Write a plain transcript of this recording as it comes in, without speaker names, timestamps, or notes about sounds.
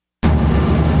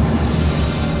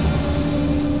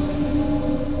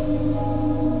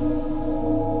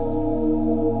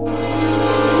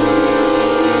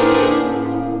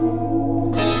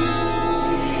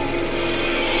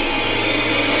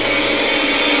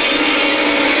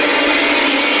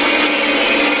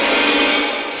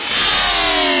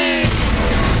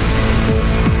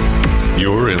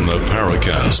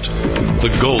Paracast, the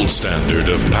gold standard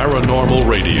of paranormal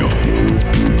radio.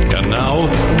 And now,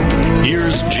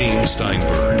 here's Gene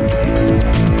Steinberg.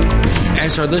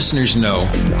 As our listeners know,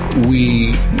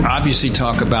 we obviously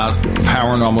talk about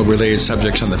paranormal-related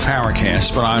subjects on the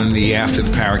Paracast, but on the After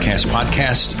the Paracast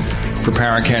podcast for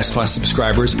Paracast Plus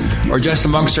subscribers, or just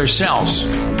amongst ourselves.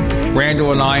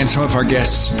 Randall and I and some of our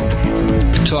guests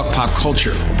talk pop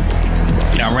culture.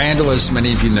 Now, Randall, as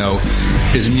many of you know,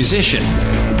 is a musician.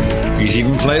 He's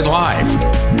even played live.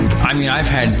 I mean, I've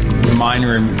had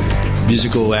minor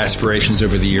musical aspirations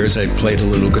over the years. I played a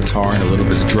little guitar and a little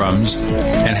bit of drums.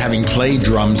 And having played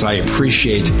drums, I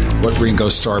appreciate what Ringo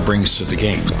Starr brings to the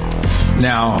game.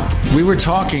 Now, we were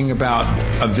talking about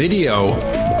a video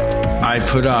I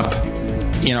put up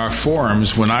in our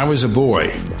forums when I was a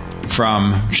boy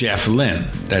from Jeff Lynne.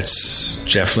 That's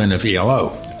Jeff Lynne of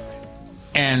ELO.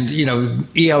 And, you know,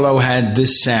 ELO had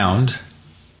this sound,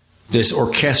 this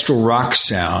orchestral rock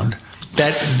sound,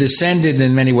 that descended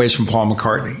in many ways from Paul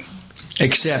McCartney.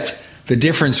 Except the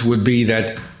difference would be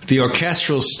that the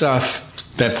orchestral stuff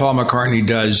that Paul McCartney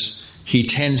does, he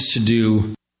tends to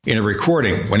do in a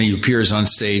recording. When he appears on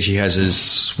stage, he has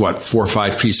his, 4 or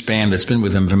 5 piece band that's been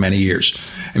with him for many years.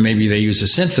 And maybe they use a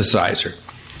synthesizer.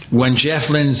 When Jeff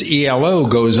Lynne's ELO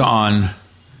goes on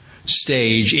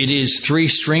stage, it is 3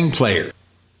 string players,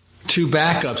 2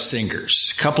 backup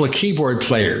singers, a couple of keyboard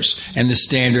players, and the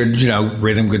standard,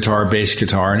 rhythm guitar, bass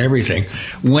guitar, and everything.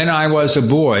 When I Was a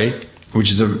Boy, which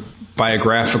is a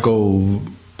biographical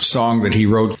song that he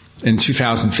wrote in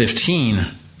 2015,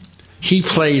 he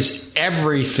plays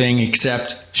everything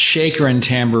except shaker and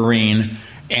tambourine,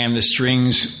 and the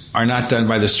strings are not done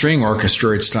by the string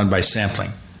orchestra, it's done by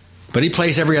sampling. But he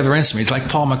plays every other instrument. He's like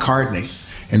Paul McCartney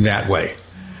in that way.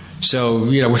 So,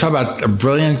 we're talking about a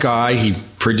brilliant guy. He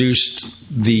produced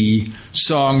the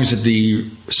songs that the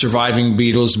surviving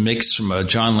Beatles mixed from a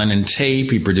John Lennon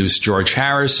tape. He produced George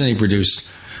Harrison. He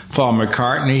produced Paul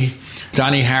McCartney.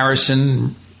 Donnie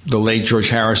Harrison, the late George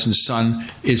Harrison's son,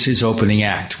 is his opening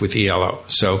act with ELO.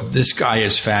 So this guy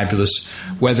is fabulous.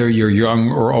 Whether you're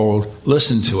young or old,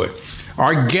 listen to it.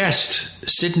 Our guest,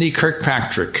 Sidney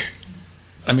Kirkpatrick.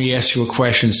 Let me ask you a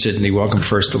question, Sidney. Welcome,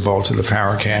 first of all, to the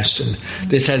Paracast. And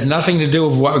this has nothing to do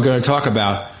with what we're going to talk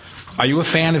about. Are you a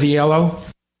fan of ELO?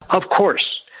 Of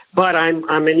course. But I'm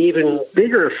an even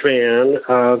bigger fan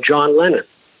of John Lennon.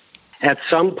 At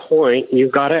some point,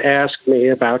 you've got to ask me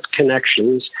about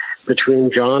connections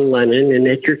between John Lennon and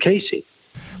Edgar Cayce.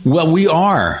 Well, we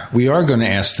are. We are going to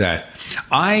ask that.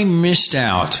 I missed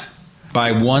out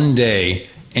by one day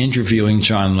interviewing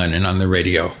John Lennon on the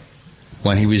radio.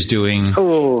 When he was doing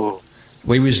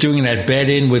that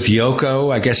bed-in with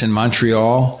Yoko, I guess in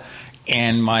Montreal,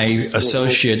 and my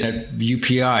associate at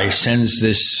UPI sends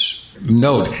this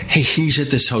note, hey, he's at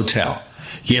this hotel.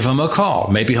 Give him a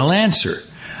call. Maybe he'll answer.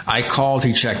 I called.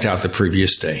 He checked out the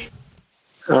previous day.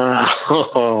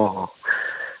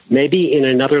 Maybe in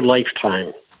another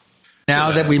lifetime. Now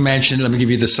that we mentioned, let me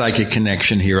give you the psychic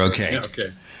connection here, okay? Yeah,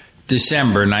 okay.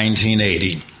 December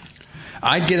 1980.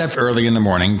 I'd get up early in the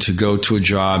morning to go to a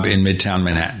job in Midtown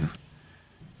Manhattan.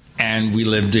 And we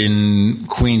lived in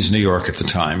Queens, New York at the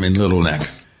time, in Little Neck.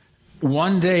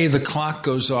 One day, the clock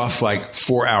goes off like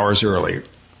 4 hours early.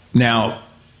 Now,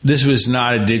 this was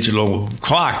not a digital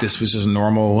clock. This was just a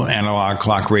normal analog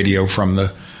clock radio from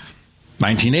the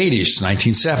 1980s,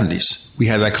 1970s. We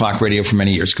had that clock radio for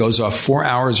many years. Goes off 4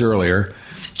 hours earlier,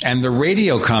 and the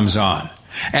radio comes on.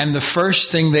 And the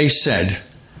first thing they said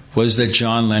was that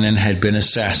John Lennon had been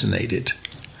assassinated.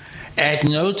 At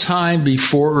no time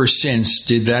before or since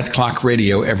did that clock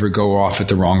radio ever go off at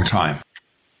the wrong time.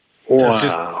 Wow. It's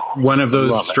just one of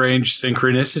those strange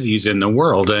synchronicities in the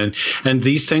world. And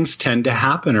these things tend to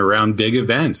happen around big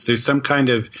events. There's some kind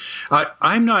of,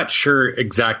 I'm not sure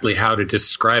exactly how to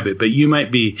describe it, but you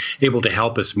might be able to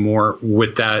help us more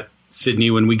with that,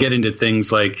 Sidney, when we get into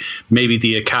things like maybe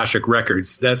the Akashic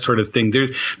Records, that sort of thing.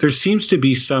 There seems to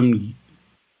be some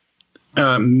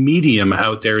medium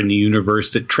out there in the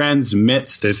universe that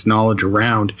transmits this knowledge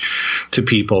around to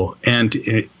people, and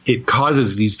it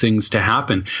causes these things to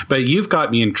happen. But you've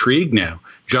got me intrigued now.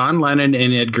 John Lennon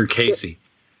and Edgar Cayce.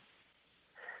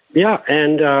 Yeah,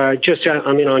 and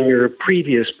on your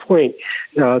previous point,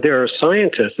 there are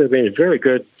scientists that have made very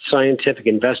good scientific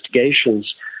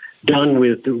investigations done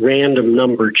with random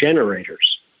number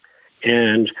generators.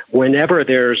 And whenever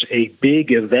there's a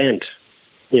big event,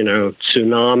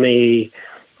 tsunami,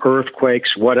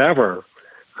 earthquakes, whatever,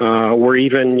 or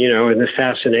even, an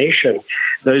assassination,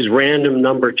 those random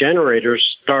number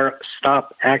generators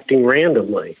stop acting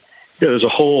randomly. There's a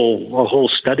whole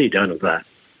study done of that.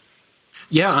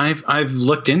 Yeah, I've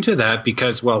looked into that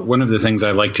because, well, one of the things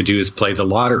I like to do is play the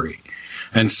lottery.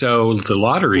 And so the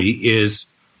lottery is,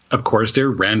 of course,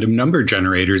 they're random number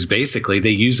generators. Basically, they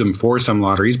use them for some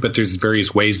lotteries, but there's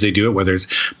various ways they do it, whether it's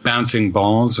bouncing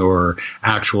balls or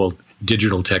actual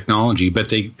digital technology, but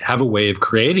they have a way of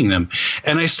creating them.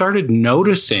 And I started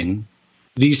noticing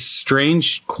these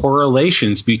strange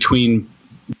correlations between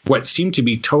what seemed to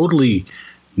be totally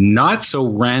not so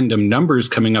random numbers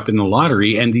coming up in the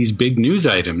lottery and these big news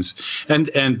items. And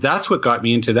that's what got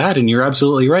me into that. And you're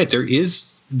absolutely right. There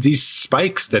is these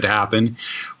spikes that happen.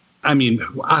 I mean,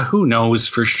 who knows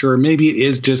for sure? Maybe it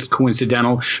is just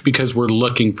coincidental because we're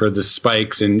looking for the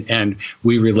spikes and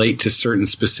we relate to certain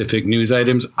specific news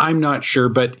items. I'm not sure,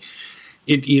 but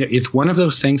it's one of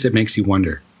those things that makes you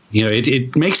wonder.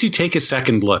 It makes you take a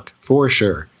second look for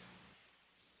sure.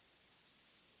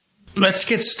 Let's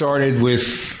get started with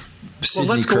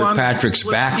Sidney Kirkpatrick's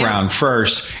background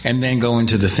first, and then go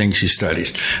into the things she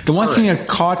studies. The one thing that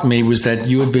caught me was that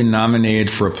you had been nominated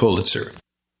for a Pulitzer.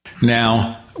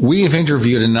 Now, we have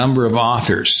interviewed a number of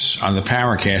authors on the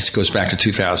Powercast. It goes back to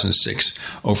 2006,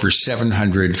 over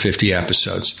 750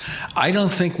 episodes. I don't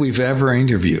think we've ever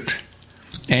interviewed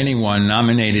anyone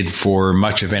nominated for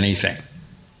much of anything.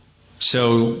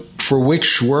 So, for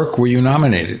which work were you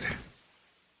nominated?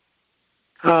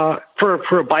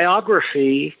 For a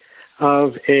biography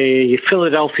of a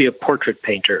Philadelphia portrait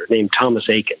painter named Thomas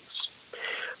Eakins.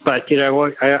 But,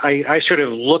 I sort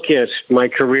of look at my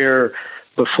career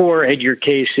before Edgar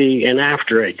Cayce and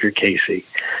after Edgar Cayce,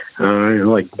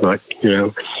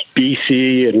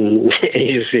 BC and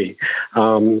ASC.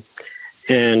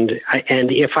 And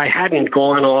if I hadn't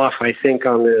gone off, I think,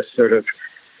 on this sort of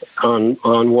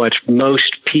on what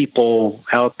most people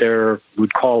out there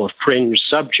would call a fringe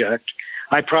subject,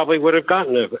 I probably would have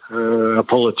gotten a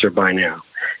Pulitzer by now,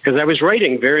 because I was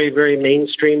writing very, very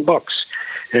mainstream books.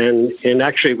 And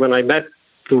actually, when I met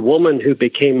the woman who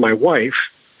became my wife,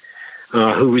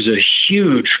 who was a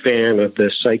huge fan of the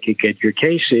psychic Edgar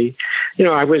Cayce,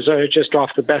 I was just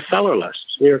off the bestseller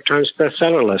list, New York Times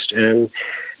bestseller list. And,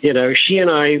 she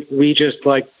and I, we just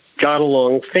got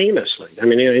along famously. I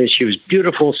mean, she was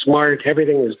beautiful, smart,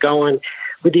 everything was going,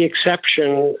 with the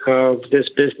exception of this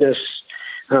business,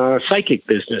 psychic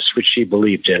business, which she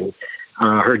believed in.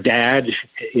 Her dad,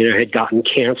 had gotten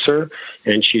cancer,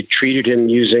 and she had treated him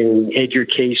using Edgar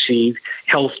Cayce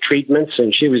health treatments,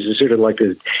 and she was sort of like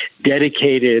a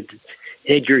dedicated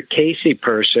Edgar Cayce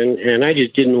person, and I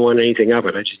just didn't want anything of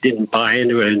it. I just didn't buy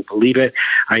into it. I didn't believe it.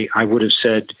 I would have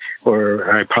said,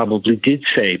 or I probably did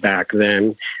say back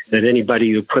then, that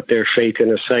anybody who put their faith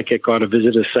in a psychic ought to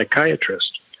visit a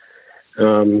psychiatrist.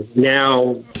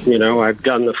 Now, I've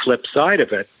done the flip side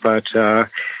of it, but,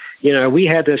 we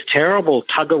had this terrible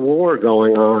tug of war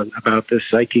going on about this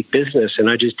psychic business, and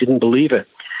I just didn't believe it.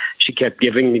 She kept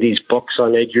giving me these books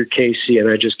on Edgar Cayce, and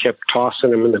I just kept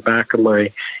tossing them in the back of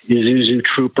my Isuzu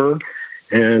Trooper,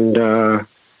 and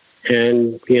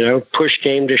push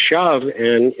came to shove,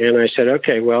 and I said,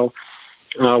 okay, well,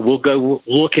 we'll go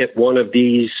look at one of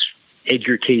these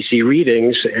Edgar Cayce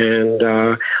readings,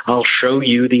 and I'll show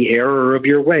you the error of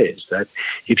your ways, that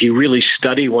if you really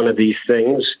study one of these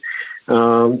things,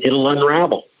 it'll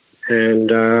unravel.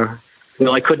 And,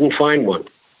 I couldn't find one.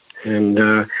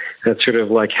 And that's sort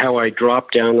of like how I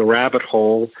dropped down the rabbit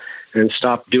hole and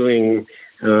stopped doing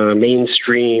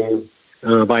mainstream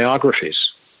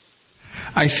biographies.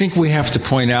 I think we have to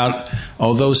point out,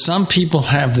 although some people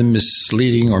have the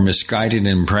misleading or misguided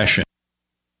impression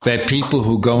that people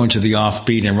who go into the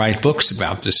offbeat and write books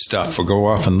about this stuff or go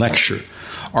off and lecture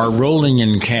are rolling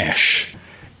in cash.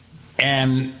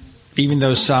 And even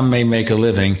though some may make a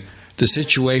living, the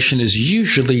situation is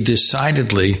usually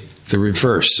decidedly the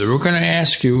reverse. So we're going to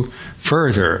ask you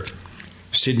further,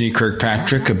 Sidney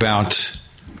Kirkpatrick, about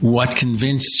what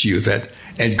convinced you that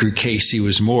Edgar Cayce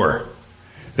was more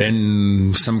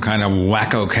than some kind of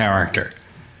wacko character.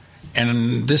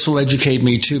 And this will educate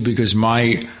me too, because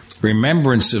my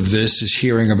remembrance of this is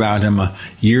hearing about him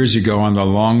years ago on the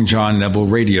Long John Nebel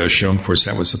radio show. Of course,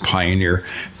 that was the pioneer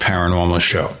paranormal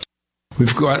show.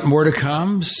 We've got more to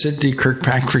come. Sidney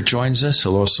Kirkpatrick joins us.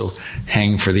 He'll also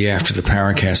hang for the After the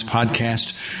Paracast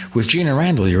podcast. With Gina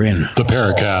Randall, you're in The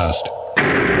Paracast.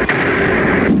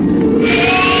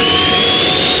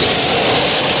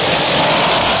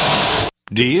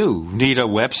 Do you need a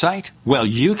website? Well,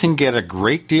 you can get a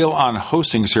great deal on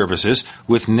hosting services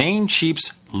with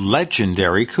Namecheap's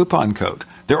legendary coupon code.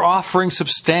 They're offering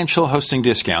substantial hosting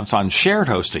discounts on shared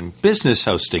hosting, business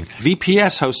hosting,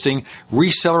 VPS hosting,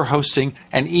 reseller hosting,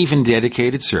 and even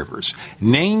dedicated servers.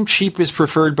 Namecheap is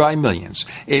preferred by millions.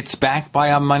 It's backed by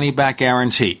a money-back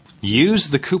guarantee. Use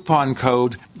the coupon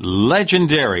code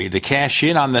LEGENDARY to cash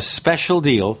in on the special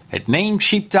deal at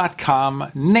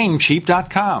Namecheap.com,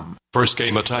 Namecheap.com. First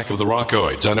came Attack of the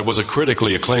Rockoids, and it was a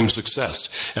critically acclaimed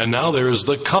success. And now there's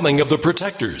The Coming of the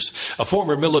Protectors. A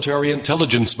former military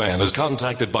intelligence man is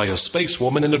contacted by a space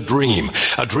woman in a dream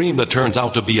that turns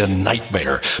out to be a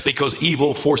nightmare because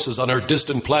evil forces on her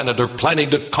distant planet are planning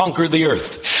to conquer the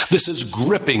Earth. This is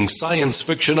gripping science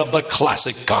fiction of the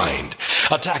classic kind.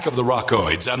 Attack of the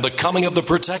Rockoids and The Coming of the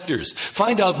Protectors.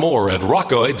 Find out more at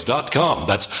rockoids.com.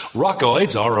 That's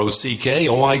Rockoids,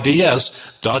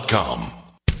 ROCKOIDS.com.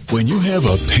 When you have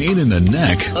a pain in the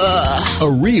neck, a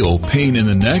real pain in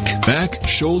the neck, back,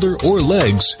 shoulder, or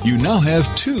legs, you now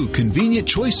have two convenient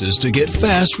choices to get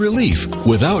fast relief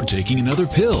without taking another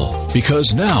pill.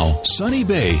 Because now, Sunny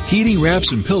Bay heating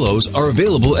wraps and pillows are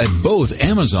available at both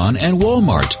Amazon and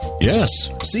Walmart. Yes,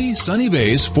 see Sunny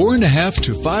Bay's 4.5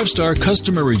 to 5-star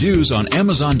customer reviews on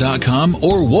Amazon.com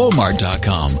or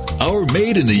Walmart.com. Our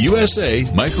made in the USA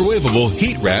microwavable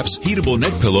heat wraps, heatable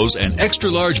neck pillows, and extra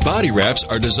large body wraps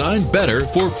are designed better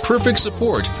for perfect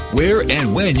support where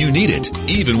and when you need it.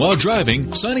 Even while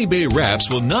driving, Sunny Bay wraps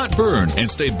will not burn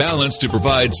and stay balanced to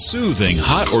provide soothing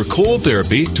hot or cold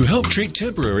therapy to help treat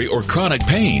temporary or chronic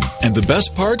pain. And the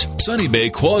best part? Sunny Bay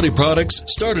quality products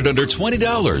start at under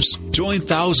 $20. Join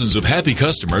thousands of happy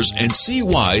customers and see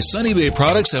why Sunny Bay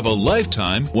products have a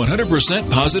lifetime 100%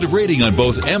 positive rating on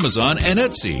both Amazon and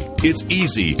Etsy. It's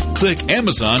easy. Click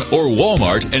Amazon or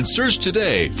Walmart and search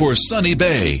today for Sunny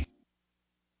Bay.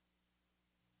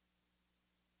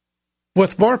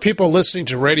 With more people listening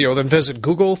to radio than visit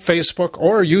Google, Facebook,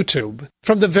 or YouTube,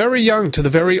 from the very young to the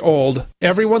very old,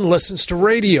 everyone listens to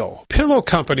radio. Pillow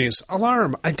companies,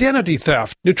 alarm, identity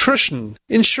theft, nutrition,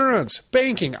 insurance,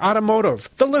 banking, automotive,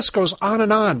 the list goes on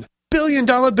and on.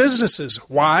 Billion-dollar businesses.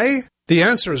 Why? The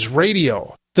answer is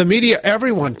radio, the media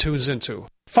everyone tunes into.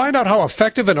 Find out how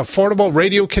effective and affordable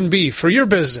radio can be for your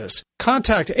business.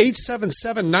 Contact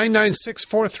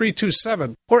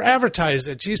 877-996-4327 or advertise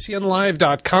at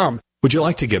gcnlive.com. Would you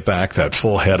like to get back that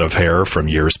full head of hair from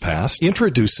years past?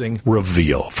 Introducing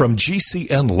Reveal from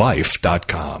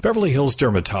GCNlife.com. Beverly Hills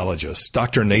dermatologist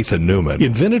Dr. Nathan Newman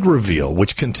invented Reveal,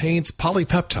 which contains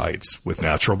polypeptides with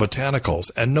natural botanicals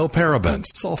and no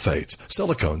parabens, sulfates,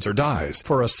 silicones, or dyes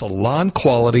for a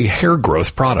salon-quality hair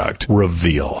growth product.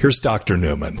 Reveal. Here's Dr.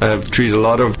 Newman. I've treated a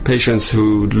lot of patients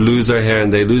who lose their hair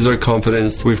and they lose their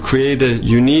confidence. We've created a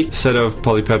unique set of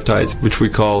polypeptides, which we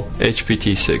call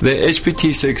HPT6. The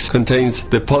HPT6 contains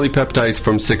the polypeptides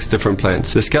from 6 different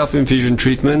plants. The scalp infusion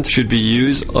treatment should be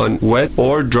used on wet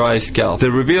or dry scalp.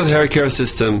 The Reveal hair care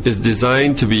system is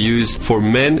designed to be used for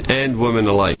men and women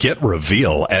alike. Get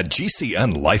Reveal at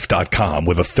GCNlife.com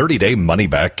with a 30-day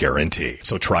money-back guarantee.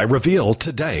 So try Reveal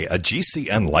today at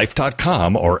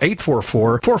GCNlife.com or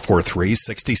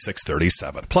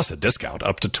 844-443-6637. Plus a discount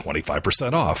up to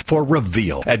 25% off for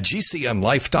Reveal at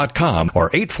GCNlife.com or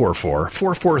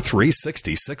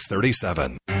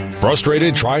 844-443-6637.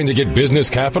 Frustrated trying to get business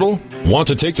capital? Want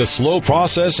to take the slow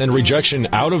process and rejection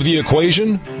out of the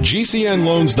equation?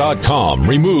 GCNloans.com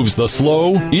removes the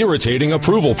slow, irritating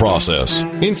approval process.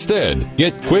 Instead,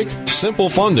 get quick, simple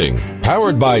funding.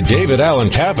 Powered by David Allen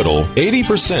Capital,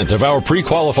 80% of our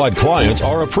pre-qualified clients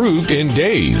are approved in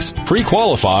days.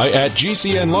 Pre-qualify at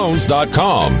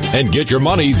GCNloans.com and get your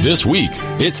money this week.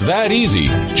 It's that easy.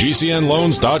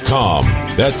 GCNloans.com.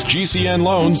 That's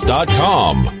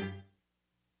GCNloans.com.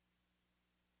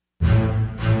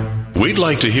 We'd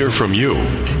like to hear from you.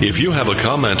 If you have a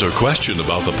comment or question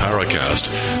about the Paracast,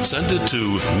 send it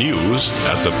to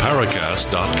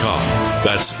news@theparacast.com.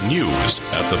 That's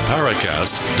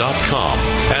news@theparacast.com.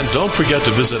 And don't forget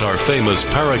to visit our famous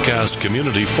Paracast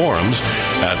community forums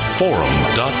at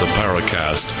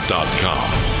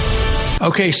forum.theparacast.com.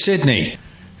 Okay, Sidney.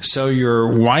 So your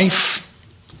wife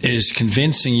is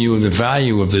convincing you of the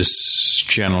value of this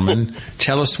gentleman.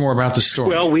 Tell us more about the story.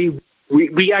 Well, we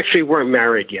actually weren't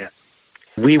married yet.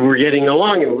 We were getting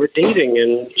along and we were dating,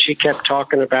 and she kept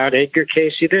talking about Edgar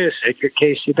Cayce this, Edgar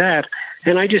Cayce that,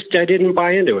 and I didn't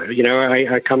buy into it. You know,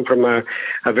 I come from a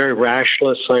very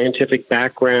rationalist, scientific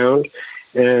background,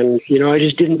 and, you know, I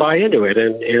just didn't buy into it,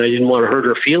 and I didn't want to hurt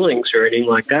her feelings or anything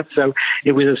like that, so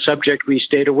it was a subject we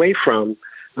stayed away from.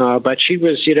 But she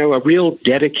was, you know, a real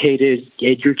dedicated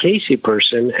Edgar Cayce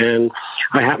person, and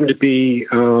I happened to be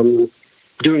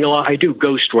doing a lot. I do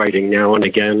ghostwriting now and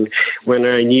again when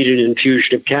I need an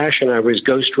infusion of cash, and I was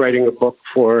ghostwriting a book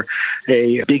for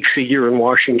a big figure in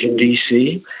Washington,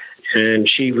 D.C., and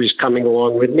she was coming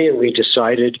along with me, and we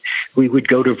decided we would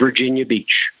go to Virginia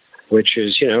Beach, which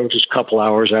is, you know, just a couple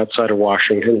hours outside of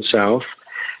Washington, south.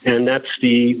 and that's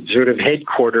the sort of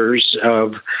headquarters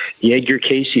of the Edgar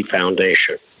Cayce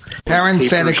Foundation.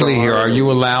 Parenthetically here, are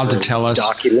you allowed to tell us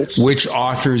documents. Which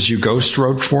authors you ghost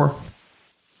wrote for?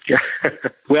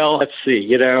 Well, let's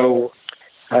see. I don't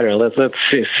know. Let's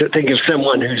see, think of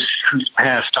someone who's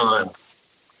passed on.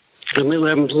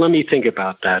 Let me think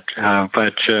about that.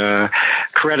 But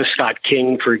Coretta Scott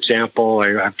King, for example,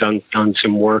 I've done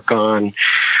some work on.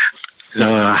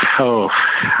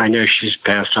 I know she's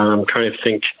passed on. I'm trying to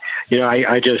think.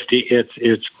 I just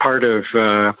it's part of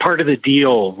the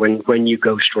deal when you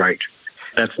ghostwrite.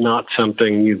 That's not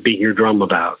something you beat your drum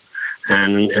about,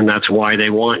 and that's why they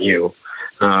want you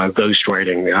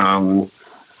ghostwriting.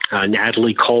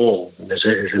 Natalie Cole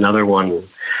is another one.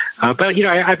 But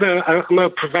I'm a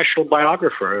professional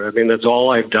biographer. I mean, that's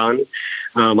all I've done.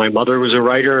 My mother was a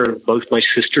writer. Both my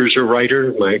sisters are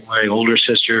writers. My older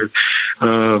sister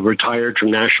retired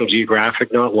from National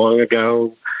Geographic not long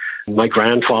ago. My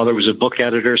grandfather was a book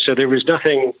editor. So there was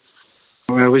nothing.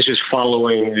 I was just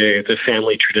following the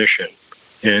family tradition,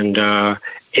 and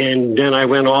then I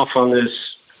went off on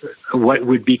this what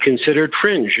would be considered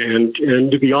fringe. And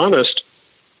to be honest,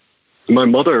 my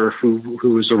mother, who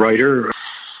was a writer,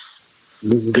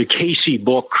 the Cayce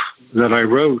book that I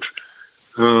wrote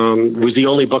was the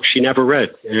only book she never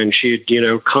read, and she'd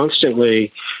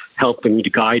constantly helping me to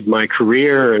guide my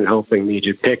career and helping me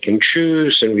to pick and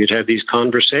choose, and we'd have these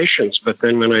conversations. But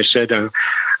then when I said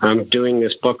I'm doing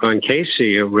this book on Cayce,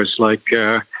 it was like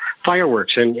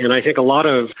fireworks, and I think a lot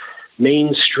of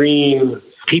mainstream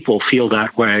people feel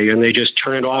that way, and they just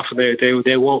turn it off, and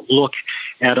they won't look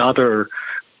at other.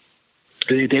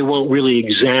 They won't really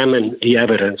examine the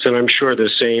evidence, and I'm sure the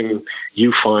same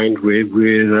you find with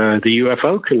the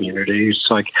UFO community. It's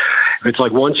like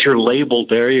once you're labeled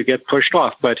there, you get pushed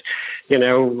off. But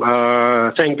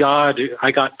thank God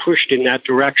I got pushed in that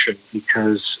direction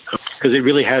because it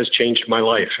really has changed my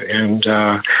life. And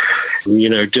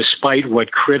despite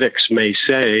what critics may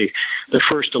say, the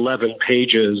first 11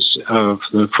 pages of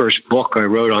the first book I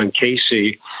wrote on Cayce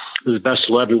are the best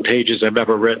 11 pages I've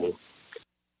ever written.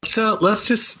 So let's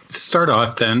just start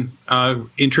off then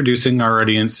introducing our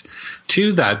audience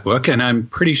to that book. And I'm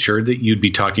pretty sure that you'd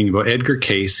be talking about Edgar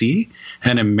Cayce,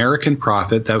 An American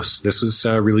Prophet. This was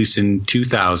released in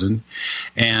 2000.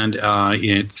 And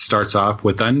it starts off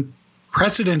with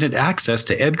unprecedented access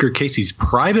to Edgar Cayce's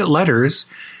private letters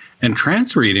and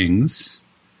trance readings.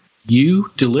 You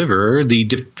deliver the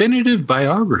definitive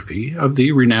biography of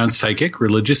the renowned psychic,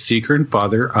 religious seeker, and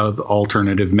father of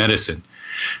alternative medicine.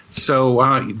 So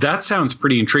that sounds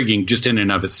pretty intriguing just in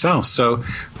and of itself. So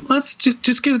let's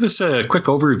just give us a quick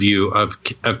overview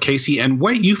of Cayce and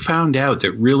what you found out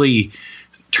that really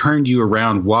turned you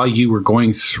around while you were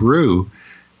going through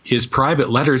his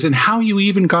private letters and how you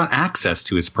even got access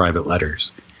to his private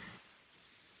letters.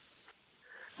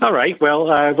 All right. Well,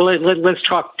 let's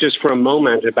talk just for a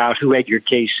moment about who Edgar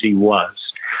Cayce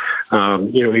was.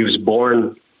 He was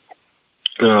born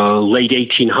late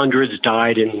 1800s,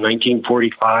 died in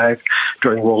 1945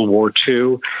 during World War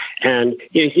II, and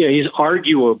he's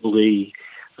arguably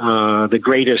the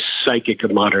greatest psychic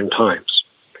of modern times.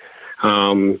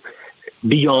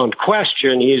 Beyond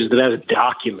question, he is the best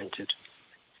documented.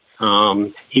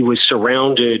 He was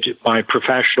surrounded by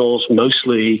professionals,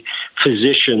 mostly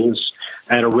physicians,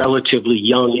 at a relatively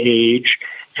young age,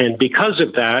 and because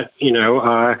of that,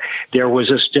 there was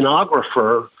a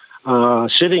stenographer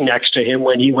sitting next to him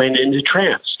when he went into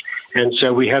trance. And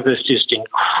so we have this just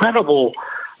incredible,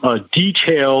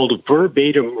 detailed,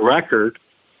 verbatim record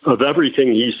of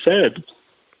everything he said,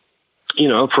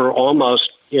 for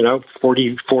almost,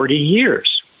 40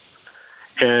 years.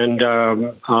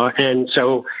 And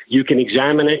so you can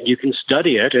examine it, you can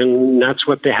study it, and that's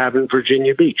what they have in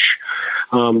Virginia Beach.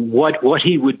 What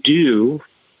he would do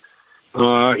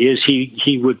is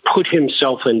he would put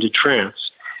himself into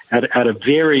trance at a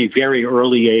very, very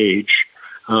early age.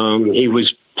 He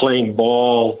was playing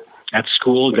ball at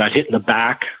school, got hit in the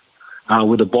back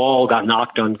with a ball, got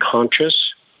knocked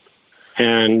unconscious.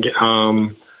 And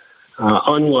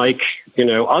unlike,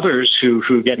 others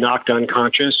who get knocked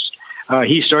unconscious,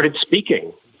 he started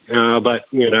speaking. But,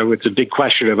 it's a big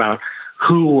question about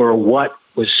who or what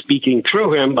was speaking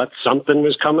through him, but something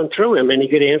was coming through him, and he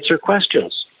could answer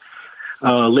questions.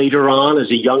 Later on,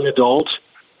 as a young adult,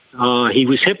 he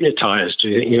was hypnotized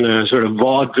in a sort of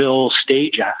vaudeville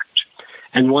stage act.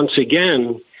 And once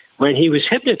again, when he was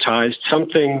hypnotized,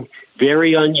 something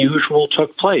very unusual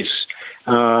took place.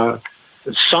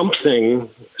 Something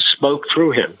spoke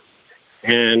through him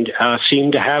and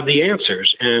seemed to have the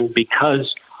answers. And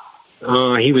because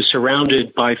he was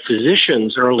surrounded by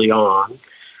physicians early on,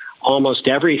 almost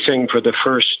everything for the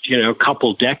first,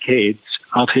 couple decades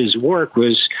of his work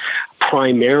was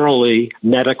primarily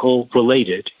medical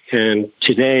related. And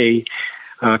today,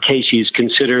 Cayce is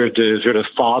considered the sort of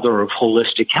father of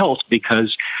holistic health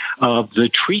because of the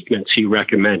treatments he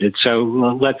recommended. So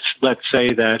let's say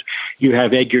that you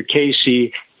have Edgar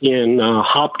Cayce in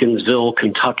Hopkinsville,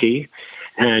 Kentucky,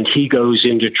 and he goes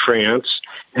into trance,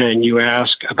 and you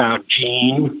ask about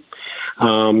Gene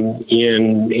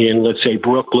in let's say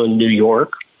Brooklyn, New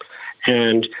York,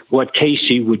 and what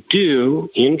Cayce would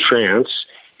do in trance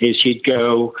is he'd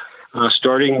go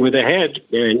starting with the head,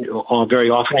 and very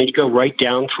often he'd go right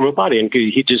down through a body, and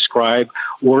he'd describe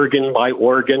organ by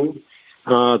organ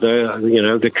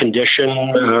the condition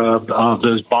of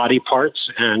those body parts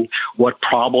and what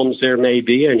problems there may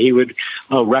be, and he would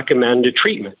recommend a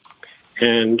treatment.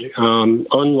 And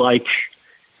unlike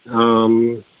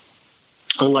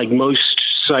most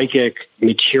psychic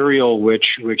material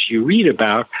which you read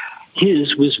about,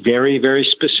 his was very, very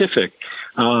specific.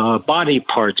 Body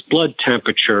parts, blood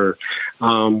temperature,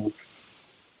 blood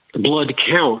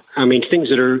count. I mean, things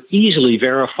that are easily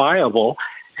verifiable,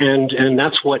 and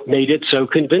that's what made it so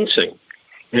convincing.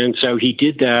 And so he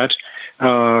did that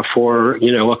for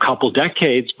a couple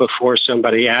decades before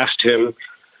somebody asked him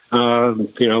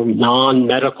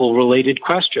non-medical related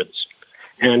questions.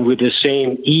 And with the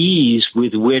same ease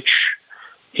with which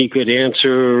he could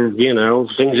answer,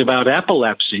 things about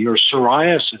epilepsy or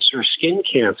psoriasis or skin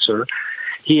cancer,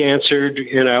 he answered,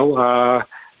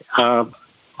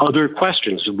 other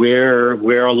questions, where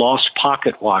a lost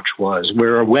pocket watch was,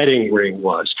 where a wedding ring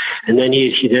was. And then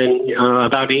he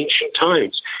about ancient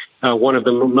times. One of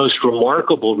the most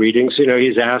remarkable readings,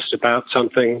 he's asked about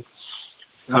something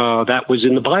that was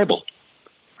in the Bible.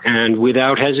 And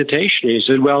without hesitation, he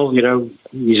said, well,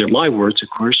 these are my words, of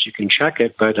course, you can check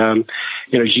it, but,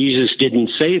 Jesus didn't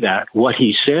say that. What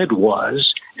he said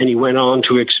was, and he went on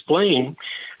to explain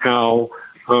how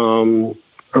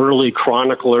early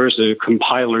chroniclers, the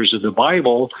compilers of the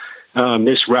Bible,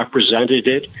 misrepresented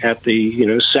it at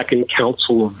the, Second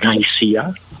Council of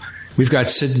Nicaea. We've got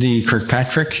Sidney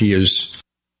Kirkpatrick. He is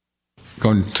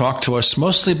going to talk to us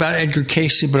mostly about Edgar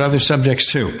Cayce, but other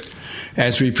subjects too.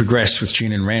 As we progress with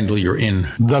Gene and Randall, you're in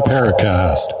The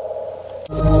Paracast.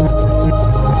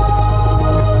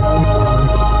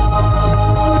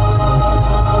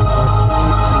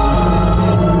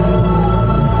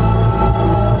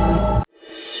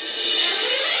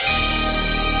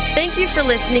 Thank you for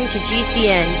listening to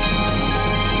GCN.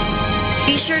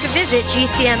 Be sure to visit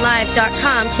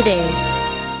GCNlive.com today.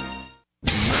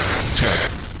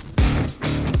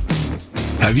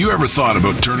 Have you ever thought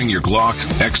about turning your Glock,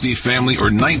 XD Family, or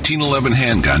 1911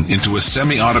 handgun into a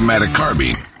semi-automatic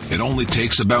carbine? It only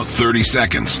takes about 30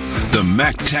 seconds. The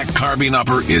MechTech Carbine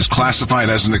Upper is classified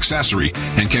as an accessory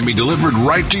and can be delivered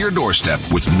right to your doorstep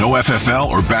with no FFL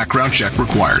or background check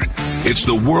required. It's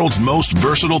the world's most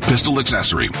versatile pistol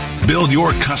accessory. Build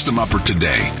your custom upper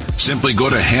today. Simply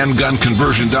go to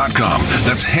handgunconversion.com.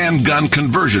 That's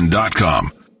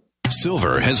handgunconversion.com.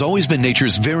 Silver has always been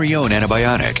nature's very own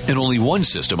antibiotic, and only one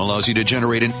system allows you to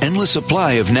generate an endless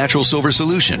supply of natural silver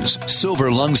solutions.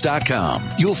 SilverLungs.com.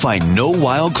 You'll find no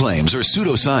wild claims or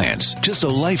pseudoscience, just a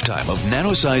lifetime of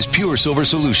nano-sized pure silver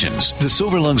solutions. The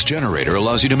Silver Lungs generator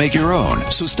allows you to make your own,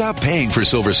 so stop paying for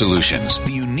silver solutions.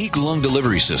 The unique lung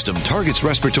delivery system targets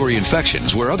respiratory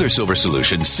infections where other silver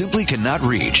solutions simply cannot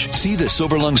reach. See the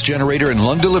Silver Lungs generator and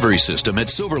lung delivery system at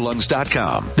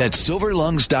SilverLungs.com. That's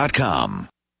SilverLungs.com.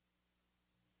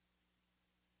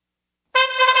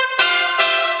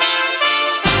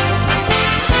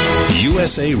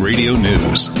 USA Radio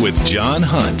News with John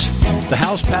Hunt. The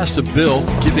House passed a bill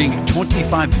giving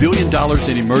 $25 billion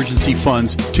in emergency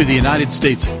funds to the United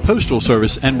States Postal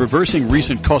Service and reversing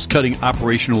recent cost-cutting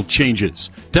operational changes.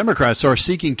 Democrats are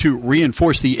seeking to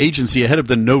reinforce the agency ahead of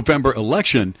the November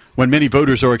election, when many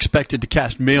voters are expected to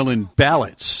cast mail-in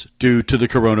ballots due to the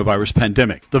coronavirus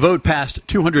pandemic. The vote passed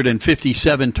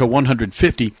 257 to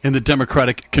 150 in the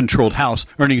Democratic-controlled House,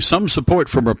 earning some support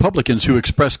from Republicans who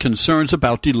expressed concerns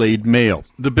about delayed mail.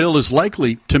 The bill is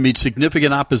likely to meet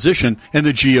significant opposition in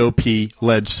the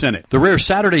GOP-led Senate. The rare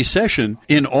Saturday session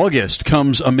in August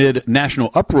comes amid national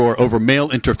uproar over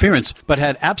mail interference, but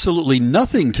had absolutely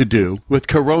nothing to do with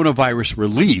coronavirus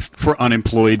relief for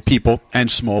unemployed people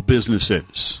and small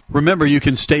businesses. Remember, you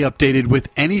can stay updated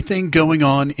with anything going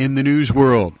on in the news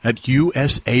world at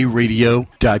usaradio.com.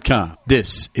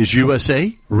 This is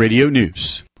USA Radio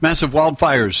News. Massive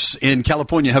wildfires in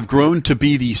California have grown to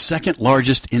be the second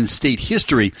largest in state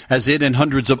history, as it and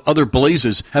hundreds of other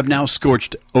blazes have now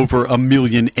scorched over 1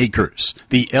 million acres.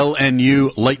 The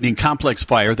LNU Lightning Complex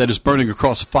fire that is burning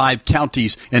across 5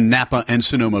 counties in Napa and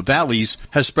Sonoma Valleys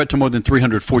has spread to more than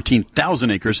 314,000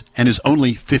 acres and is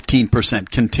only 15%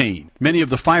 contained. Many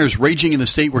of the fires raging in the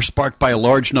state were sparked by a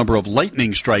large number of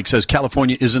lightning strikes as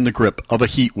California is in the grip of a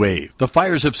heat wave. The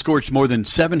fires have scorched more than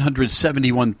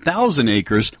 771,000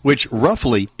 acres, which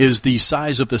roughly is the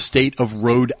size of the state of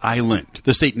Rhode Island.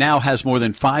 The state now has more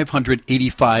than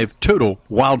 585 total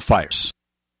wildfires.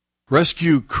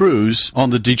 Rescue crews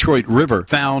on the Detroit River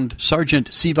found Sergeant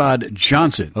Sivad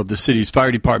Johnson of the city's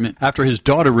fire department after his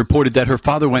daughter reported that her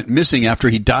father went missing after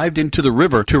he dived into the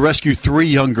river to rescue 3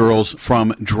 young girls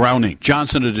from drowning.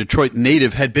 Johnson, a Detroit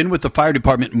native, had been with the fire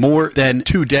department more than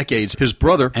 2 decades. His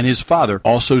brother and his father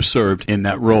also served in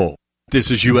that role. This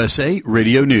is USA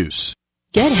Radio News.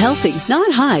 Get healthy, not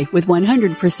high, with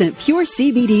 100% pure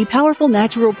CBD powerful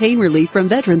natural pain relief from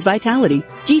Veterans Vitality.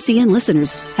 GCN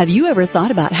listeners, have you ever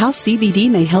thought about how CBD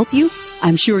may help you?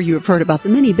 I'm sure you have heard about the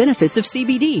many benefits of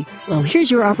CBD. Well,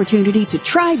 here's your opportunity to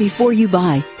try before you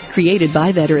buy. Created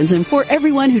by veterans and for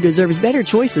everyone who deserves better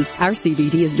choices, our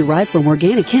CBD is derived from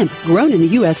organic hemp, grown in the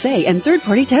USA and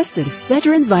third-party tested.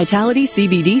 Veterans Vitality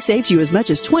CBD saves you as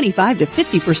much as 25 to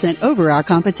 50% over our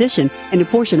competition, and a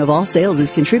portion of all sales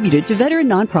is contributed to veteran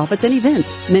nonprofits and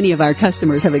events. Many of our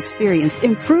customers have experienced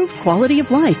improved quality of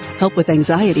life, help with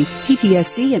anxiety,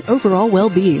 PTSD, and overall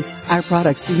well-being. Our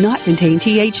products do not contain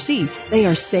THC. They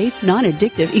are safe,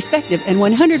 non-addictive, effective, and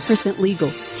 100% legal.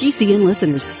 GCN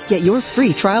listeners, get your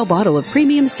free trial bottle of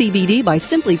premium CBD by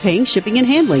simply paying shipping and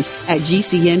handling at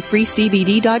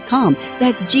GCNFreeCBD.com.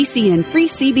 That's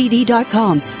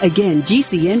GCNFreeCBD.com. Again,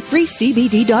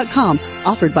 GCNFreeCBD.com.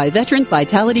 Offered by Veterans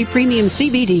Vitality Premium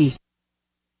CBD.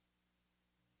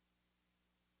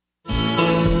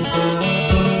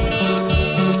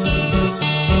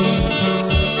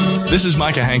 This is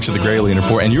Micah Hanks of the Gray Alien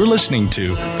Report, and you're listening to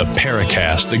the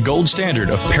Paracast, the gold standard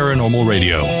of paranormal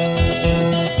radio.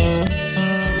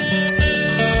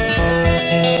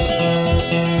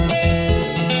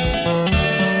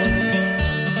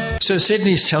 So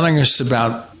Sidney's telling us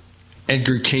about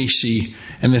Edgar Cayce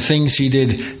and the things he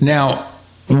did. Now,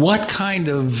 what kind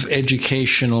of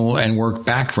educational and work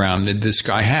background did this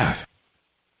guy have?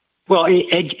 Well,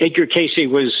 Edgar Cayce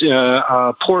was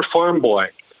a poor farm boy.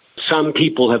 Some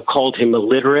people have called him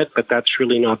illiterate, but that's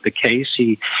really not the case.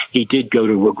 He did go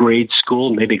to a grade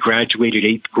school, maybe graduated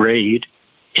 8th grade,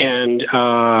 and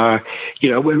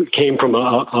came from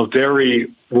a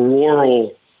very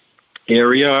rural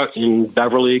area in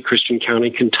Beverly, Christian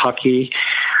County, Kentucky,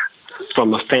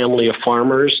 from a family of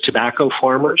farmers, tobacco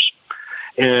farmers,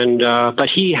 and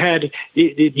but he had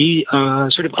the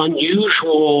sort of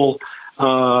unusual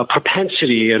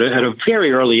propensity at a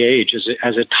very early age,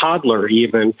 as a toddler,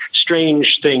 even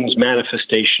strange things,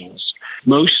 manifestations.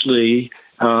 Mostly,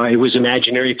 it was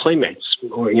imaginary playmates,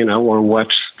 or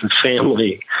what the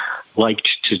family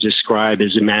liked to describe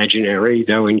as imaginary.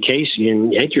 Though in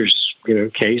Edgar's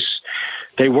case,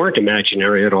 they weren't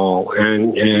imaginary at all,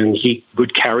 and he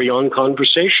would carry on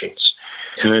conversations,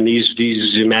 and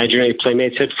these imaginary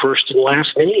playmates had first and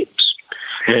last names,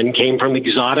 and came from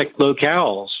exotic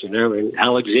locales, in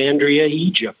Alexandria,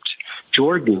 Egypt,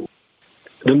 Jordan.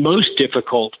 The most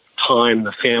difficult time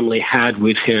the family had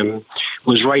with him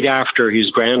was right after his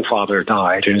grandfather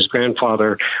died, and his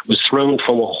grandfather was thrown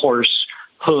from a horse.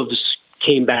 Hooves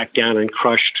came back down and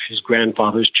crushed his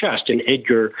grandfather's chest, and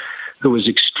Edgar, who was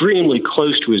extremely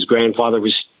close to his grandfather,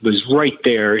 was right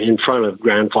there in front of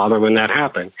grandfather when that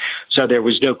happened. So there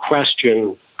was no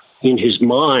question in his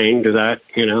mind that,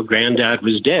 granddad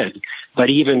was dead.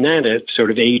 But even then, at sort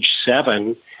of age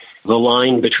 7, the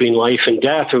line between life and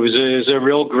death was a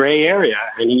real gray area.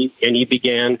 And he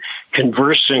began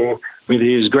conversing with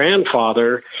his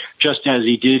grandfather just as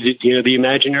he did, the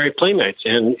imaginary playmates,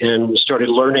 and started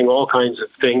learning all kinds of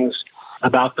things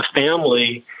about the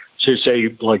family, to say,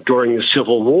 like during the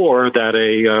Civil War, that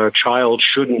a child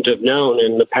shouldn't have known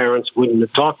and the parents wouldn't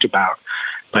have talked about.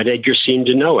 But Edgar seemed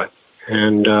to know it.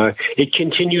 And it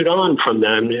continued on from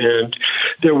then. And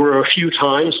there were a few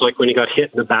times, like when he got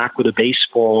hit in the back with a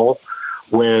baseball,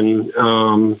 when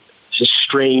just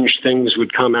strange things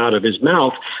would come out of his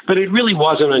mouth. But it really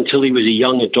wasn't until he was a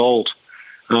young adult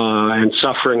and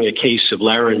suffering a case of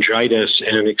laryngitis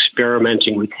and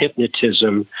experimenting with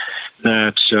hypnotism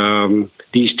that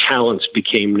these talents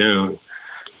became known.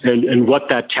 And what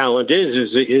that talent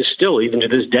is still, even to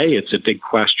this day, it's a big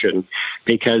question,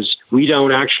 because we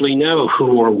don't actually know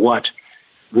who or what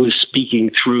was speaking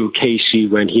through Cayce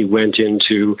when he went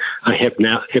into a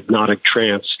hypnotic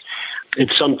trance.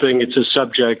 It's a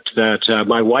subject that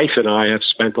my wife and I have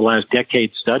spent the last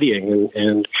decade studying,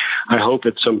 and I hope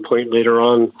at some point later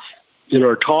on in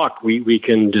our talk we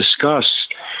can discuss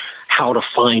how to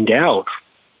find out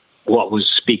what was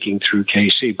speaking through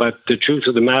Cayce. But the truth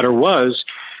of the matter was,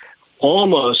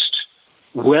 almost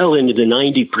well into the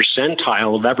 90th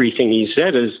percentile of everything he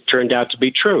said has turned out to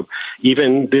be true.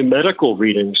 Even the medical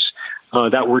readings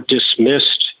that were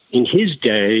dismissed in his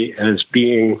day as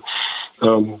being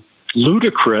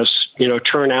ludicrous,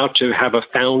 turn out to have a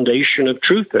foundation of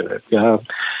truth in it.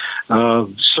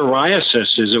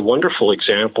 Psoriasis is a wonderful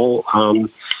example,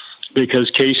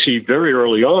 because Cayce very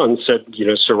early on said,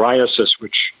 psoriasis,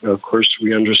 which of course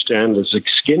we understand is a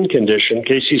skin condition,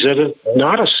 Cayce said it's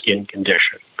not a skin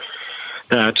condition.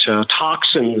 That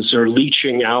toxins are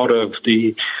leaching out of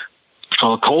the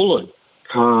colon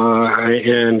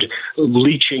and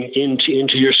leaching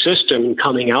into your system and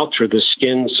coming out through the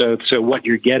skin. So what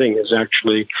you're getting is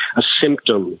actually a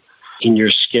symptom in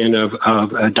your skin of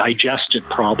a digestive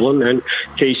problem. And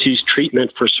Cayce's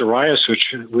treatment for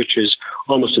psoriasis, which is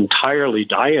almost entirely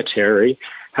dietary,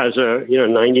 has a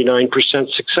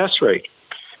 99% success rate.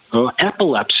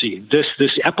 Epilepsy.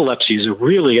 This epilepsy is a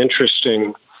really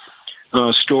interesting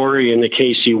story in the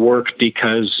Cayce work,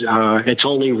 because it's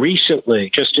only recently,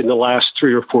 just in the last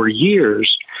 3 or 4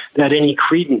 years, that any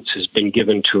credence has been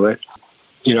given to it.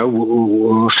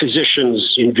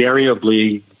 Physicians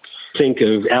invariably think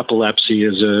of epilepsy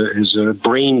as a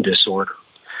brain disorder.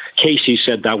 Cayce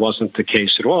said that wasn't the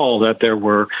case at all, that there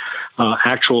were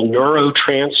actual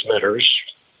neurotransmitters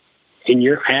in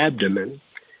your abdomen,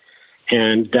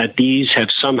 and that these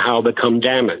have somehow become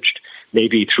damaged,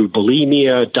 maybe through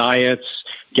bulimia, diets,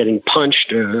 getting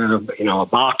punched, a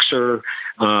boxer.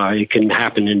 It can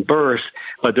happen in birth.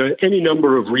 But there are any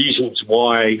number of reasons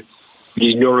why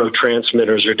these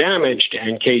neurotransmitters are damaged,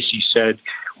 and Cayce said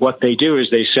what they do is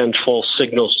they send false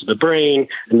signals to the brain,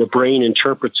 and the brain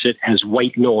interprets it as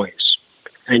white noise,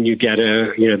 and you get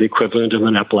the equivalent of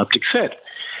an epileptic fit.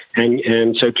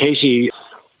 And so Cayce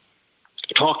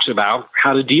talks about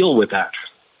how to deal with that.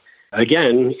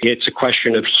 Again, it's a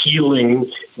question of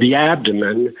healing the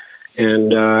abdomen,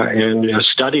 and a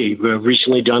study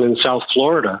recently done in South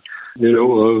Florida,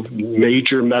 a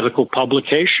major medical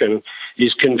publication,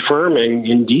 is confirming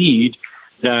indeed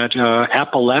that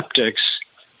epileptics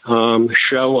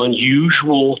show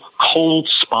unusual cold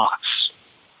spots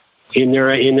in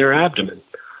their abdomen.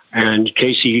 And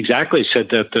Cayce exactly said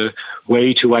that the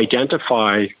way to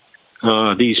identify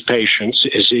these patients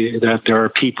is that there are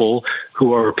people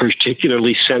who are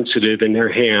particularly sensitive in their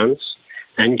hands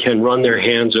and can run their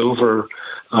hands over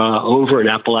an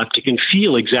epileptic and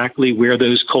feel exactly where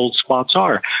those cold spots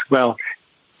are. Well,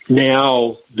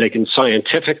 now they can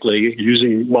scientifically,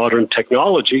 using modern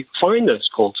technology, find those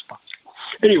cold spots.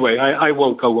 Anyway, I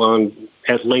won't go on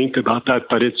at length about that,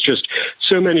 but it's just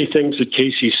so many things that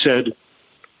Cayce said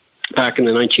back in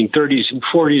the 1930s and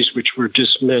 40s, which were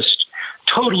dismissed,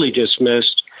 totally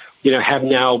dismissed, have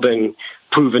now been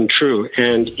proven true.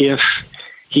 And if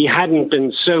he hadn't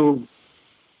been so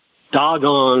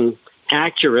doggone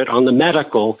accurate on the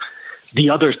medical, the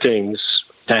other things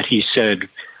that he said,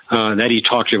 that he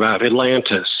talked about,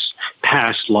 Atlantis,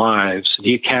 past lives,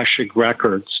 the Akashic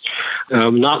records,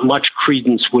 not much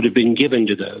credence would have been given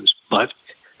to those. But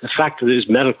the fact that his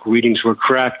medical readings were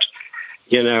correct,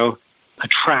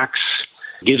 attracts,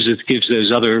 gives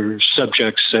those other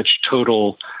subjects such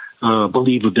total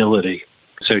believability.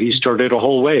 So he started a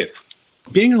whole wave.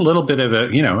 Being a little bit of a,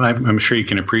 I'm sure you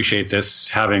can appreciate this,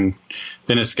 having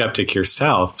been a skeptic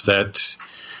yourself, that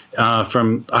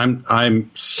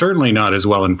I'm certainly not as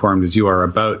well informed as you are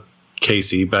about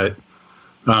Cayce, but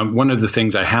one of the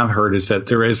things I have heard is that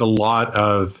there is a lot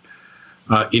of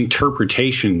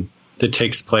interpretation that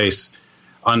takes place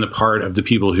on the part of the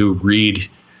people who read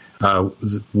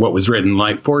what was written.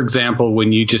 Like, for example,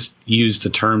 when you just use the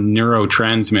term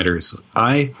neurotransmitters,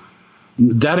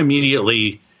 that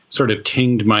immediately sort of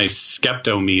tinged my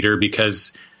skeptometer,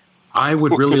 because I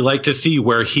would really like to see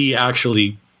where he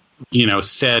actually,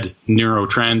 said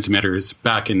neurotransmitters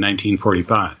back in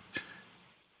 1945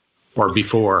 or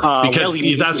before, because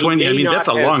that's when, that's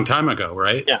a long time ago,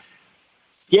 right?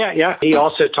 Yeah. He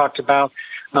also talked about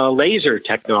laser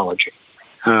technology.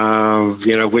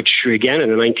 Which again in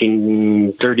the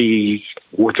 1930,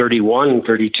 31,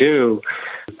 32,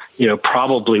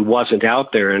 probably wasn't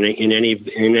out there in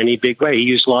any big way. He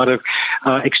used a lot of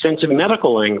extensive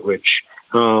medical language,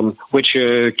 which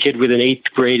a kid with an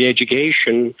 8th grade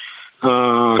education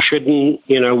wouldn't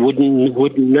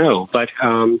know.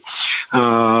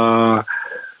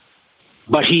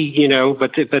 But he,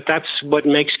 but that's what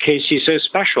makes Cayce so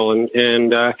special,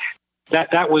 and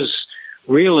that was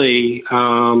really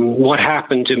what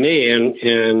happened to me.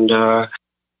 And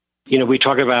we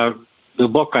talk about the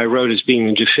book I wrote as being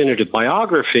a definitive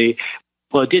biography.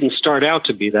 Well, it didn't start out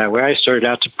to be that way. I started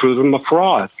out to prove him a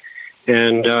fraud,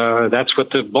 and that's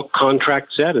what the book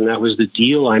contract said, and that was the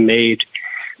deal I made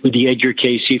with the Edgar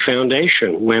Cayce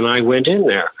Foundation when I went in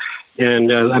there. And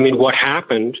what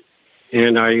happened?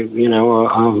 And I,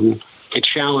 could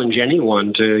challenge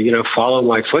anyone to, follow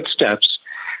my footsteps.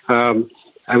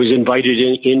 I was invited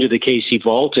into the Cayce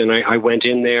Vault, and I went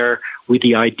in there with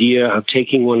the idea of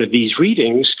taking one of these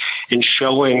readings and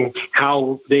showing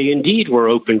how they indeed were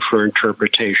open for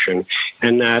interpretation,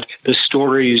 and that the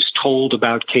stories told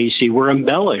about Cayce were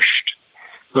embellished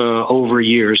over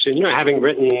years. And, having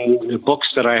written the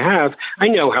books that I have, I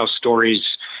know how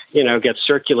stories get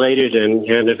circulated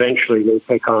and eventually they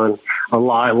take on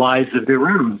lives of their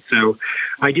own. So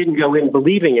I didn't go in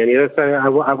believing any of it.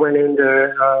 I went in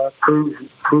to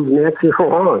prove Nancy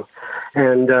wrong.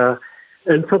 And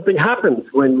something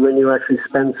happens when you actually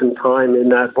spend some time in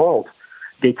that vault,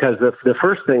 because the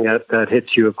first thing that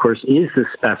hits you, of course, is the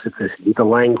specificity, the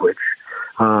language,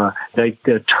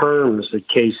 the terms that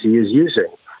Cayce is using.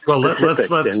 Well,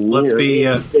 let's be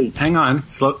hang on.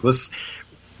 So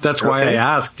that's why I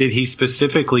asked, did he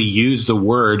specifically use the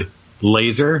word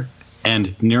laser and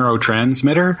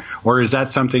neurotransmitter, or is that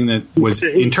something that was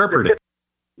interpreted?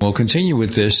 We'll continue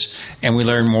with this, and we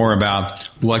learn more about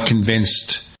what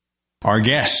convinced our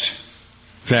guest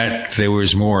that there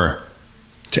was more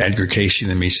to Edgar Cayce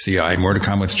than meets the eye. More to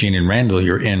come with Gene and Randall.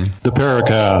 You're in the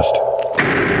Paracast.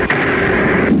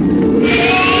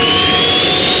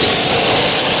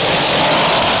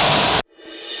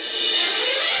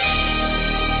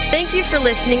 Thank you for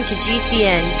listening to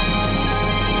GCN.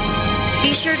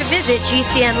 Be sure to visit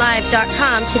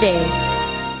GCNlive.com today.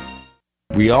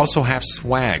 We also have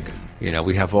swag.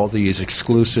 We have all these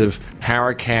exclusive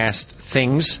Paracast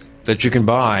things that you can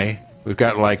buy. We've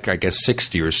got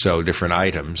 60 or so different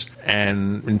items,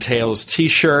 and entails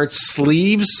T-shirts,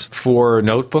 sleeves for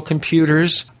notebook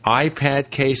computers,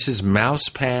 iPad cases, mouse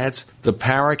pads, the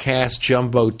Paracast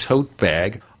Jumbo tote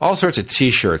bag, all sorts of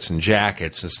T-shirts and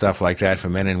jackets and stuff like that for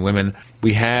men and women.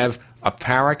 We have a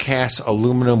Paracast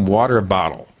aluminum water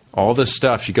bottle. All this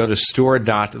stuff, you go to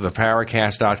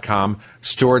store.theparacast.com,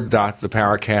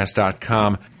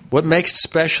 store.theparacast.com. What makes it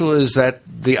special is that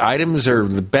the items are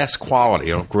the best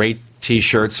quality, great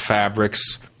T-shirts,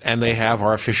 fabrics, and they have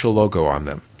our official logo on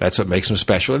them. That's what makes them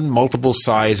special, in multiple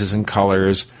sizes and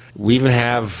colors. We even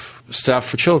have stuff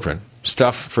for children,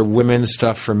 stuff for women,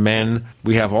 stuff for men.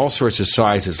 We have all sorts of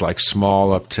sizes, like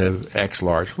small up to X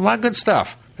large. A lot of good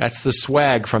stuff. That's the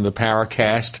swag from the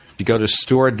Paracast. You go to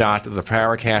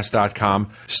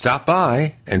store.theparacast.com, stop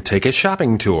by, and take a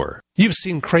shopping tour. You've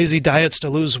seen crazy diets to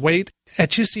lose weight.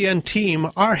 At GCN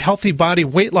Team, our Healthy Body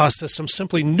weight loss system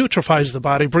simply neutralizes the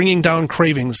body, bringing down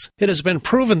cravings. It has been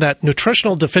proven that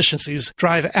nutritional deficiencies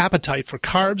drive appetite for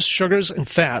carbs, sugars, and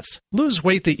fats. Lose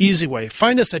weight the easy way.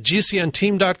 Find us at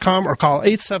GCNteam.com or call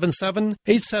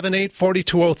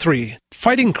 877-878-4203.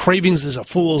 Fighting cravings is a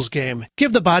fool's game.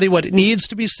 Give the body what it needs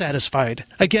to be satisfied.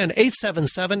 Again,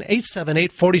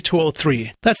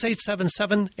 877-878-4203. That's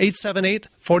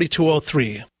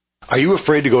 877-878-4203. Are you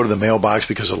afraid to go to the mailbox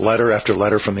because of letter after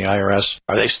letter from the IRS?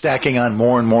 Are they stacking on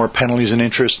more and more penalties and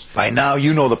interest? By now,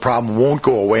 you know the problem won't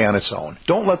go away on its own.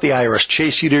 Don't let the IRS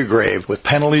chase you to your grave with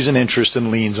penalties and interest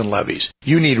and liens and levies.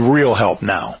 You need real help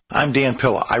now. I'm Dan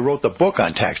Pilla. I wrote the book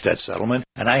on tax debt settlement,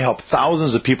 and I help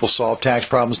thousands of people solve tax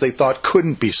problems they thought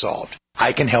couldn't be solved.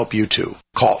 I can help you too.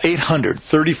 Call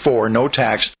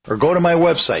 800-34-NO-TAX or go to my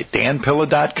website,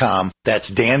 danpilla.com. That's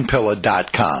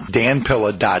danpilla.com.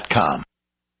 danpilla.com.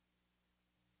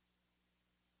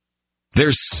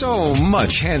 There's so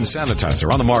much hand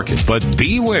sanitizer on the market, but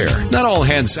beware. Not all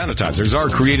hand sanitizers are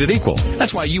created equal.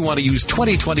 That's why you want to use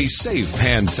 2020 Safe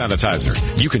hand sanitizer.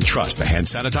 You can trust the hand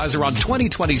sanitizer on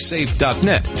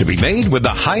 2020safe.net to be made with the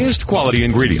highest quality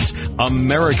ingredients.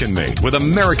 American made with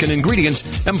American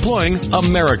ingredients employing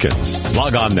Americans.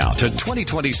 Log on now to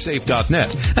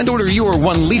 2020safe.net and order your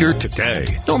 1 liter today.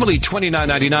 Normally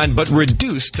 $29.99, but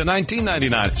reduced to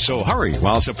 $19.99. So hurry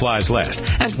while supplies last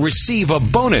and receive a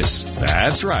bonus.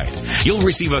 That's right. You'll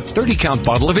receive a 30-count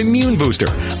bottle of Immune Booster,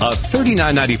 a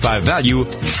 $39.95 value,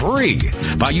 free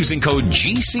by using code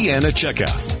GCN at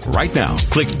checkout. right now.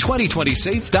 Click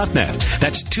 2020safe.net.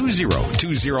 That's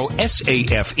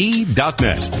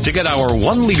 2020safe.net to get our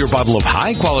 1 liter bottle of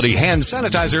high-quality hand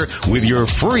sanitizer with your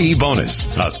free bonus.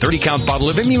 A 30-count bottle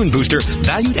of Immune Booster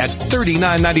valued at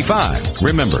 $39.95.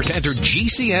 Remember to enter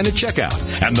GCN at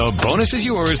checkout, and the bonus is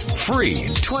yours free.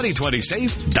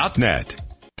 2020safe.net.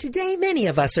 Today, many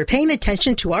of us are paying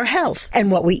attention to our health,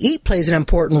 and what we eat plays an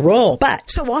important role. But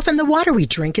so often the water we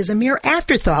drink is a mere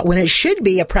afterthought when it should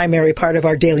be a primary part of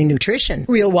our daily nutrition.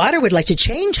 Real Water would like to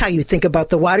change how you think about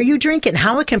the water you drink and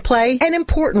how it can play an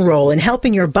important role in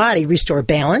helping your body restore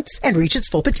balance and reach its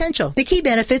full potential. The key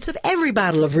benefits of every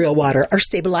bottle of Real Water are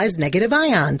stabilized negative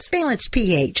ions, balanced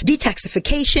pH,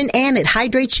 detoxification, and it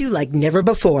hydrates you like never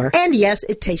before. And yes,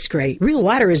 it tastes great. Real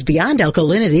Water is beyond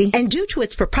alkalinity, and due to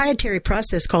its proprietary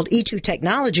process called E2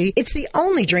 technology, it's the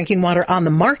only drinking water on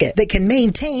the market that can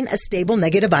maintain a stable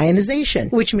negative ionization,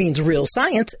 which means real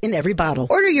science in every bottle.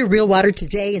 Order your Real Water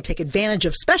today and take advantage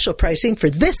of special pricing for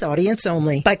this audience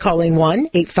only by calling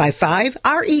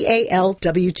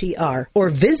 1-855-REAL-WTR or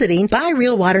visiting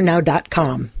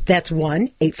buyrealwaternow.com. That's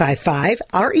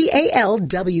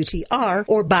 1-855-REAL-WTR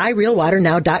or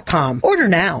buyrealwaternow.com. Order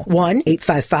now,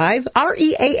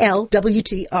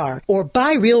 1-855-REAL-WTR or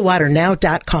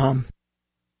buyrealwaternow.com.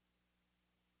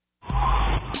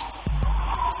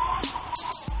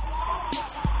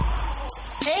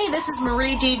 Hey, this is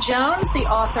Marie D. Jones, the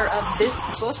author of This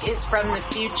Book is from the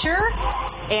Future,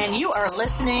 and you are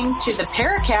listening to the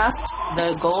Paracast,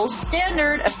 the gold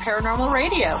standard of paranormal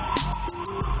radio.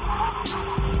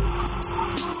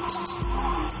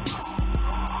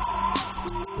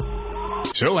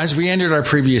 So as we ended our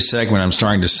previous segment, I'm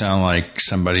starting to sound like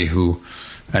somebody who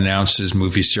announces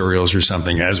movie serials or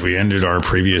something. As we ended our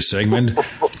previous segment,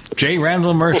 J.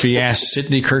 Randall Murphy asked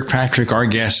Sidney Kirkpatrick, our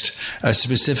guest, a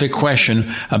specific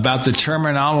question about the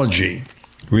terminology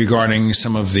regarding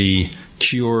some of the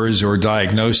cures or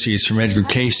diagnoses from Edgar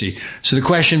Cayce. So the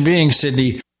question being,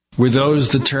 Sidney, were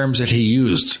those the terms that he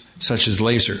used, such as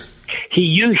laser? He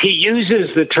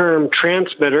uses the term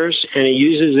transmitters, and he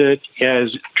uses it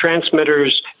as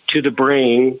transmitters to the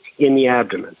brain in the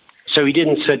abdomen. So he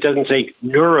doesn't say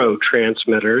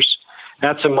neurotransmitters.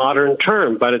 That's a modern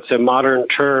term, but it's a modern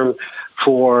term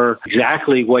for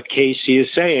exactly what Cayce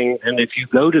is saying. And if you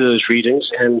go to those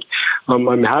readings, and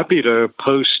I'm happy to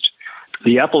post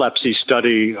the epilepsy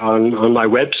study on my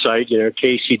website,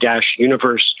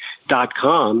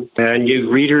 Cayce-universe.com, and you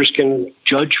readers can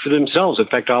judge for themselves. In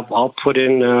fact, I'll put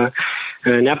in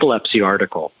an epilepsy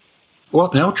article.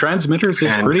 Well, no, transmitters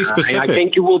is pretty specific. I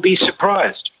think you will be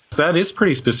surprised. That is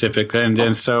pretty specific,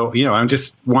 and so I'm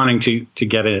just wanting to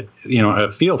get a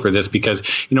feel for this, because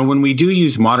when we do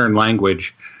use modern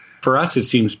language, for us it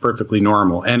seems perfectly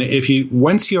normal. And if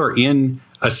once you're in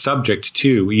a subject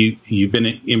too, you've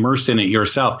been immersed in it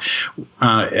yourself,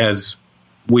 as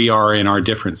we are in our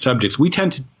different subjects, we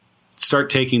tend to start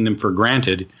taking them for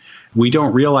granted. We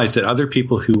don't realize that other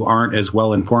people who aren't as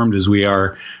well informed as we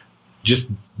are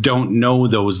just don't know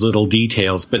those little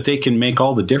details, but they can make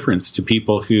all the difference to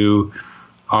people who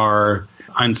are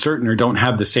uncertain or don't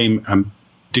have the same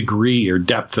degree or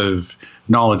depth of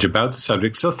knowledge about the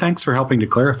subject. So thanks for helping to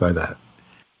clarify that.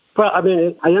 Well, I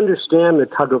mean, I understand the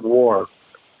tug of war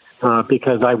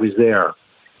because I was there.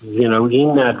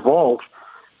 In that vault,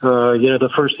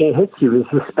 the first thing that hits you is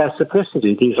the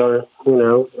specificity. These are,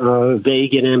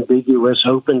 vague and ambiguous,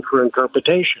 open for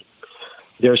interpretation.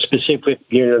 They're specific,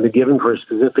 they're given for a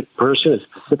specific person, a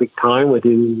specific time with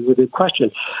a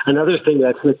question. Another thing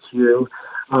that hits you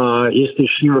is the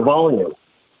sheer volume.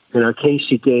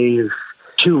 Cayce gave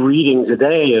 2 readings a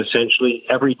day, essentially,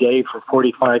 every day for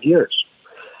 45 years.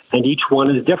 And each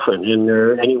one is different, and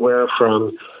they're anywhere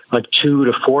from like 2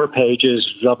 to 4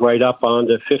 pages right up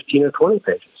onto 15 or 20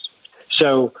 pages.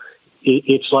 So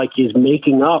it's like he's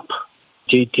making up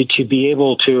to be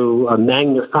able to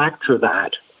manufacture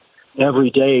that every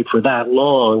day for that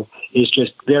long is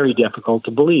just very difficult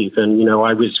to believe. And,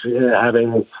 I was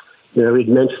having, we'd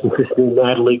mentioned this to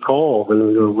Natalie Cole when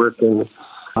we were working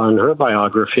on her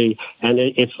biography, and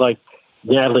it's like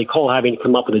Natalie Cole having to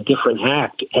come up with a different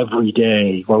act every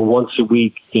day or once a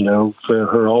week, for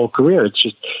her whole career. It's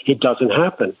just, it doesn't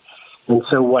happen. And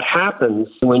so what happens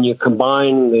when you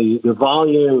combine the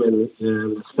volume and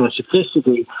the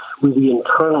specificity with the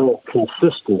internal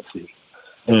consistency,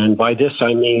 and by this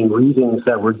I mean readings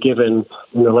that were given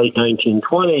in the late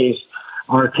 1920s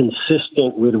are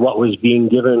consistent with what was being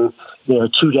given,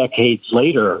 2 decades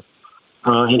later.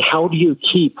 And how do you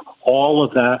keep all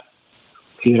of that?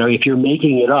 If you're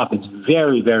making it up, it's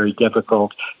very, very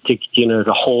difficult to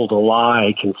hold a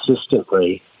lie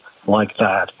consistently. like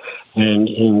that.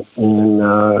 And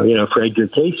for Edgar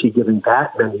Cayce giving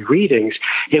that many readings,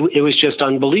 it was just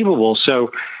unbelievable.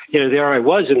 So, there I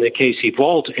was in the Cayce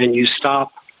vault, and you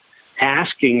stop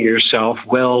asking yourself,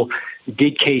 well,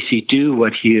 did Cayce do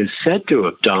what he is said to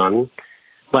have done,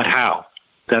 but how?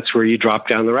 That's where you drop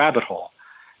down the rabbit hole.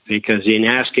 Because in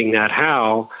asking that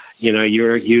how,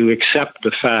 you accept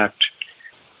the fact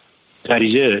that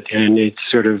he did it, and it's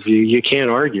sort of, you can't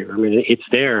argue. I mean, it's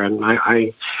there, and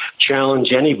I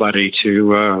challenge anybody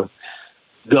to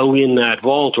go in that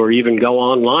vault or even go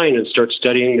online and start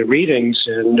studying the readings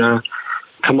and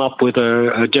come up with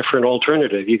a different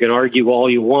alternative. You can argue all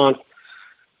you want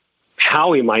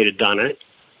how he might have done it,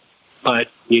 but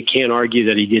you can't argue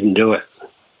that he didn't do it.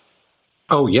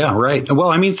 Oh, yeah, right. Well,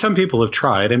 I mean, some people have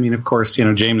tried. I mean, of course,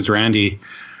 James Randi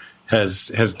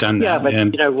has done that, but,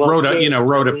 and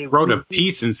wrote a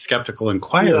piece in Skeptical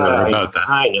Inquirer about that.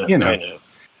 I know.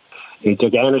 He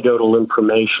took anecdotal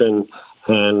information,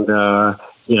 and two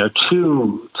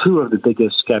of the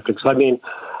biggest skeptics. I mean,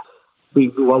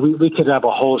 we could have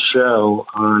a whole show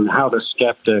on how the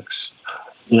skeptics,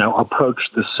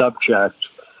 approach the subject.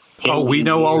 Oh, we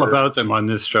know all about them on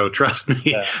this show. Trust me.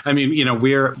 Yeah. I mean,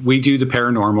 we do the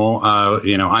paranormal.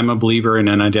 I'm a believer in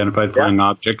unidentified flying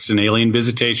objects and alien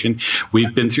visitation.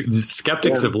 We've been through. The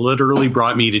skeptics have literally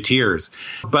brought me to tears.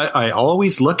 But I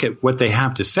always look at what they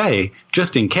have to say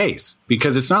just in case,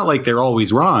 because it's not like they're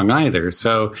always wrong either.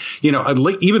 So,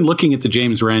 even looking at the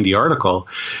James Randi article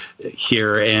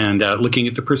here and looking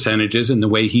at the percentages and the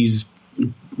way he's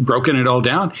broken it all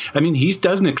down, I mean, he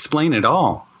doesn't explain it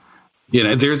all.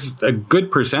 There's a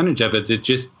good percentage of it that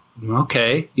just,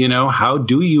 okay, how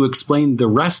do you explain the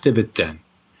rest of it then?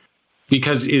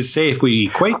 Because if we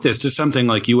equate this to something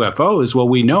like UFOs, well,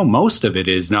 we know most of it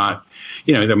is not,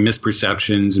 the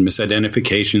misperceptions and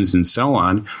misidentifications and so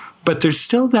on. But there's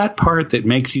still that part that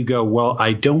makes you go, well,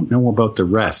 I don't know about the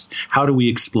rest. How do we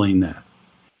explain that?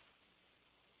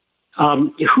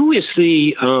 Who is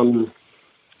the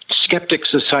Skeptic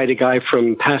Society guy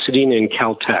from Pasadena and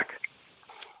Caltech?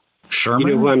 Sherman?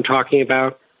 You know who I'm talking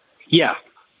about? Yeah.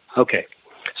 Okay.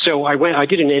 So I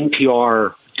did an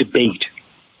NPR debate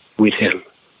with him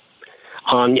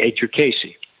on Edgar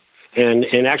Cayce.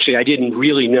 And actually, I didn't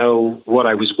really know what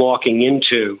I was walking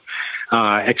into,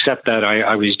 except that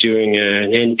I was doing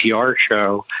an NPR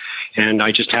show, and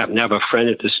I just happened to have a friend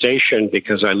at the station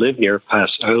because I live near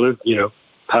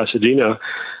Pasadena,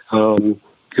 who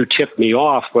tipped me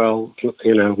off. Well,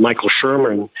 Michael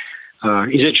Sherman.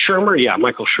 Is it Shermer? Yeah,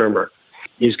 Michael Shermer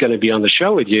is going to be on the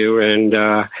show with you. And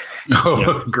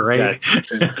great.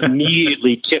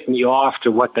 Immediately tipped me off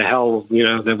to what the hell,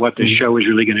 what the show is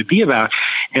really going to be about.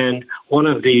 And one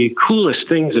of the coolest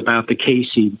things about the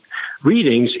Cayce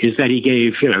readings is that he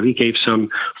gave some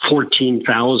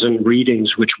 14,000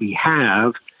 readings, which we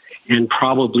have, and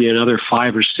probably another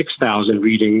 5,000 or 6,000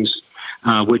 readings,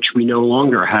 which we no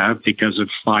longer have because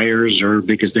of fires or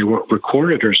because they weren't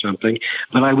recorded or something.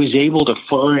 But I was able to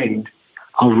find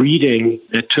a reading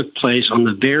that took place on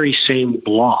the very same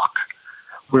block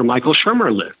where Michael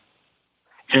Shermer lived.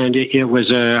 And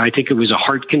I think it was a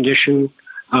heart condition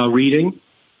reading.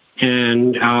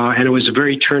 And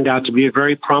it turned out to be a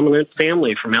very prominent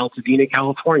family from Altadena,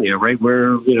 California, right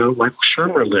where, Michael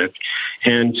Shermer lived.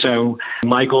 And so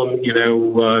Michael,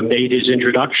 made his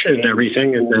introduction and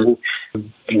everything, and then,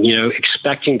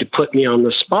 expecting to put me on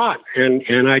the spot.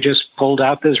 And I just pulled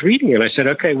out this reading and I said,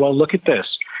 okay, well, look at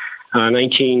this. I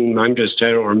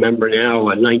don't remember now,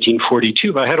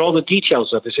 1942, but I had all the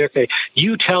details of it. I said, okay,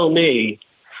 you tell me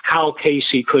how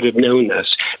Cayce could have known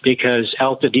this, because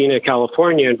Altadena,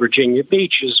 California, and Virginia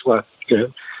Beach is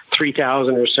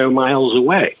 3,000 or so miles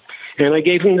away. And I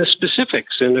gave him the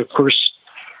specifics, and of course,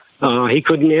 he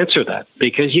couldn't answer that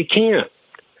because you can't.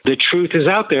 The truth is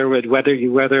out there, but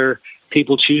whether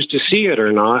people choose to see it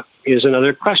or not is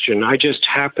another question. I just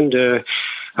happened to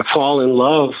fall in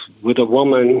love with a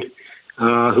woman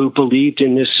who believed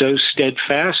in this so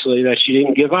steadfastly that she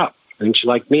didn't give up, and she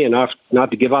liked me enough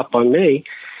not to give up on me.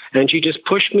 And she just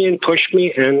pushed me, and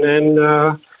then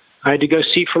I had to go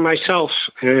see for myself.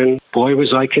 And boy,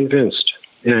 was I convinced.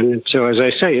 And so, as I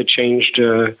say, it changed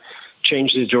the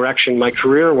direction my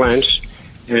career went.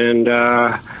 And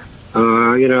I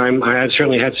had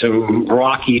certainly had some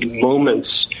rocky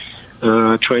moments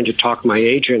trying to talk my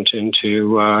agent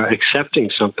into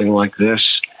accepting something like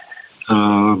this.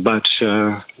 But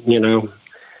I've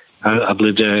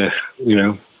lived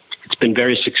it's been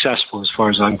very successful as far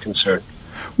as I'm concerned.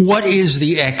 What is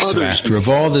the X factor of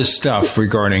all this stuff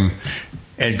regarding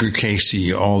Edgar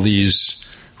Cayce, all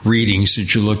these readings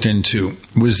that you looked into?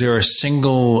 Was there a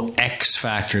single X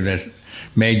factor that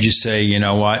made you say, you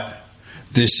know what,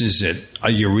 this is it,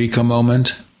 a eureka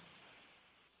moment?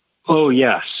 Oh,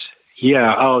 yes.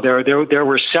 Yeah. Oh, there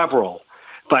were several.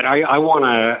 But I want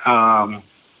to,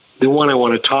 the one I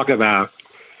want to talk about,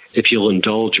 if you'll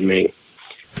indulge me,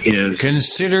 is...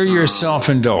 Consider yourself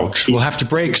indulged. We'll have to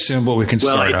break soon, but we can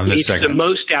start on this segment. It's the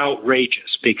most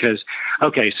outrageous because,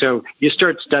 okay, so you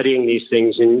start studying these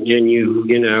things and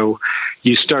you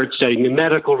start studying the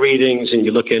medical readings and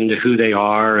you look into who they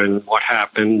are and what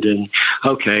happened. And,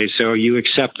 okay, so you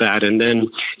accept that. And then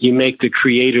you make the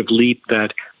creative leap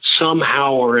that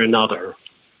somehow or another,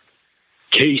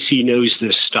 Cayce knows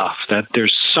this stuff, that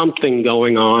there's something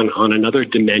going on another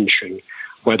dimension,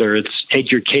 whether it's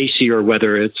Edgar Cayce or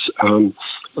whether it's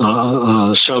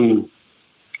some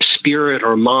spirit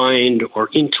or mind or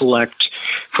intellect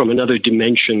from another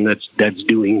dimension that's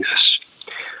doing this.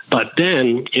 But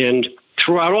then, and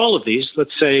throughout all of these,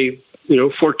 let's say,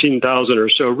 14,000 or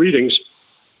so readings,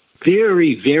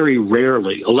 very, very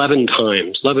rarely,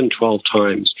 12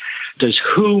 times, does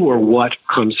who or what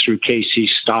comes through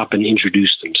Cayce stop and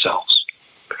introduce themselves.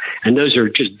 And those are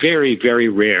just very, very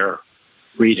rare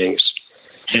readings.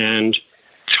 And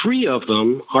 3 of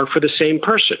them are for the same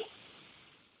person.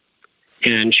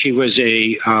 And she was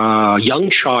a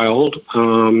young child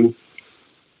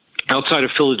outside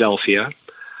of Philadelphia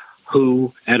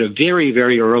who, at a very,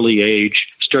 very early age,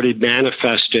 started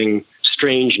manifesting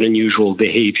strange and unusual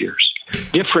behaviors,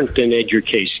 different than Edgar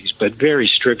Cayce's, but very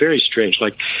strange.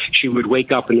 Like she would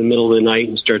wake up in the middle of the night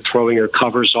and start throwing her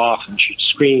covers off, and she'd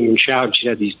scream and shout. She'd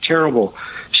have these terrible,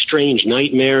 strange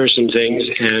nightmares and things.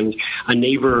 And a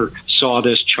neighbor saw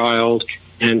this child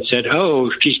and said,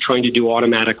 "Oh, she's trying to do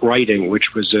automatic writing,"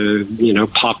 which was a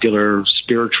popular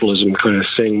spiritualism kind of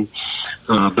thing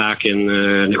back in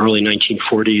the early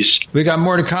 1940s. We got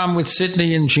more to come with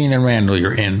Sidney and Gene and Randall.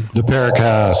 You're in the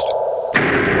Paracast.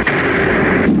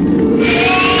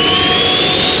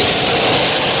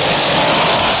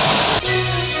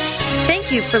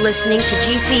 Thank you for listening to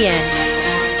GCN.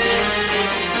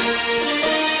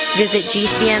 Visit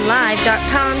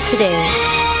GCNlive.com today.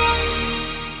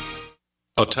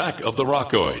 Attack of the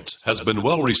Rockoids has been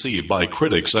well received by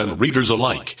critics and readers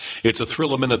alike. It's a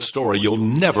thrill-a-minute story you'll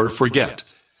never forget.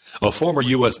 A former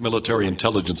U.S. military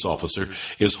intelligence officer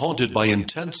is haunted by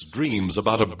intense dreams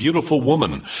about a beautiful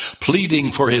woman pleading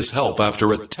for his help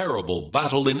after a terrible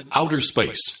battle in outer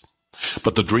space.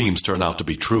 But the dreams turn out to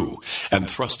be true and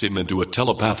thrust him into a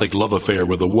telepathic love affair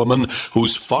with a woman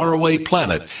whose faraway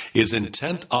planet is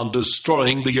intent on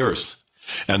destroying the Earth.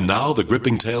 And now the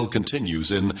gripping tale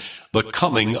continues in The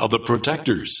Coming of the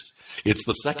Protectors. It's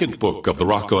the second book of the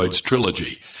Rockoids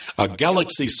trilogy, a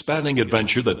galaxy-spanning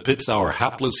adventure that pits our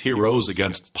hapless heroes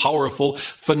against powerful,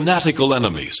 fanatical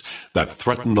enemies that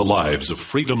threaten the lives of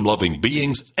freedom-loving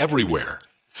beings everywhere.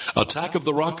 Attack of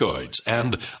the Rockoids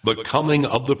and The Coming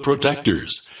of the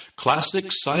Protectors. Classic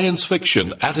science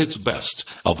fiction at its best,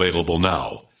 available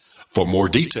now. For more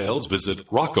details, visit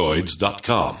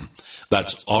rockoids.com.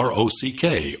 That's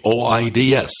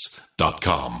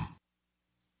ROCKOIDS.com.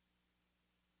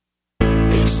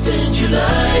 Extend your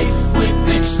life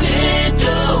with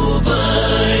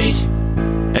Extendovite.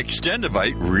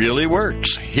 Extendovite really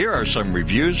works. Here are some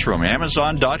reviews from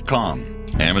Amazon.com.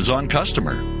 Amazon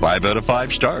customer, 5 out of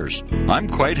 5 stars. I'm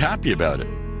quite happy about it.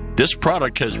 This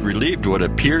product has relieved what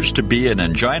appears to be an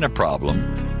angina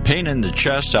problem, pain in the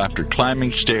chest after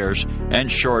climbing stairs,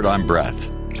 and short on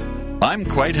breath. I'm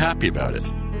quite happy about it.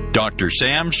 Dr.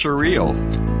 Sam Surreal.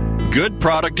 Good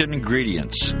product and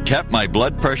ingredients. Kept my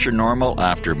blood pressure normal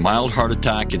after mild heart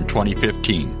attack in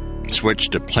 2015.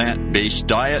 Switched to plant-based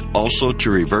diet, also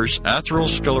to reverse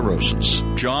atherosclerosis.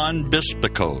 John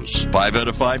Bispicos, 5 out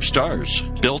of 5 stars.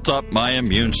 Built up my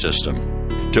immune system.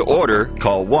 To order,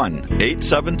 call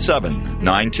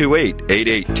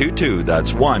 1-877-928-8822.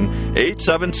 That's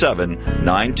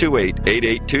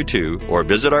 1-877-928-8822. Or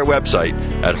visit our website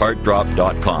at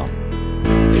heartdrop.com.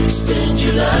 Extend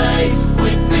your life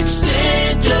with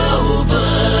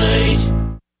Extendovite.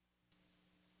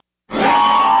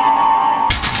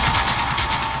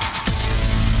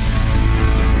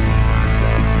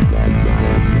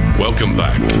 Welcome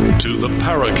back to the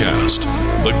Paracast,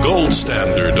 the gold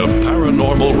standard of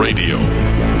paranormal radio.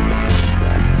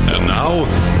 And now,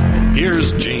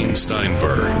 here's Gene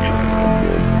Steinberg.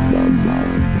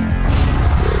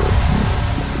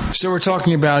 So we're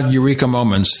talking about eureka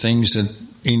moments, things that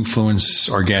influence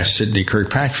our guest, Sidney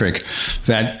Kirkpatrick,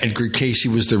 that Edgar Cayce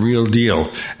was the real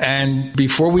deal. And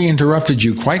before we interrupted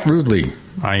you, quite rudely,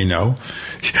 I know,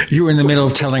 you were in the middle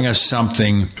of telling us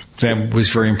something that was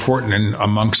very important and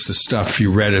amongst the stuff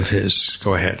you read of his.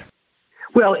 Go ahead.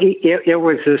 Well, it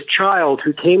was this child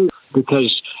who came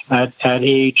because at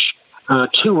age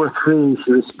 2 or 3,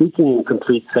 she was speaking in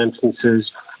complete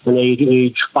sentences, and at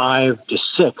age 5 to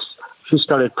 6, she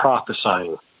started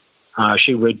prophesying.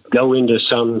 She would go into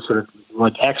some sort of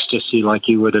like ecstasy, like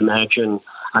you would imagine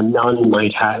a nun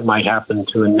might happen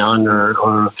to a nun or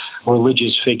a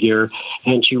religious figure,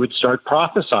 and she would start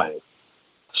prophesying.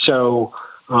 So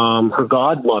her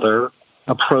godmother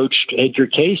approached Edgar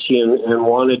Cayce and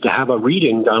wanted to have a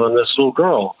reading done on this little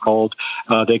girl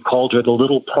they called her the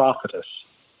Little Prophetess.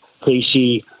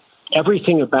 Cayce,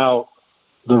 everything about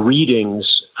the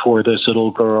readings for this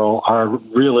little girl are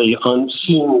really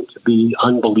seem to be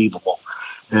unbelievable.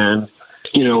 And,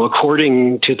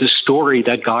 according to the story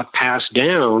that got passed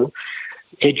down,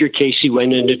 Edgar Cayce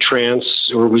went into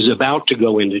trance or was about to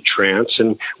go into trance.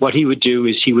 And what he would do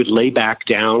is he would lay back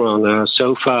down on a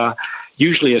sofa,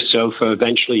 usually a sofa.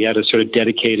 Eventually he had a sort of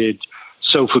dedicated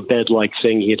sofa bed-like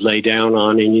thing he'd lay down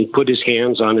on, and he'd put his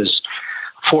hands on his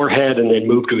forehead and then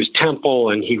move to his temple,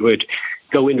 and he would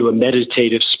go into a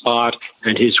meditative spot,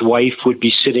 and his wife would be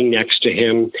sitting next to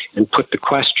him and put the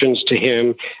questions to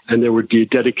him, and there would be a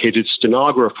dedicated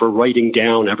stenographer writing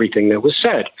down everything that was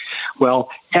said. Well,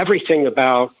 everything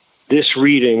about this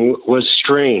reading was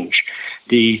strange.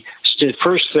 The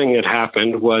first thing that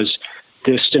happened was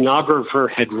the stenographer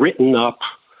had written up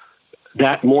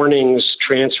that morning's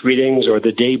trance readings or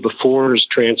the day before's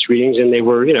trance readings, and they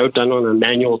were, done on a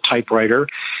manual typewriter,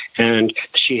 and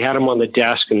she had them on the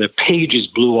desk, and the pages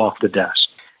blew off the desk.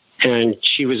 And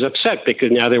she was upset because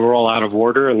now they were all out of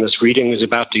order, and this reading was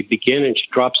about to begin, and she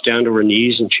drops down to her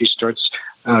knees, and she starts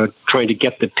trying to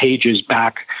get the pages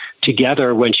back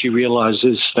together when she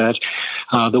realizes that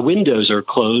the windows are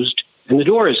closed and the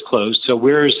door is closed. So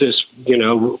where is this,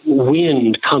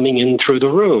 wind coming in through the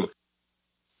room?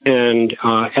 And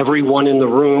everyone in the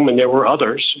room, and there were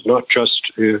others, not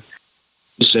just his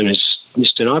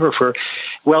stenographer.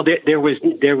 Well, there were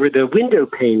the window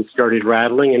panes started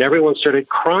rattling, and everyone started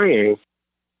crying,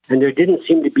 and there didn't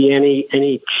seem to be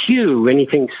any cue,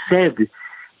 anything said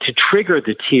to trigger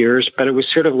the tears, but it was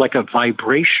sort of like a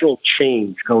vibrational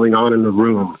change going on in the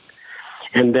room.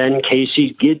 And then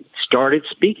Cayce started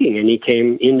speaking, and he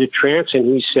came into trance, and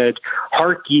he said,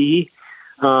 "Hark ye,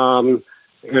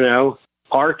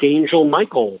 Archangel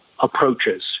Michael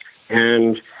approaches."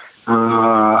 And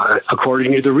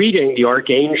according to the reading, the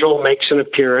Archangel makes an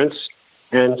appearance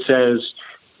and says,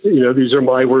 these are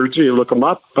my words, you look them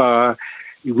up.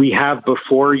 We have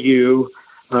before you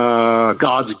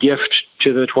God's gift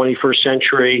to the 21st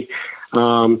century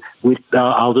with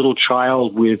a little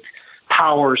child with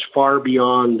powers far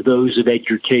beyond those of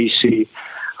Edgar Cayce.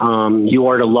 You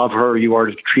are to love her. You are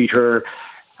to treat her.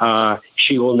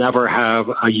 She will never have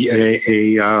a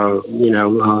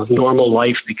normal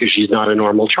life because she's not a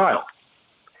normal child.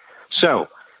 So,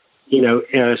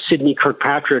 Sidney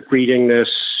Kirkpatrick reading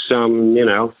this,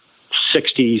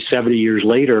 60, 70 years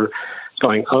later,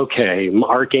 going, okay,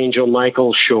 Archangel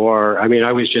Michael, sure. I mean,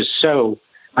 I just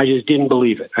didn't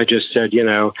believe it. I just said,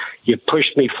 you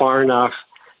pushed me far enough,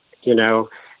 you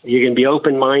can be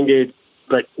open-minded,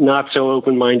 but not so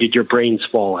open-minded your brains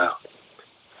fall out.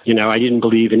 I didn't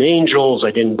believe in angels. I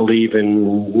didn't believe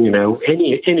in,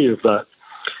 any of that.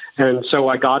 And so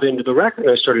I got into the record,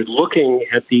 and I started looking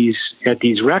at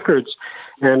these records,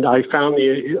 and I found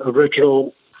the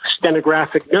original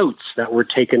stenographic notes that were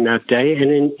taken that day.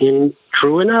 And in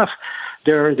true enough,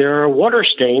 there are water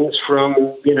stains from,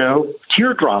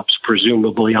 teardrops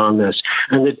presumably on this.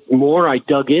 And the more I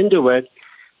dug into it,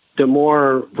 the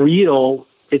more real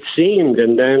it seemed.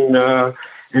 And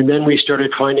then we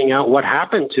started finding out what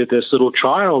happened to this little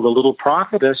child, the little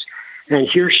prophetess. And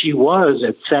here she was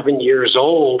at 7 years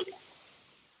old,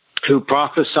 who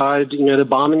prophesied, the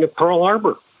bombing of Pearl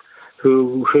Harbor,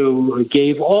 who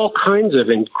gave all kinds of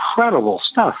incredible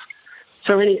stuff.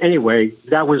 So anyway,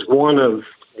 that was one of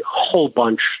a whole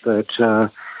bunch that's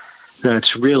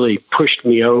really pushed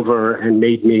me over and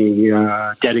made me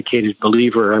a dedicated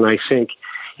believer. And I think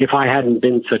if I hadn't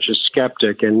been such a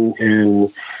skeptic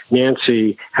and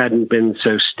Nancy hadn't been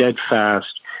so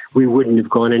steadfast, we wouldn't have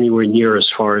gone anywhere near as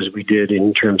far as we did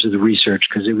in terms of the research,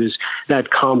 because it was that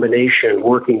combination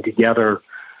working together.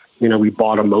 We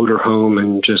bought a motorhome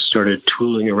and just started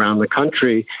tooling around the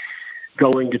country,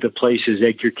 going to the places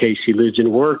Edgar Cayce lived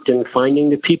and worked, and finding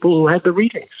the people who had the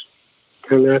readings.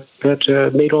 And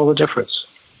that made all the difference.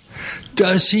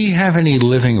 Does he have any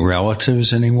living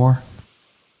relatives anymore?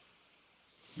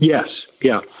 Yes,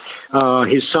 yeah.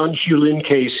 His son, Hugh Lynn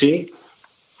Cayce,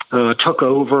 took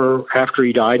over after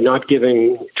he died, not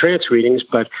giving trance readings,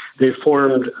 but they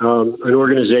formed an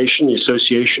organization, the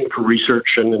Association for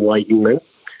Research and Enlightenment,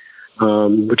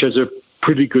 which has a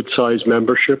pretty good-sized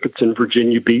membership. It's in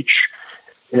Virginia Beach,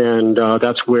 and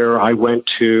that's where I went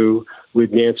to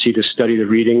with Nancy to study the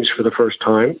readings for the first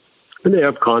time. And they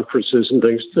have conferences and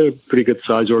things. It's a pretty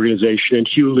good-sized organization, and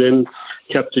Hugh Lin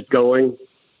kept it going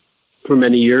for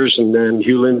many years, and then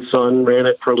Hugh Lin's son ran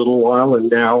it for a little while, and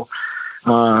now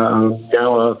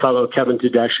a fellow Kevin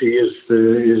Tedeschi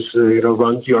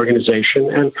runs the organization,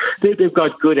 and they've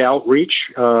got good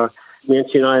outreach.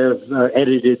 Nancy and I have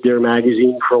edited their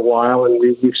magazine for a while, and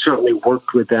we've certainly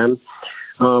worked with them.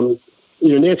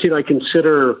 Nancy and I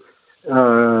consider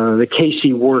the Cayce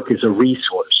work as a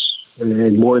resource,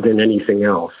 and more than anything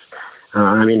else.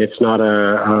 It's not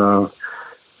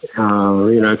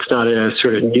it's not a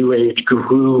sort of new age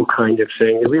guru kind of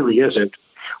thing. It really isn't.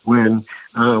 When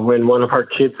one of our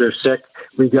kids are sick,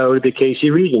 we go to the Cayce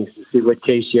readings to see what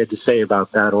Cayce had to say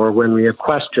about that. Or when we have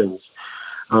questions,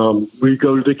 we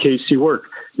go to the Cayce work.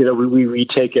 We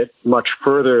take it much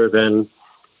further than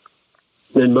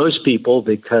most people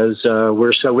because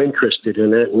we're so interested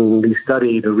in it, and we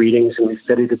study the readings and we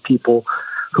study the people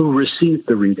who receive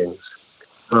the readings.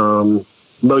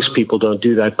 Most people don't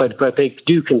do that, but they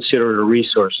do consider it a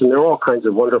resource. And there are all kinds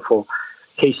of wonderful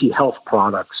Cayce health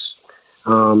products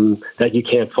that you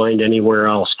can't find anywhere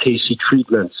else. Cayce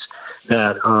treatments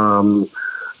that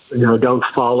don't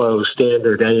follow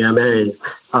standard AMA.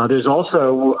 There's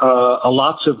also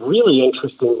lots of really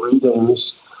interesting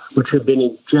readings which have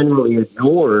been generally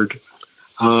ignored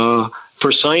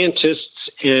for scientists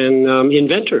and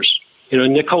inventors.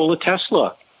 Nikola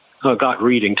Tesla got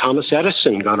reading. Thomas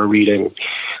Edison got a reading.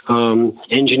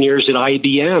 Engineers at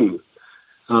IBM.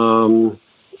 Tom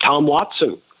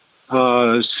Watson,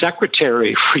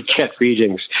 secretary, would get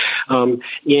readings. When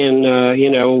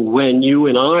you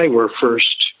and I were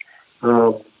first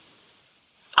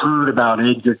heard about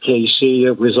Edgar Cayce,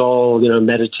 it was all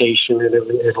meditation in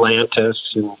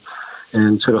Atlantis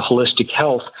and sort of holistic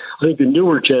health. I think the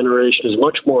newer generation is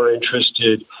much more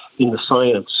interested in the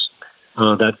science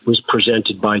that was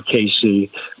presented by Cayce,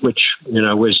 which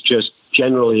was just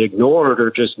generally ignored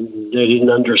or just they didn't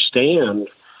understand,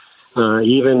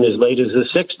 even as late as the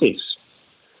 60s.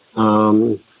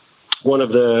 One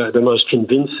of the most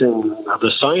convincing of the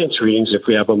science readings, if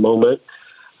we have a moment,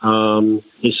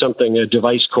 is a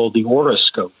device called the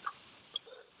Auroscope.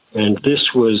 And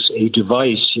this was a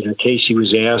device, Cayce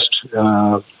was asked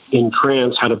in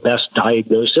trance how to best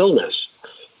diagnose illness.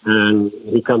 And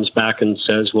he comes back and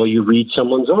says, well, you read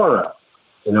someone's aura,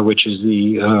 which is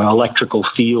the electrical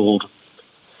field,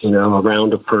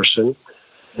 around a person.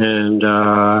 And,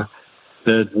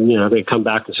 they come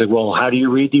back and say, well, how do you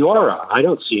read the aura? I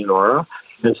don't see an aura.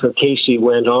 And so Cayce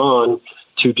went on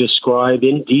to describe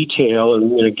in detail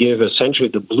and give essentially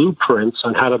the blueprints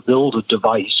on how to build a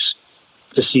device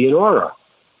to see an aura.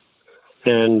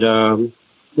 And,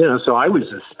 so I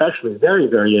was especially very,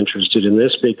 very interested in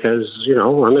this because,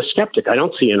 I'm a skeptic. I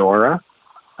don't see an aura.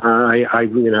 I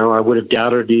would have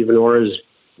doubted even auras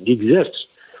exist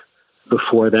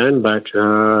before then, but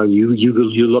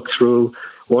you look through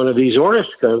one of these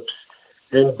horoscopes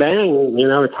and bang,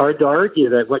 it's hard to argue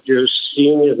that what you're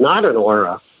seeing is not an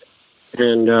aura.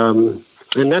 And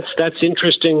that's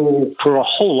interesting for a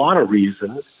whole lot of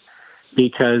reasons,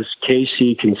 because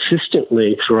Cayce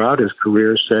consistently throughout his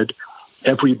career said,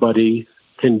 everybody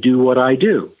can do what I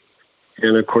do.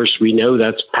 And of course, we know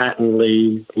that's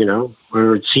patently,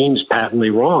 or it seems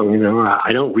patently wrong.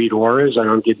 I don't read auras. I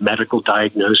don't give medical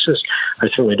diagnosis. I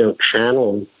certainly don't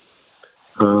channel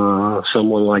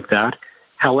someone like that.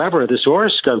 However, this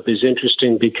horoscope is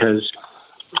interesting because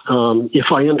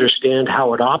if I understand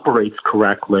how it operates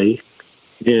correctly,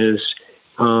 it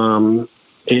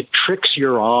tricks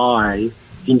your eye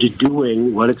into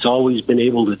doing what it's always been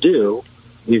able to do.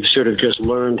 We've sort of just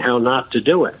learned how not to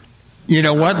do it. You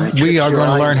know what? We are going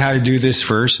to learn how to do this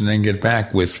first and then get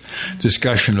back with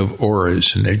discussion of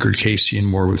auras and Edgar Cayce and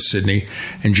more with Sidney.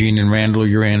 And Gene and Randall,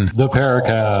 you're in the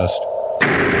Paracast.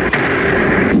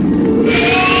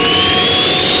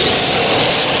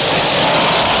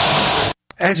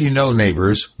 As you know,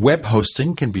 neighbors, web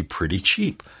hosting can be pretty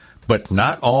cheap, but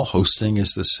not all hosting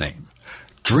is the same.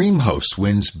 DreamHost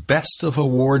wins Best of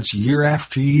Awards year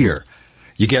after year.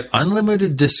 You get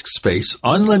unlimited disk space,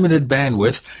 unlimited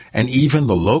bandwidth, and even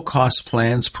the low-cost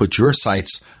plans put your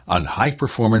sites on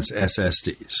high-performance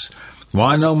SSDs.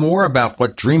 Want to know more about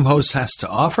what DreamHost has to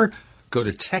offer? Go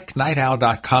to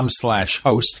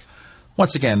technightowl.com/host.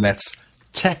 Once again, that's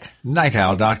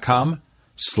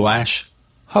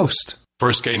technightowl.com/host.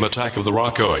 First came Attack of the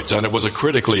Rockoids, and it was a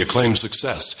critically acclaimed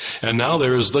success. And now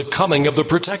there's The Coming of the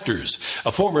Protectors.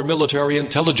 A former military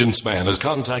intelligence man is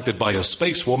contacted by a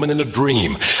space woman in a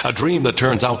dream that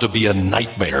turns out to be a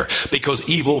nightmare because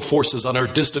evil forces on her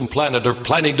distant planet are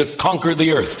planning to conquer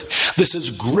the Earth. This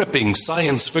is gripping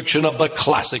science fiction of the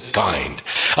classic kind.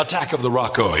 Attack of the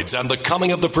Rockoids and The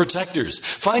Coming of the Protectors.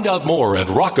 Find out more at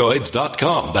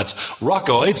rockoids.com. That's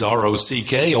Rockoids,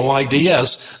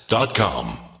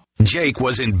 ROCKOIDS.com. Jake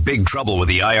was in big trouble with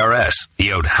the IRS.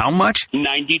 He owed how much?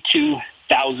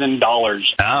 $92,000.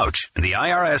 Ouch. And the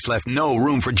IRS left no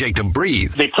room for Jake to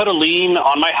breathe. They put a lien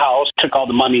on my house, took all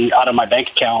the money out of my bank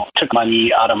account, took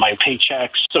money out of my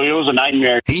paychecks. So it was a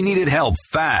nightmare. He needed help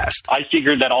fast. I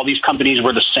figured that all these companies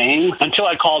were the same until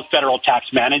I called Federal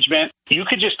Tax Management. You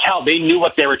could just tell they knew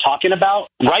what they were talking about.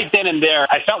 Right then and there,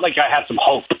 I felt like I had some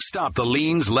hope. Stop the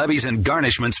liens, levies, and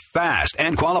garnishments fast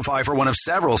and qualify for one of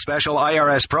several special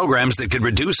IRS programs that could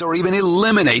reduce or even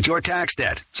eliminate your tax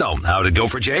debt. So, how'd it go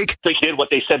for Jake? They did what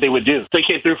they said they would do. They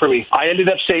came through for me. I ended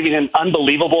up saving an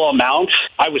unbelievable amount.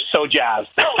 I was so jazzed.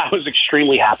 I was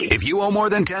extremely happy. If you owe more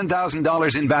than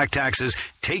 $10,000 in back taxes,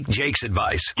 take Jake's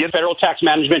advice. Give Federal Tax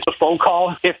Management a phone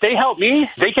call. If they help me,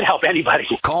 they can help anybody.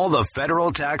 Call the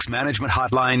Federal Tax Management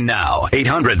Hotline now.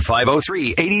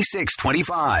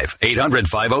 800-503-8625.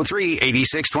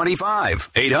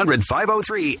 800-503-8625.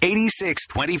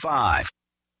 800-503-8625.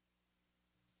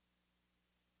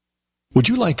 Would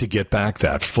you like to get back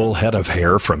that full head of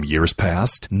hair from years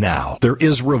past? Now, there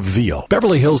is Reveal.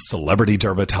 Beverly Hills celebrity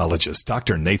dermatologist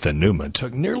Dr. Nathan Newman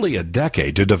took nearly a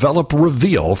decade to develop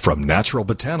Reveal from natural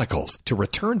botanicals to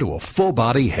return to a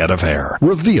full-body head of hair.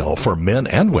 Reveal for men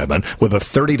and women with a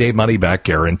 30-day money-back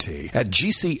guarantee at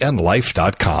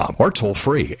gcnlife.com or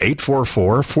toll-free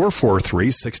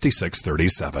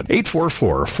 844-443-6637.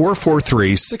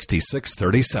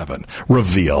 844-443-6637.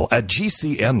 Reveal at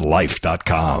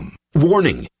gcnlife.com.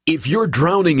 Warning, if you're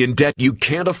drowning in debt you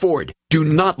can't afford, do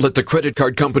not let the credit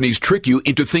card companies trick you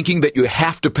into thinking that you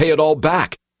have to pay it all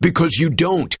back, because you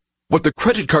don't. What the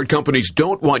credit card companies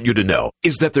don't want you to know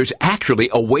is that there's actually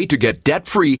a way to get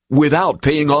debt-free without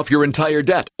paying off your entire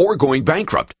debt or going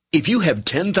bankrupt. If you have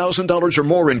 $10,000 or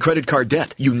more in credit card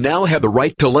debt, you now have the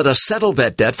right to let us settle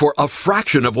that debt for a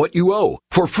fraction of what you owe.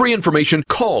 For free information,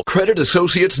 call Credit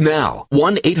Associates now.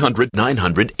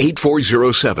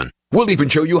 1-800-900-8407. We'll even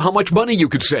show you how much money you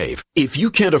could save. If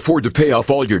you can't afford to pay off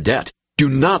all your debt, do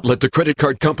not let the credit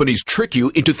card companies trick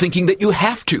you into thinking that you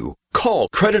have to. Call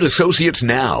Credit Associates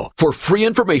now for free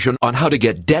information on how to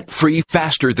get debt-free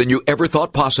faster than you ever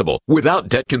thought possible without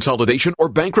debt consolidation or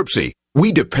bankruptcy.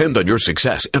 We depend on your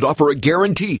success and offer a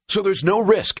guarantee, so there's no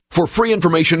risk. For free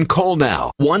information, call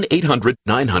now.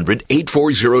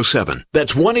 1-800-900-8407.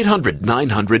 That's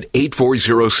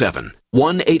 1-800-900-8407.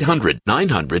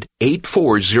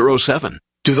 1-800-900-8407.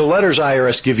 Do the letters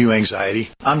IRS give you anxiety?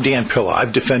 I'm Dan Pilla.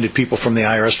 I've defended people from the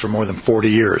IRS for more than 40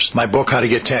 years. My book, How to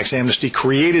Get Tax Amnesty,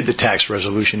 created the tax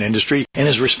resolution industry and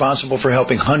is responsible for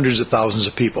helping hundreds of thousands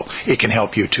of people. It can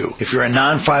help you too. If you're a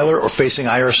non-filer or facing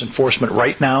IRS enforcement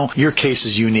right now, your case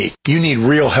is unique. You need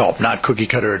real help, not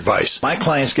cookie-cutter advice. My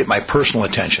clients get my personal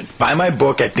attention. Buy my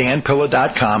book at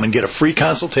danpilla.com and get a free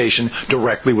consultation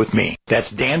directly with me.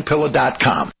 That's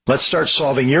danpilla.com. Let's start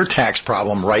solving your tax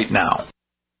problem right now.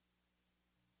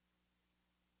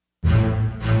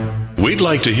 We'd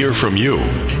like to hear from you.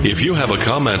 If you have a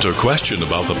comment or question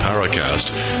about the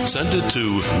Paracast, send it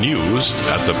to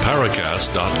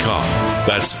news@theparacast.com.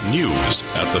 That's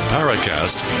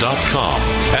news@theparacast.com.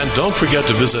 And don't forget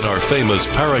to visit our famous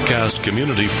Paracast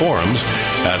community forums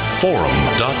at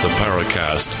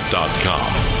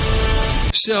forum.theparacast.com.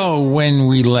 So when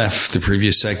we left the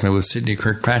previous segment with Sidney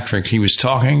Kirkpatrick, he was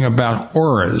talking about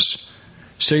auras.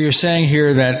 So you're saying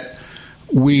here that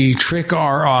we trick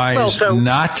our eyes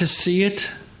not to see it?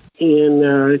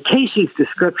 In Cayce's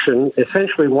description,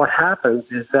 essentially what happens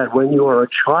is that when you are a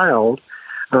child,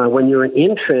 when you're an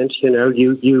infant,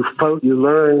 you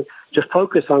learn to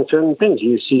focus on certain things.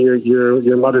 You see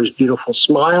your mother's beautiful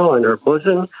smile and her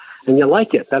bosom, and you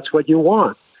like it. That's what you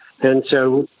want. And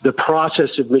so the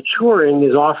process of maturing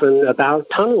is often about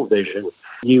tunnel vision.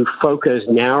 You focus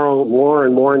more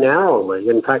and more narrowly.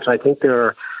 In fact, I think there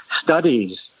are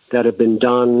studies that have been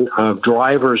done of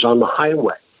drivers on the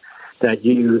highway, that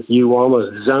you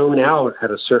almost zone out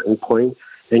at a certain point,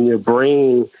 and your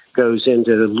brain goes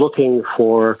into looking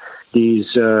for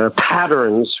these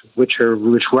patterns which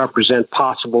represent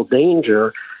possible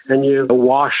danger, and you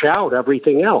wash out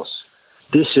everything else.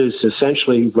 This is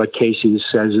essentially what Cayce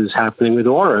says is happening with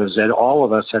auras, that all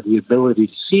of us have the ability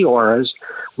to see auras.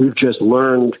 We've just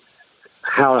learned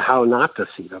how not to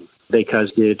see them,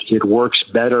 because it works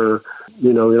better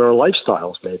in our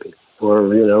lifestyles maybe,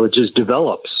 or, it just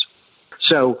develops.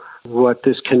 So what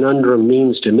this conundrum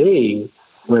means to me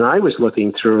when I was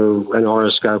looking through an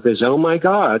horoscope is, oh my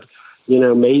God,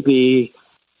 maybe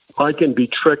I can be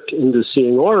tricked into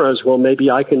seeing auras. Well, maybe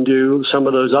I can do some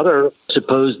of those other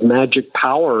supposed magic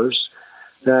powers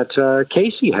that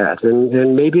Cayce had.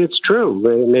 And maybe it's true.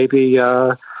 Maybe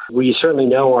we certainly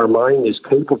know our mind is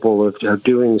capable of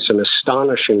doing some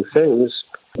astonishing things.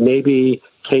 Maybe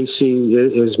Cayce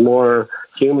is more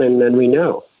human than we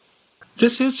know.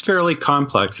 This is fairly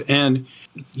complex. And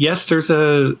yes, there's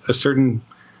a certain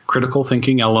critical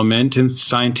thinking element and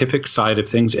scientific side of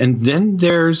things. And then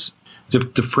there's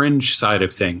the fringe side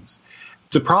of things.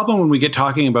 The problem when we get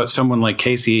talking about someone like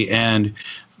Cayce and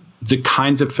the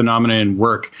kinds of phenomena in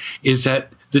work is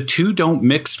that the two don't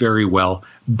mix very well,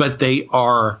 but they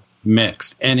are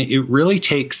mixed. And it really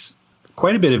takes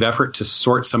quite a bit of effort to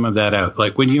sort some of that out.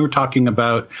 Like when you were talking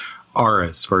about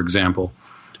auras, for example.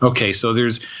 Okay, so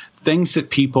there's things that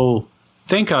people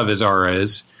think of as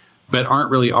auras, but aren't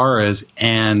really auras,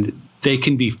 and they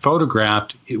can be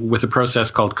photographed with a process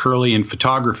called Kirlian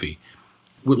photography.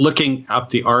 Looking up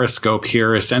the horoscope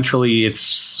here, essentially it's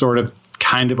sort of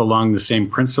kind of along the same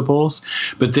principles,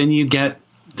 but then you get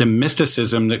the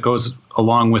mysticism that goes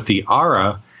along with the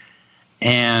aura,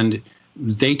 and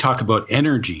they talk about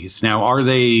energies. Now, are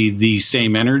they the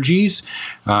same energies?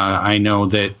 I know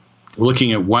that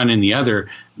looking at one and the other,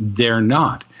 they're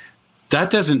not. That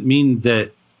doesn't mean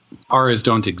that auras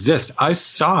don't exist. I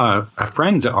saw a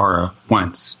friend's aura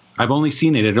once. I've only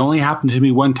seen it. It only happened to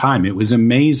me one time. It was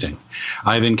amazing.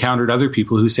 I've encountered other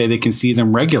people who say they can see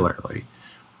them regularly.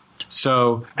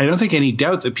 So I don't think any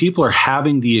doubt that people are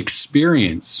having the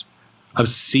experience of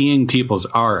seeing people's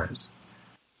auras.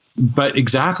 But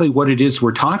exactly what it is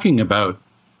we're talking about,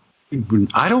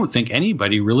 I don't think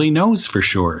anybody really knows for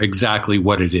sure exactly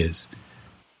what it is.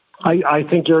 I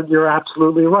think you're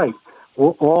absolutely right.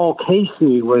 All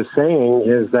Cayce was saying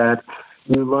is that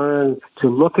you learn to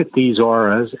look at these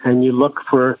auras and you look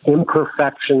for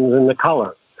imperfections in the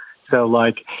color. So,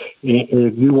 like,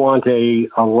 if you want a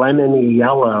lemony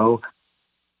yellow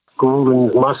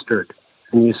Gould's mustard,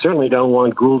 and you certainly don't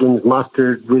want Gould's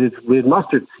mustard with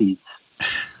mustard seeds,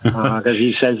 because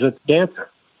he says it's cancer.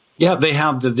 Yeah, they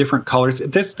have the different colors.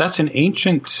 That's an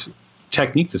ancient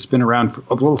technique that's been around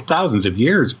for thousands of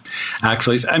years,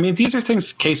 actually. I mean, these are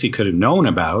things Cayce could have known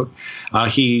about.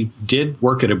 He did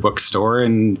work at a bookstore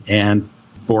and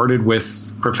boarded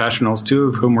with professionals, two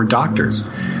of whom were doctors,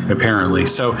 apparently.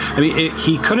 So, I mean,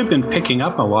 he could have been picking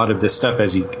up a lot of this stuff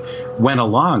as he went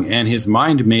along, and his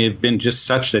mind may have been just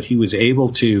such that he was able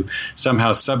to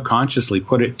somehow subconsciously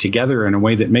put it together in a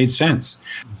way that made sense.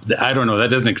 I don't know. That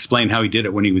doesn't explain how he did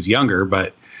it when he was younger,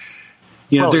 but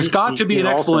there's got to be an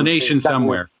explanation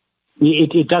somewhere.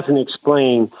 It doesn't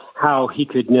explain how he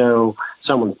could know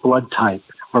someone's blood type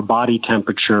or body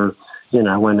temperature,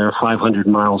 when they're 500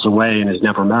 miles away and has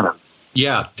never met them.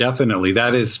 Yeah, definitely.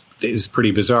 That is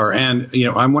pretty bizarre. And,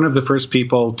 I'm one of the first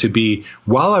people to be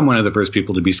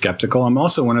skeptical, I'm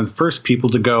also one of the first people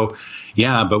to go,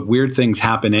 yeah, but weird things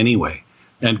happen anyway.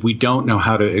 And we don't know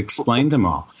how to explain them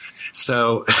all.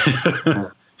 So,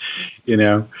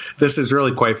 this is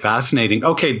really quite fascinating.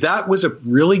 Okay, that was a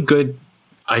really good,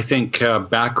 I think,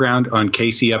 background on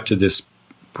Cayce up to this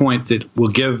point that will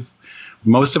give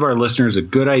most of our listeners a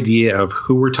good idea of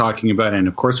who we're talking about. And,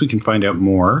 of course, we can find out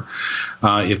more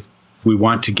if we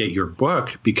want to get your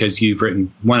book, because you've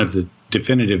written one of the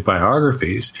definitive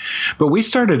biographies. But we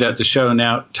started out the show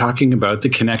now talking about the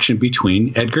connection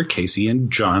between Edgar Cayce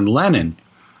and John Lennon.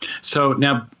 So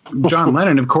now, John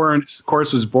Lennon, of course,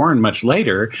 was born much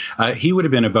later. He would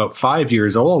have been about 5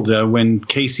 years old when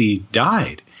Cayce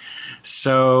died.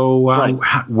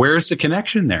 So where's the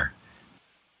connection there?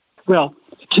 Well,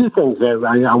 two things there.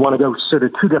 I want to go sort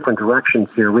of two different directions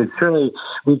here. With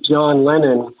John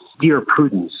Lennon, dear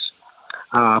Prudence.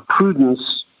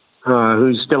 Prudence,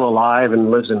 who's still alive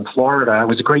and lives in Florida,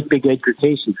 was a great big Edgar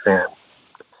Cayce fan.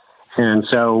 And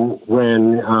so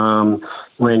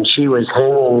when she was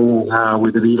hanging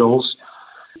with the Beatles,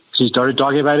 she started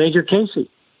talking about Edgar Cayce.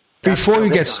 Before we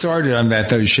get started on that,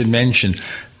 though, you should mention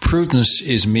Prudence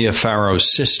is Mia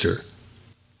Farrow's sister.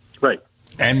 Right.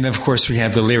 And, of course, we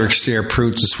have the lyrics there,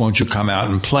 Prudence, won't you come out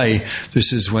and play?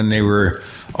 This is when they were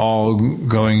all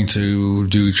going to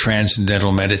do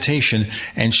transcendental meditation,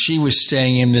 and she was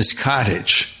staying in this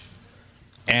cottage.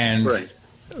 And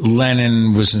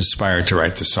Lennon was inspired to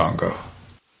write the song.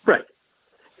 Right.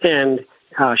 And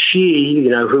she,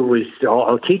 who was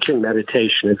teaching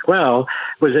meditation as well,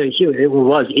 is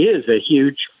a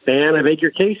huge fan of Edgar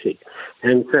Cayce.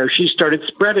 And so she started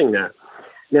spreading that.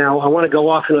 Now, I want to go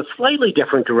off in a slightly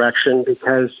different direction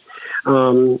because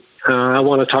I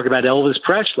want to talk about Elvis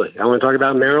Presley. I want to talk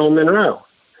about Marilyn Monroe.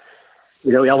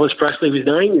 You know, Elvis Presley was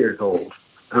 9 years old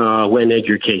when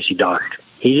Edgar Cayce died.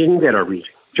 He didn't get a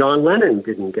reading. John Lennon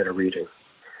didn't get a reading.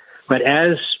 But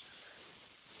as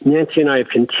Nancy and I have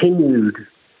continued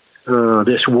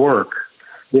this work,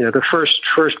 you know, the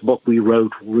first book we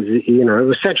wrote was, you know,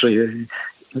 essentially a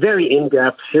very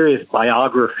in-depth, serious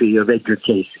biography of Edgar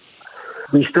Cayce.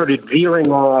 We started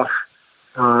veering off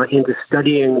into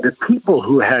studying the people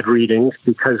who had readings,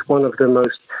 because one of the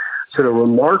most sort of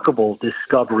remarkable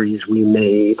discoveries we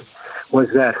made was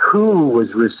that who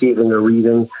was receiving a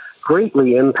reading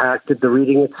greatly impacted the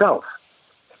reading itself.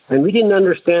 And we didn't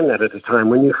understand that at the time.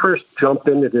 When you first jump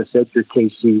into this Edgar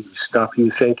Cayce stuff,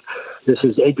 you think this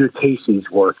is Edgar Cayce's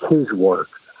work, his work.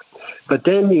 But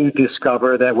then you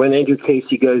discover that when Edgar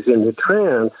Cayce goes into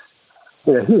trance,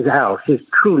 you know, he's out. He's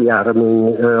truly out. I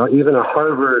mean, even a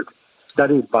Harvard,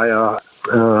 studied by a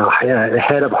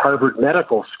head of Harvard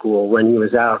Medical School when he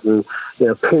was out, and, you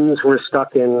know, pins were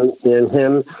stuck in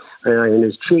him, in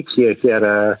his cheeks. He had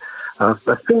a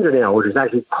fingernail which was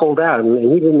actually pulled out, and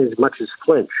he didn't as much as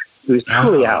flinch. He was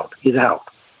truly out. He's out.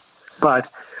 But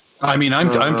I mean,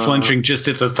 I'm flinching just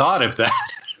at the thought of that.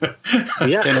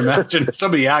 I can't imagine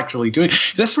somebody actually doing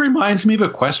it. This reminds me of a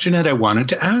question that I wanted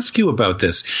to ask you about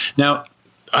this. Now,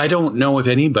 I don't know if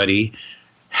anybody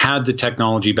had the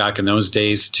technology back in those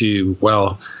days to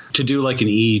do like an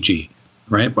EEG,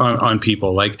 right, on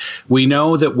people. Like, we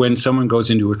know that when someone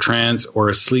goes into a trance or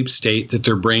a sleep state, that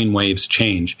their brain waves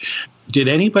change. Did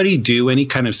anybody do any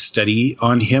kind of study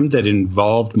on him that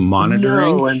involved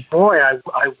monitoring? No, and boy,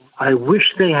 I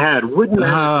wish they had. Wouldn't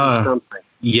that be something?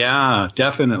 Yeah,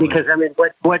 definitely. Because, I mean,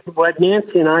 what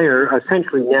Nancy and I are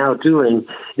essentially now doing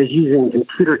is using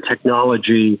computer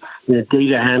technology, you know,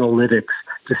 data analytics,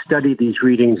 to study these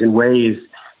readings in ways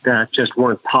that just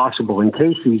weren't possible in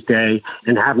Cayce's day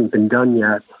and haven't been done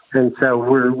yet. And so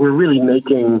we're really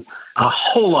making a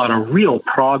whole lot of real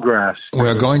progress.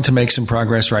 We're going to make some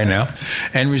progress right now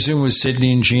and resume with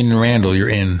Sidney and Gene and Randall. You're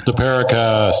in the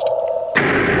Paracast.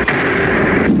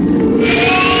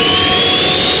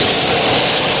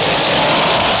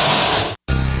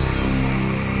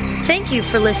 Thank you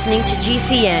for listening to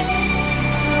GCN.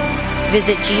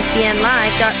 Visit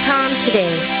GCNlive.com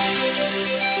today.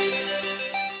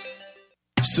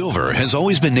 Silver has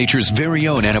always been nature's very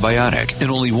own antibiotic,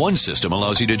 and only one system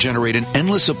allows you to generate an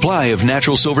endless supply of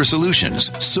natural silver solutions.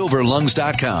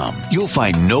 SilverLungs.com. You'll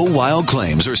find no wild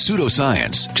claims or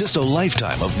pseudoscience, just a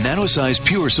lifetime of nano-sized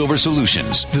pure silver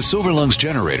solutions. The Silver Lungs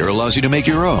generator allows you to make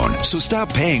your own, so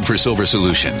stop paying for silver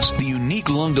solutions. The unique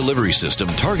lung delivery system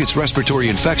targets respiratory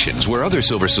infections where other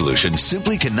silver solutions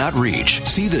simply cannot reach.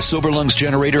 See the Silver Lungs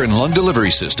generator and lung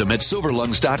delivery system at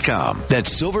SilverLungs.com.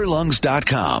 That's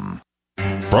SilverLungs.com.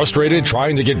 Frustrated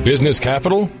trying to get business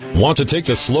capital? Want to take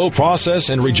the slow process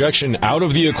and rejection out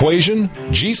of the equation?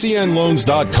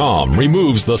 GCNloans.com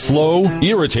removes the slow,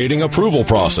 irritating approval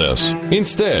process.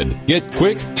 Instead, get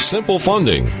quick, simple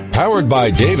funding. Powered by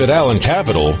David Allen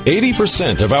Capital,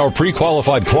 80% of our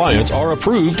pre-qualified clients are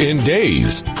approved in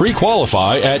days.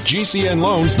 Pre-qualify at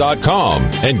GCNloans.com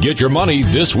and get your money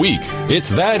this week. It's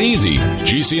that easy.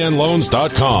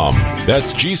 GCNloans.com.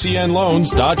 That's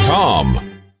GCNloans.com.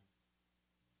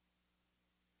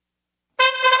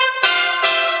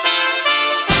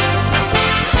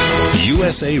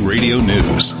 USA Radio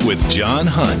News with John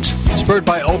Hunt. Spurred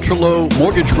by ultra-low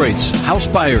mortgage rates, house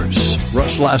buyers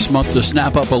rushed last month to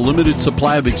snap up a limited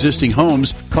supply of existing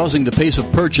homes, causing the pace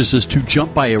of purchases to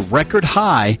jump by a record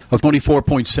high of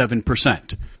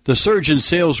 24.7%. The surge in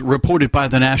sales reported by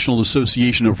the National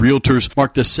Association of Realtors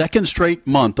marked the second straight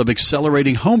month of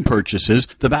accelerating home purchases.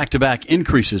 The back-to-back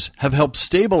increases have helped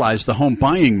stabilize the home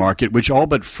buying market, which all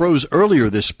but froze earlier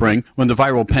this spring when the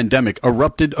viral pandemic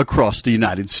erupted across the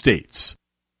United States.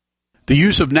 The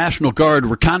use of National Guard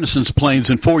reconnaissance planes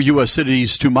in 4 U.S.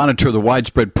 cities to monitor the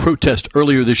widespread protest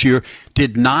earlier this year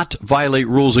did not violate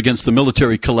rules against the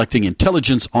military collecting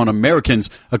intelligence on Americans,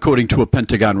 according to a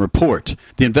Pentagon report.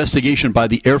 The investigation by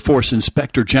the Air Force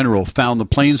Inspector General found the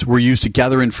planes were used to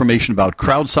gather information about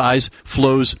crowd size,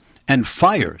 flows, and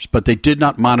fires, but they did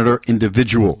not monitor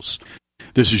individuals.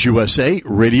 This is USA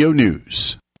Radio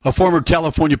News. A former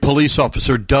California police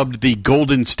officer dubbed the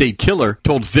Golden State Killer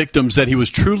told victims that he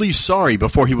was truly sorry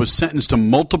before he was sentenced to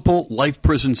multiple life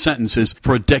prison sentences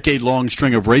for a decade-long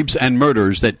string of rapes and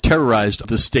murders that terrorized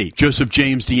the state. Joseph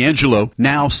James D'Angelo,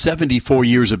 now 74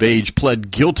 years of age, pled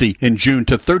guilty in June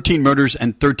to 13 murders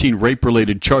and 13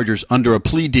 rape-related charges under a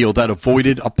plea deal that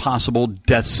avoided a possible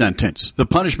death sentence. The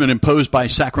punishment imposed by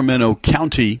Sacramento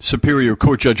County Superior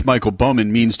Court Judge Michael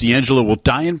Bowman means D'Angelo will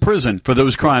die in prison for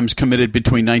those crimes committed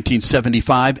between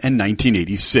 1975 and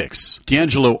 1986.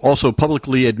 D'Angelo also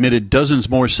publicly admitted dozens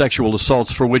more sexual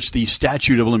assaults for which the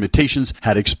statute of limitations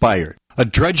had expired. A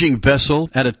dredging vessel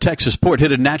at a Texas port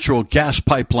hit a natural gas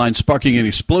pipeline, sparking an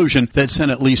explosion that sent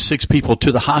at least 6 people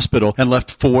to the hospital and left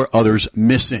 4 others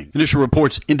missing. Initial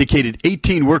reports indicated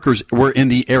 18 workers were in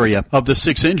the area. Of the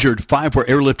 6 injured, 5 were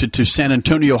airlifted to San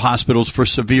Antonio hospitals for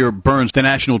severe burns. The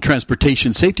National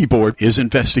Transportation Safety Board is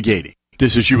investigating.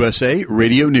 This is USA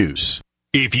Radio News.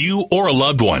 If you or a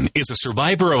loved one is a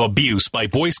survivor of abuse by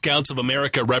Boy Scouts of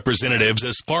America representatives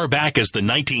as far back as the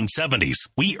 1970s,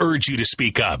 we urge you to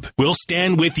speak up. We'll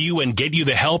stand with you and get you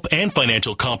the help and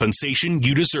financial compensation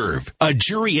you deserve. A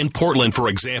jury in Portland, for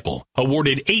example,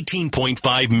 awarded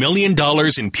 $18.5 million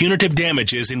in punitive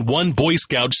damages in one Boy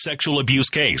Scout sexual abuse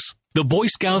case. The Boy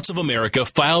Scouts of America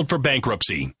filed for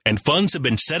bankruptcy, and funds have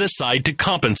been set aside to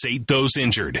compensate those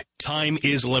injured. Time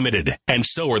is limited, and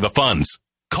so are the funds.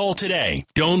 Call today.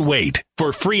 Don't wait.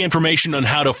 For free information on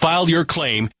how to file your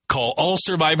claim, call All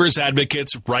Survivors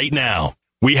Advocates right now.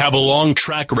 We have a long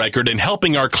track record in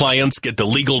helping our clients get the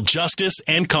legal justice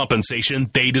and compensation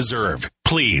they deserve.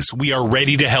 Please, we are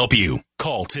ready to help you.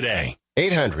 Call today.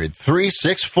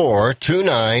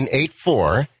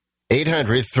 800-364-2984.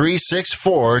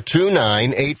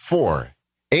 800-364-2984.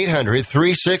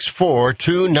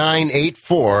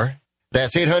 800-364-2984.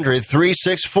 That's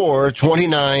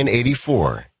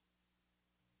 800-364-2984.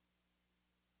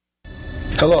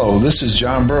 Hello, this is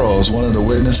John Burroughs, one of the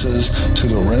witnesses to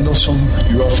the Rendlesham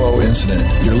UFO incident.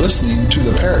 You're listening to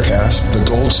the Paracast, the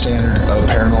gold standard of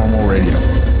paranormal radio.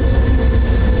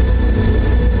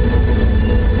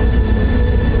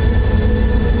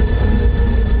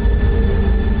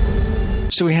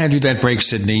 So we had you that break,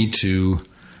 Sidney, to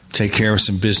take care of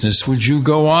some business. Would you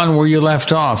go on where you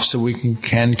left off so we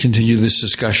can continue this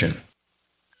discussion?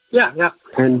 Yeah.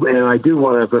 And I do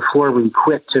want to, before we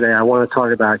quit today, I want to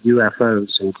talk about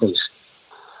UFOs in case.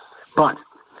 But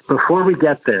before we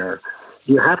get there,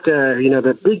 you have to,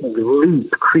 the big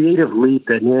leap, creative leap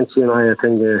that Nancy and I, I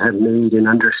think, have made in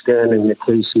understanding the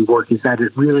Cayce work is that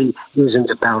it really isn't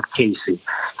about Cayce.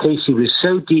 Cayce was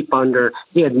so deep under,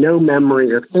 he had no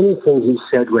memory of anything he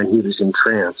said when he was in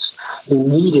trance. He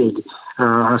needed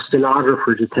a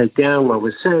stenographer to take down what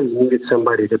was said. He needed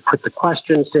somebody to put the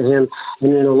questions to him.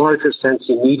 And in a larger sense,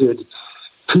 he needed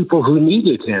people who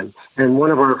needed him. And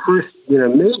one of our first,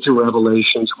 major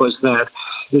revelations was that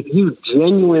if you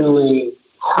genuinely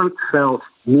heartfelt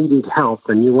needed help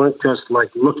and you weren't just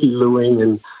like looky-looing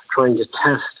and trying to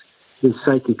test his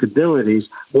psychic abilities,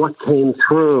 what came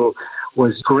through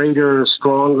was greater,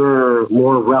 stronger,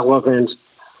 more relevant,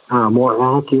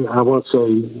 more accurate. I won't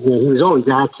say he was always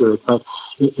accurate, but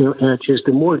just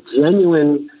the more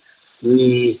genuine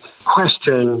the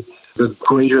question, the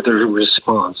greater the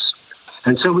response.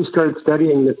 And so we started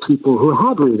studying the people who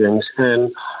had readings.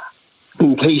 And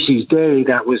in Cayce's day,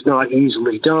 that was not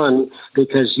easily done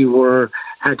because it was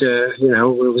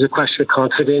a question of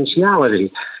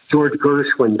confidentiality. George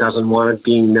Gershwin doesn't want it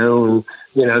being known,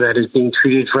 that is being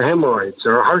treated for hemorrhoids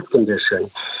or a heart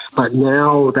condition. But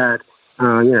now that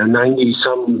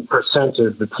 90-some%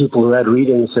 of the people who had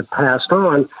readings have passed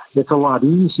on, it's a lot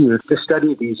easier to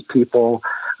study these people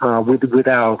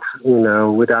without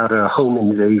a home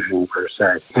invasion per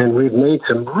se. And we've made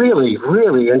some really,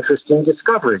 really interesting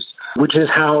discoveries, which is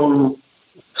how,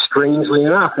 strangely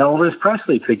enough, Elvis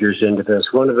Presley figures into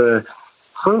this. One of the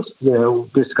first,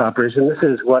 discoveries, and this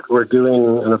is what we're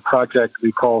doing in a project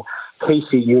we call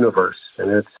Cayce Universe. And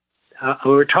it's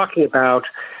we're talking about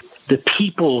the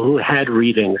people who had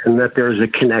readings and that there's a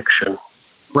connection.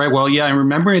 Right. Well, yeah, I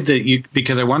remember that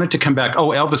because I wanted to come back. Oh,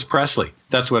 Elvis Presley.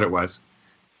 That's what it was.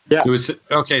 Yeah. It was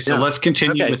okay. So let's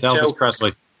continue with Elvis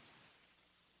Presley.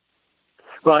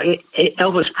 Well,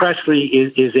 Elvis Presley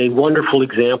is a wonderful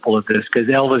example of this because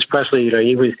Elvis Presley,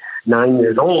 he was 9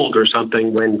 years old or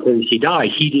something when he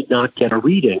died. He did not get a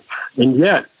reading. And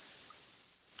yet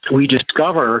we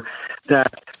discover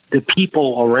that the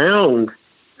people around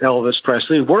Elvis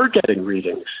Presley were getting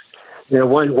readings.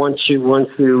 Once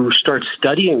you start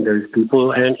studying those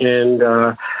people, and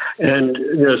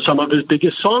some of his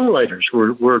biggest songwriters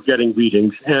were getting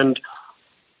readings, and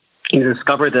you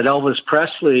discover that Elvis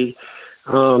Presley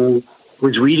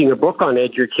was reading a book on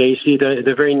Edgar Cayce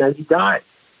the very night he died.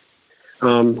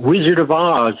 Wizard of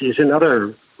Oz is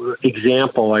another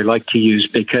example I like to use,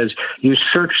 because you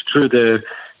search through the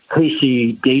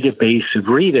Cayce database of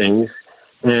readings,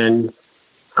 and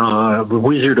The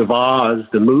Wizard of Oz,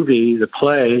 the movie, the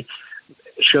play,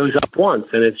 shows up once,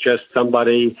 and it's just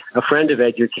somebody, a friend of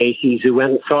Edgar Cayce's, who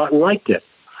went and saw it and liked it.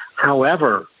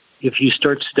 However, if you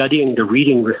start studying the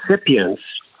reading recipients,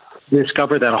 you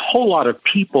discover that a whole lot of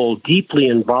people deeply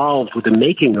involved with the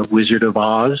making of Wizard of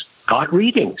Oz got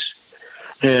readings.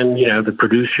 And, you know, the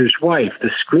producer's wife, the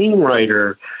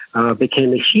screenwriter,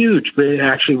 became a huge, but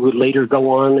actually would later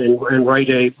go on and write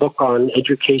a book on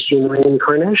Edgar Cayce and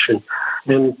reincarnation.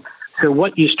 And so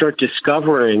what you start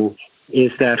discovering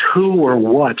is that who or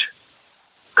what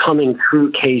coming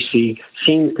through Cayce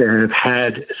seems to have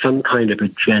had some kind of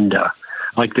agenda,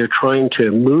 like they're trying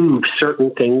to move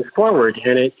certain things forward.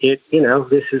 And it you know,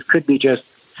 could be just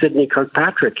Sidney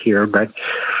Kirkpatrick here, but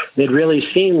it really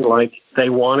seemed like they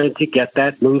wanted to get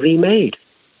that movie made.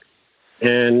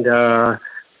 And the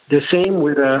same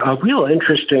with a real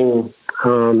interesting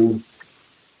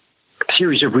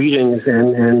series of readings,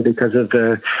 and because of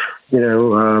the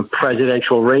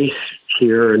presidential race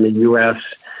here in the U.S.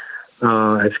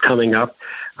 Is coming up,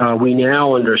 we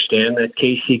now understand that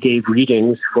Cayce gave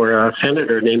readings for a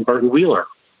senator named Burton Wheeler,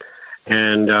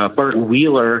 and Burton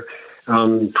Wheeler,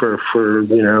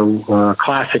 for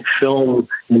classic film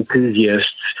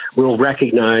enthusiasts, will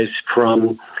recognize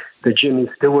from the Jimmy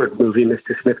Stewart movie,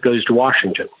 Mr. Smith Goes to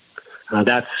Washington.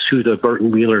 That's who the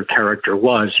Burton Wheeler character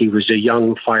was. He was a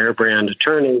young firebrand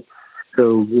attorney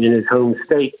who, in his home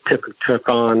state, took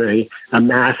on a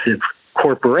massive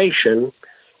corporation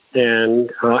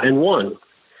and won.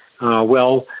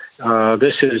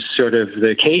 This is sort of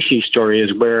the Cayce story,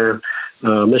 is where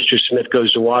Mr. Smith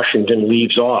Goes to Washington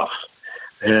leaves off.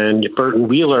 And Burton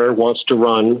Wheeler wants to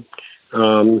run,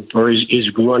 or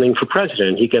is running for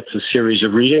president. He gets a series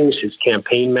of readings. His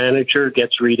campaign manager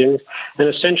gets readings. And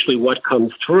essentially what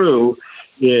comes through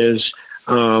is,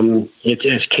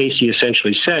 as Cayce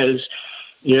essentially says,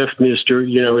 if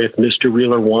Mr.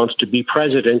 Wheeler wants to be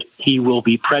president, he will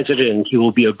be president. He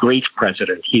will be a great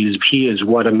president. He is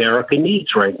what America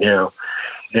needs right now.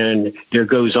 And there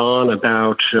goes on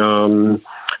about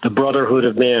the brotherhood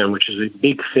of man, which is a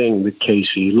big thing with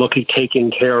Cayce, taking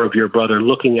care of your brother,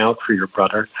 looking out for your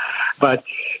brother. But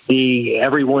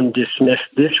everyone dismissed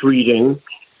this reading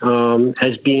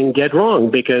as being dead wrong,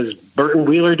 because Burton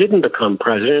Wheeler didn't become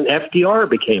president. FDR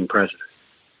became president.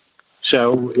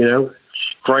 So,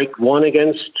 strike one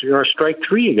against, or strike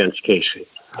three against Cayce.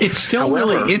 It's still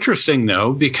really interesting,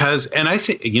 though, because, and I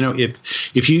think,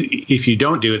 if you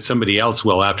don't do it, somebody else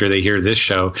will after they hear this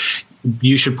show.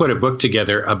 You should put a book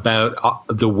together about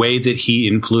the way that he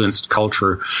influenced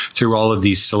culture through all of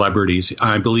these celebrities.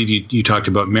 I believe you talked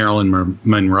about Marilyn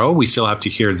Monroe. We still have to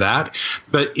hear that.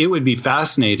 But it would be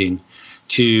fascinating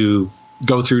to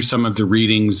go through some of the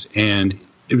readings and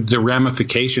the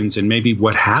ramifications, and maybe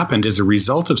what happened as a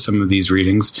result of some of these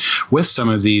readings with some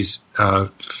of these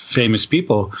famous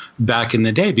people back in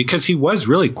the day, because he was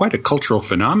really quite a cultural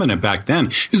phenomenon back then.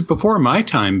 It was before my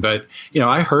time, but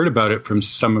I heard about it from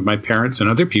some of my parents and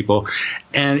other people,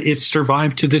 and it's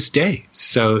survived to this day.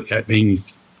 So, I mean,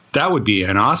 that would be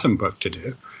an awesome book to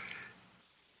do.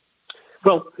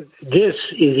 Well, this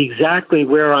is exactly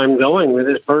where I'm going with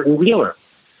this Burton Wheeler.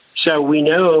 So we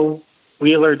know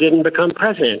Wheeler didn't become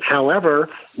president. However,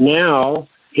 now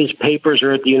his papers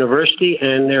are at the university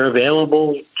and they're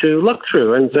available to look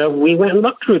through. And so we went and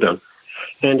looked through them.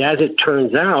 And as it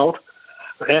turns out,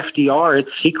 FDR had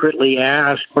secretly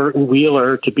asked Burton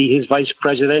Wheeler to be his vice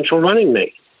presidential running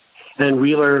mate. And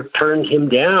Wheeler turned him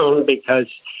down because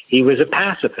he was a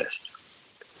pacifist.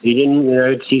 He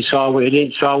didn't, he saw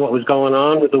what was going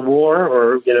on with the war,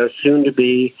 or, soon to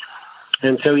be.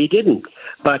 And so he didn't.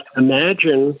 But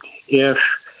imagine if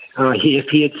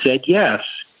he had said yes.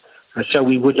 So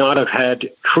we would not have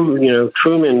had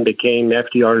Truman became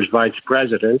FDR's vice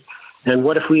president. And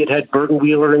what if we had Burton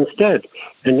Wheeler instead?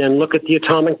 And then look at the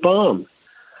atomic bomb.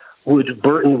 Would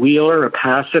Burton Wheeler, a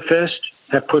pacifist,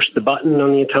 have pushed the button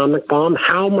on the atomic bomb?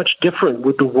 How much different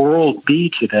would the world be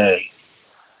today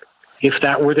if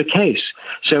that were the case?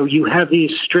 So you have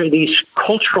these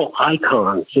cultural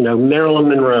icons, Marilyn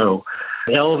Monroe,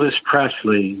 Elvis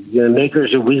Presley, the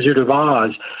makers of Wizard of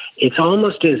Oz. It's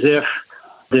almost as if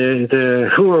the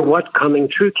who or what coming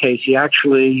through Cayce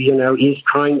actually, is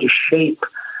trying to shape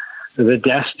the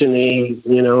destiny,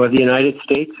 of the United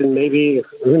States, and maybe,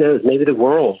 who knows, maybe the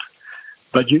world.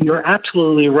 But you're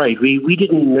absolutely right. We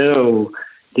didn't know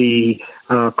the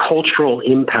cultural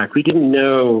impact. We didn't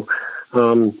know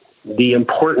the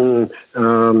important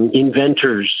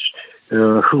inventors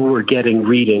who were getting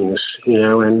readings,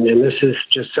 and this is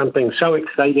just something so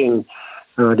exciting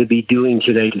to be doing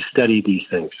today, to study these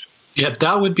things. Yeah,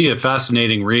 that would be a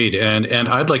fascinating read, and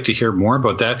I'd like to hear more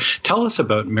about that. Tell us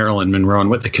about Marilyn Monroe and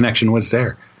what the connection was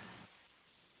there.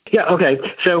 Yeah, okay.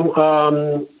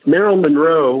 So Marilyn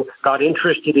Monroe got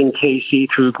interested in Cayce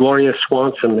through Gloria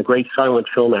Swanson, the great silent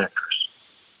film actress.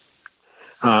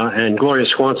 And Gloria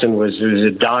Swanson was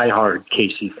a diehard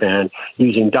Cayce fan,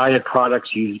 using diet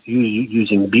products,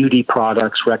 using beauty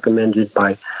products recommended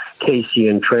by Cayce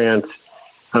and Trance.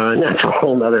 And that's a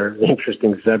whole other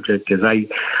interesting subject, because I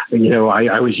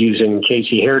was using Cayce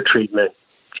hair treatment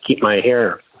to keep my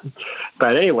hair.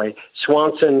 But anyway,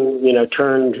 Swanson,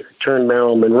 turned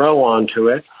Marilyn Monroe onto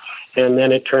it, and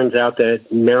then it turns out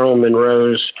that Marilyn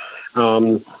Monroe's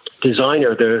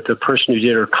designer, the person who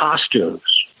did her costumes,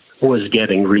 was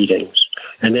getting readings,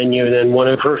 and then one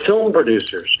of her film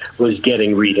producers was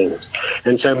getting readings,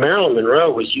 and so Marilyn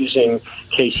Monroe was using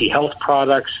Cayce health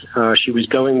products. She was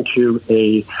going to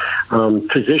a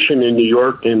physician in New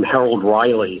York named Harold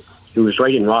Riley, who was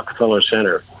right in Rockefeller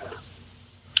Center,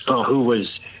 who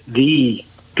was the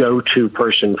go-to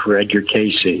person for Edgar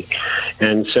Cayce.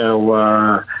 And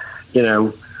so,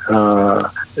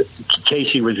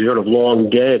 Cayce was sort of long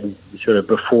dead, sort of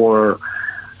before,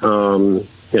 long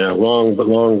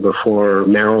before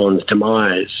Marilyn's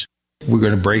demise. We're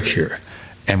going to break here,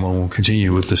 and we'll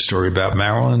continue with the story about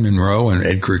Marilyn Monroe and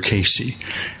Edgar Cayce.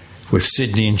 With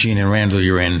Sidney and Gene and Randall,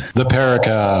 you're in the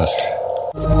Paracast.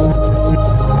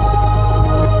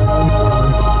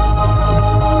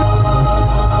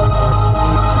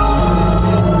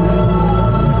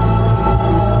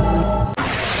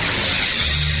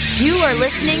 You are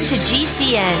listening to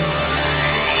GCN.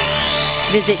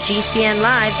 Visit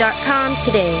GCNlive.com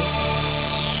today.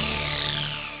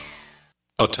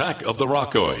 Attack of the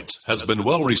Rockoids has been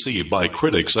well received by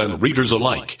critics and readers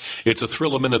alike. It's a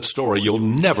thrill-a-minute story you'll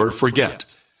never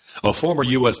forget. A former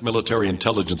U.S. military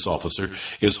intelligence officer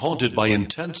is haunted by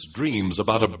intense dreams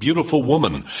about a beautiful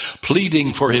woman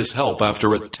pleading for his help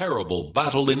after a terrible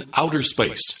battle in outer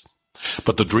space.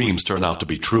 But the dreams turn out to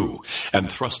be true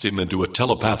and thrust him into a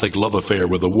telepathic love affair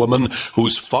with a woman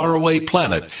whose faraway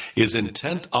planet is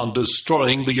intent on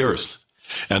destroying the Earth.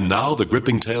 And now the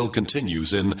gripping tale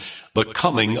continues in The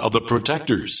Coming of the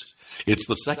Protectors. It's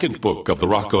the second book of the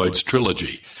Rockoids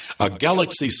trilogy, a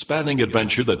galaxy-spanning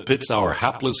adventure that pits our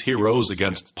hapless heroes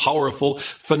against powerful,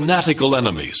 fanatical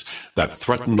enemies that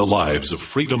threaten the lives of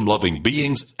freedom-loving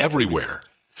beings everywhere.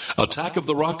 Attack of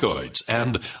the Rockoids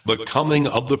and The Coming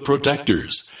of the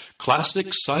Protectors. Classic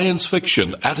science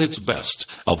fiction at its best.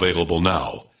 Available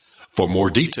now. For more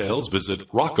details, visit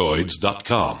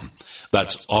rockoids.com.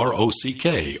 That's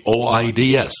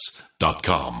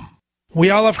ROCKOIDS.com. We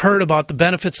all have heard about the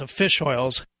benefits of fish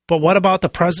oils, but what about the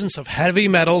presence of heavy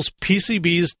metals,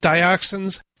 PCBs,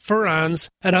 dioxins, furans,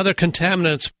 and other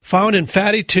contaminants found in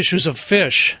fatty tissues of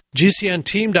fish?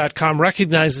 GCNteam.com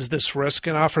recognizes this risk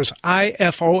and offers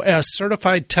IFOS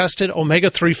certified tested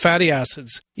omega-3 fatty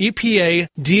acids. EPA,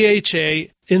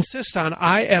 DHA insist on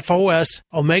IFOS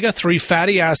omega-3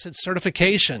 fatty acid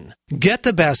certification. Get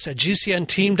the best at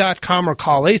GCNteam.com or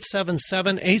call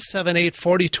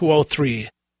 877-878-4203.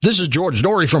 This is George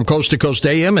Norrie from Coast to Coast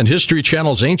AM and History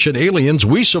Channel's Ancient Aliens.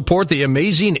 We support the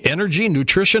amazing energy,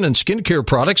 nutrition, and skincare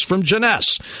products from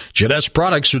Jeunesse. Jeunesse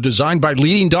products are designed by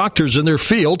leading doctors in their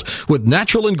field with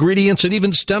natural ingredients and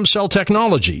even stem cell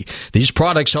technology. These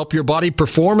products help your body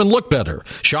perform and look better.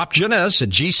 Shop Jeunesse at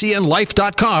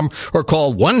GCNlife.com or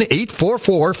call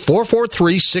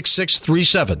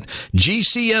 1-844-443-6637.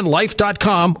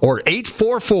 GCNlife.com or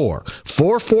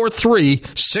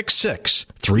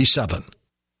 844-443-6637.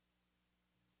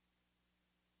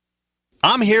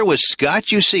 I'm here with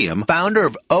Scott Useum, founder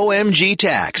of OMG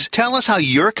Tax. Tell us how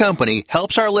your company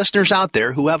helps our listeners out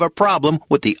there who have a problem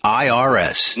with the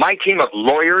IRS. My team of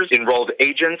lawyers, enrolled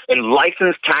agents, and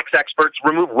licensed tax experts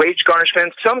remove wage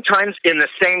garnishments sometimes in the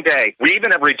same day. We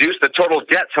even have reduced the total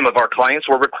debt some of our clients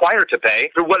were required to pay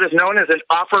through what is known as an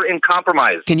offer in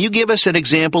compromise. Can you give us an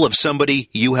example of somebody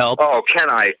you help? Oh,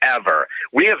 can I ever?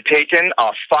 We have taken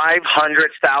a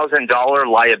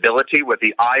 $500,000 liability with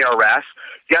the IRS.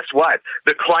 Guess what?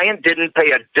 The client didn't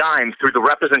pay a dime through the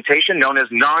representation known as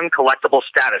non-collectible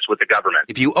status with the government.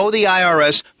 If you owe the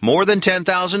IRS more than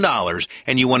 $10,000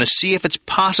 and you want to see if it's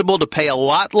possible to pay a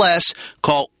lot less,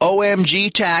 call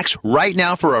OMG Tax right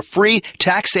now for a free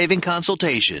tax-saving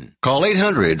consultation. Call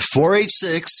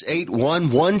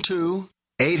 800-486-8112.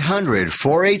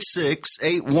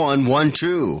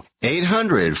 800-486-8112.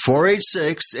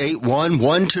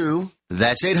 800-486-8112.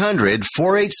 That's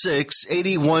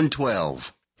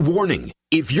 800-486-8112. Warning.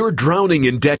 If you're drowning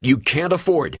in debt you can't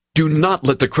afford, do not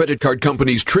let the credit card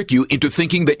companies trick you into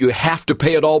thinking that you have to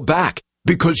pay it all back,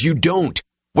 because you don't.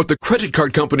 What the credit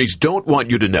card companies don't want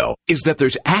you to know is that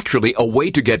there's actually a way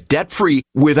to get debt-free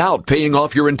without paying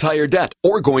off your entire debt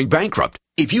or going bankrupt.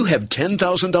 If you have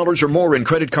 $10,000 or more in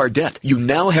credit card debt, you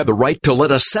now have the right to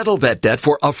let us settle that debt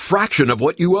for a fraction of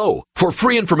what you owe. For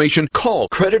free information, call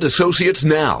Credit Associates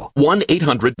now.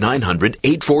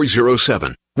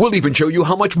 1-800-900-8407. We'll even show you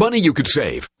how much money you could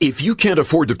save. If you can't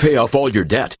afford to pay off all your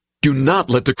debt, do not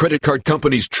let the credit card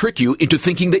companies trick you into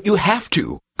thinking that you have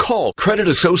to. Call Credit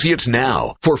Associates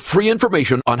now for free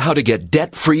information on how to get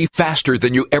debt-free faster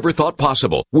than you ever thought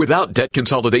possible without debt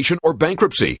consolidation or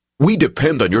bankruptcy. We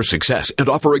depend on your success and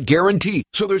offer a guarantee,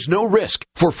 so there's no risk.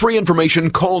 For free information,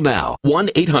 call now.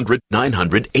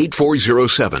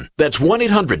 1-800-900-8407. That's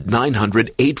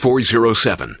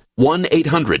 1-800-900-8407.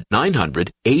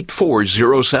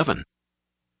 1-800-900-8407.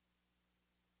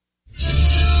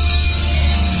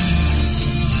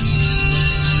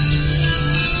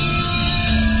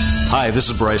 Hi, this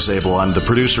is Bryce Abel. I'm the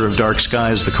producer of Dark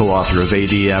Skies, the co-author of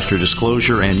AD After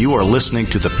Disclosure, and you are listening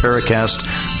to the Paracast,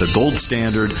 the gold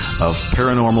standard of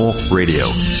paranormal radio.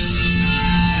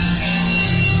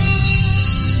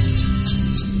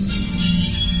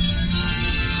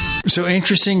 So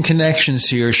interesting connections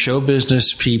here, show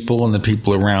business people and the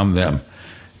people around them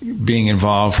being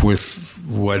involved with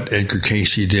what Edgar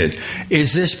Cayce did.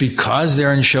 Is this because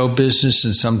they're in show business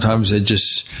and sometimes they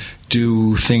just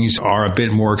do things are a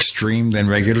bit more extreme than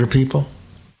regular people?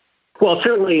 Well,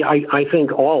 certainly I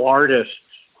think all artists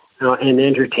and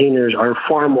entertainers are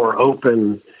far more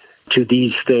open to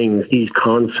these things, these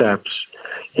concepts.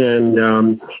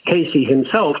 And Cayce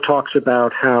himself talks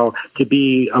about how to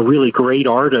be a really great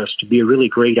artist, to be a really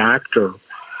great actor,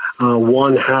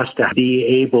 one has to be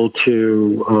able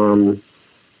to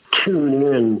tune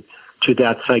in to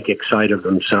that psychic side of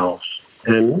themselves.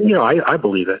 And, you know, I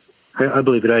believe it. I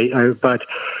believe it. But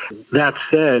that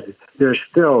said, there's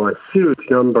still a huge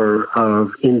number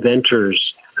of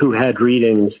inventors who had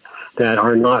readings that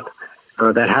are not,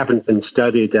 that haven't been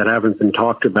studied, that haven't been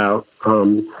talked about.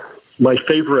 My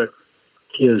favorite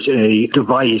is a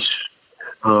device,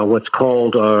 what's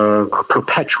called a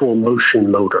perpetual motion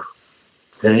motor.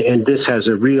 And this has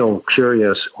a real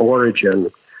curious origin.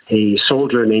 A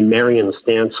soldier named Marion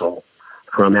Stansel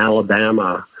from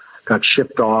Alabama got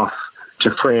shipped off to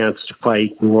France to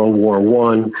fight in World War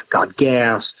I, got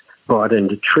gassed, brought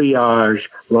into triage,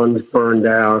 lungs burned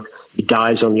out. He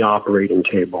dies on the operating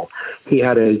table. He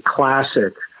had a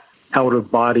classic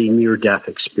out-of-body near-death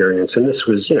experience. And this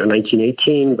was,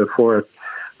 1918, before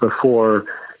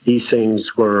these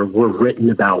things were written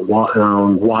about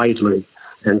widely.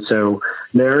 And so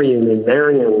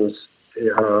Marion's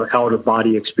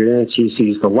out-of-body experience, he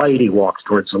sees the light, he walks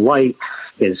towards the light,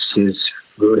 his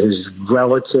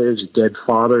relatives, dead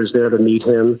father is there to meet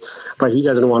him, but he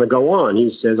doesn't want to go on. He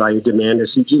says, I demand to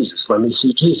see Jesus. Let me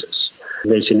see Jesus.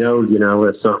 And they say, no,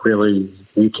 it's not really,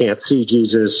 you can't see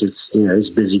Jesus. It's, he's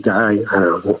a busy guy. I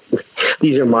don't know.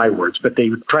 These are my words, but they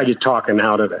try to talk him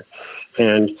out of it.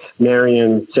 And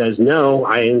Marion says, no,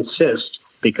 I insist,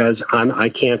 because I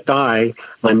can't die.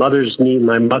 My mother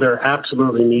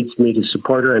absolutely needs me to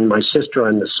support her, and my sister,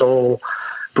 I'm the sole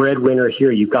breadwinner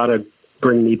here. You've got to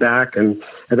bring me back. And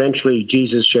eventually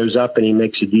Jesus shows up and he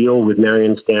makes a deal with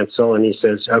Marion Stansel, and he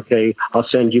says, okay, I'll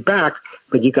send you back,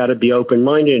 but you got to be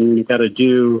open-minded and you got to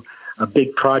do a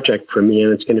big project for me,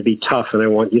 and it's going to be tough, and I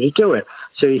want you to do it.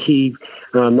 So he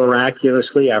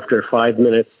miraculously, after 5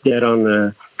 minutes dead on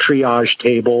the triage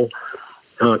table,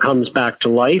 comes back to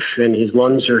life, and his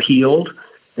lungs are healed,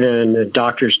 and the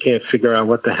doctors can't figure out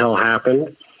what the hell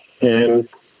happened. And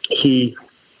he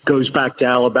goes back to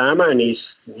Alabama, and he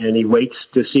waits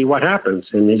to see what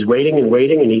happens. And he's waiting,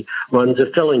 and he runs a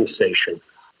filling station.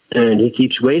 And he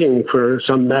keeps waiting for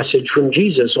some message from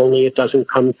Jesus, only it doesn't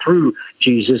come through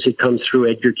Jesus, it comes through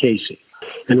Edgar Cayce.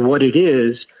 And what it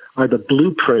is are the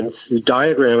blueprints, the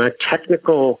diagram,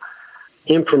 technical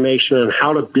information on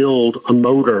how to build a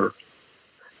motor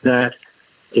that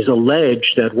is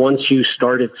alleged that once you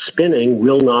start it spinning,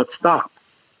 will not stop,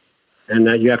 and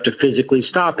that you have to physically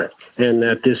stop it, and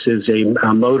that this is a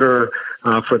motor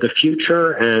for the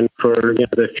future and for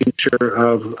the future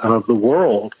of the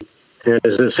world, and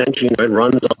is essentially it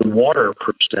runs on water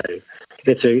per se.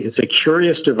 It's a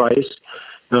curious device.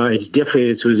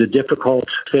 It was a difficult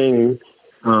thing,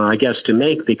 I guess, to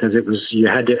make, because you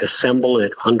had to assemble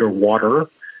it underwater.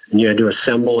 And you had to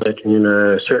assemble it in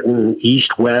a certain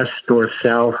east, west, north,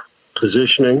 south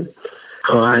positioning.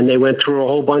 And they went through a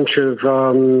whole bunch of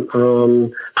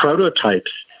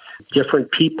prototypes,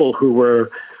 different people who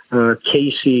were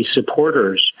Cayce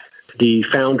supporters. The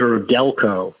founder of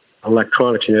Delco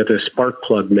Electronics, the spark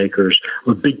plug makers,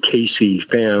 were big Cayce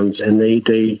fans, and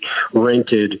they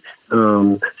rented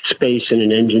space in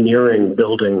an engineering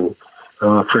building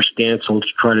for Stancil to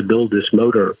try to build this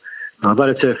motor. But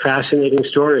it's a fascinating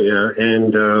story,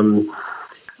 and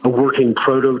a working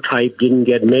prototype didn't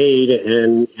get made,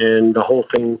 and the whole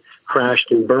thing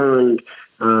crashed and burned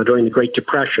during the Great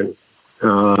Depression.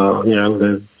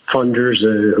 The funders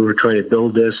who were trying to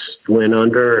build this went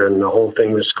under, and the whole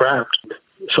thing was scrapped.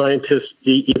 Scientists,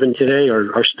 even today,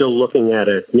 are still looking at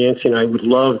it. Nancy and I would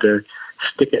love to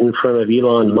stick it in front of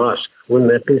Elon Musk.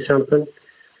 Wouldn't that be something?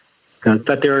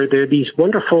 But there are these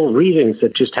wonderful readings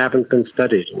that just haven't been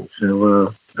studied, and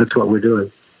so that's what we're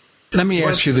doing. Let me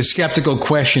ask you the skeptical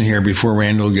question here before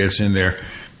Randall gets in there.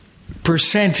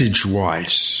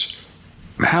 Percentage-wise,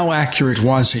 how accurate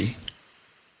was he?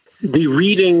 The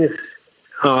readings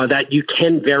that you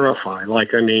can verify,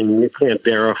 you can't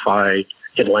verify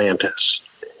Atlantis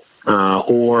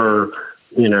or,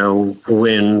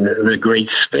 when the Great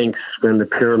Sphinx, when the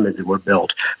pyramids were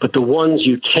built. But the ones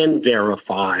you can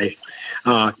verify,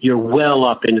 you're well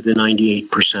up into the 98th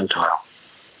percentile.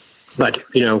 But,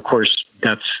 of course,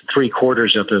 that's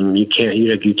 3/4 of them you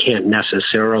can't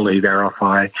necessarily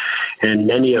verify. And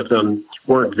many of them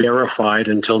weren't verified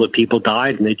until the people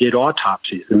died and they did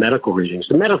autopsies, the medical readings.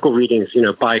 The medical readings,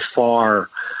 by far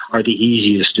are the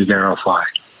easiest to verify.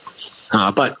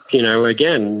 But,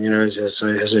 again, as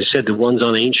I said, the ones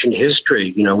on ancient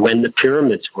history, when the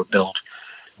pyramids were built,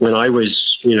 when I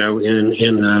was, in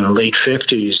the late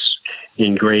 50s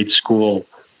in grade school,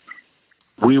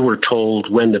 we were told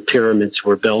when the pyramids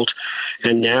were built,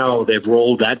 and now they've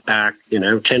rolled that back,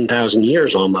 10,000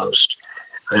 years almost.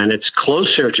 And it's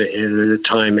closer to the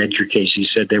time Edgar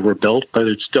Cayce said they were built, but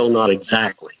it's still not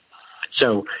exactly.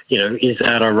 So, is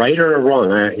that a right or a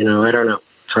wrong? I don't know.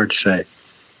 It's hard to say.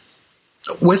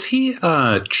 Was he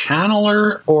a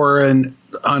channeler or an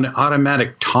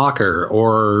automatic talker,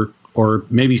 or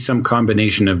maybe some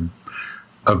combination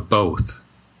of both?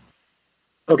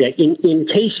 Okay, in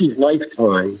Cayce's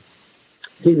lifetime,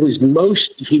 he was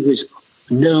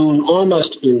known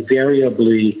almost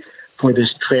invariably for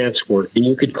this trance work, and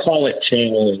you could call it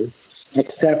channeling,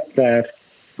 except that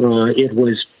it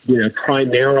was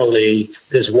primarily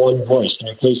this one voice.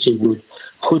 Cayce would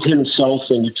put himself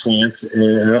in a trance.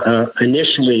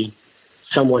 Initially,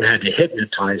 someone had to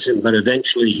hypnotize him, but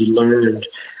eventually he learned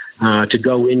to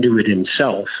go into it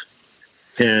himself.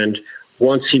 And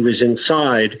once he was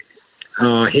inside,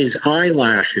 his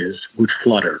eyelashes would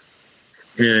flutter,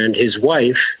 and his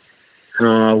wife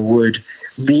would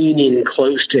lean in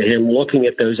close to him, looking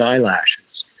at those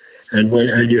eyelashes. And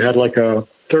you had like a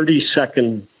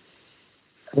 30-second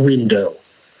window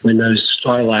when those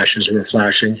eyelashes were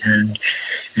flashing, and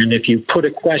if you put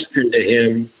a question to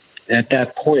him at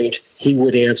that point, he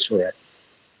would answer it.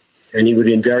 And he would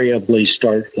invariably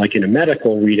start, like in a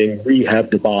medical reading,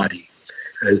 rehab the body.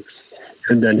 And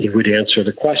then he would answer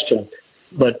the question.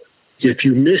 But if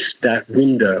you missed that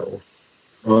window,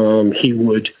 he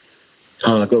would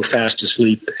go fast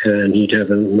asleep, and he'd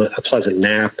have a pleasant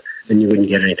nap, and you wouldn't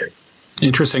get anything.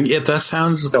 Interesting. That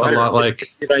sounds a lot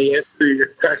like. Did I answer your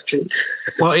question?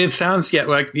 Well, it sounds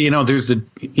like there's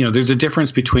a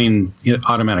difference between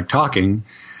automatic talking,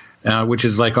 which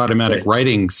is like automatic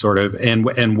writing, sort of,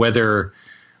 and whether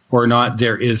or not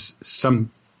there is some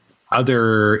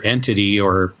other entity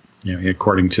or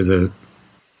according to the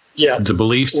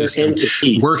belief system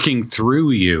working through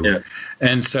you. Yeah.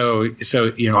 And so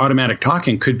automatic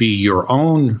talking could be your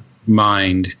own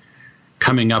mind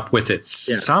coming up with it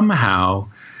somehow,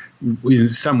 in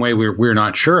some way we're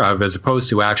not sure of, as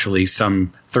opposed to actually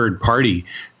some third party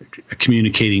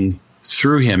communicating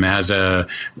through him as a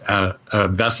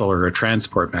vessel or a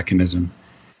transport mechanism.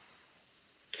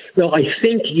 Well, I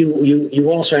think you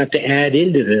also have to add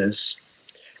into this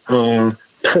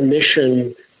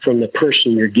permission from the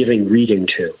person you're giving reading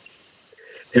to.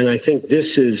 And I think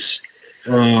this is,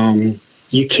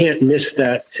 you can't miss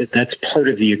that. That's part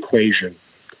of the equation.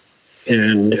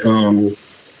 And,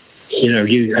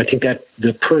 I think that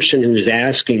the person who's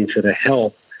asking for the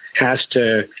help has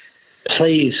to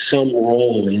play some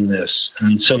role in this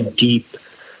on some deep,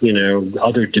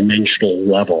 other dimensional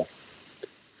level,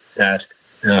 that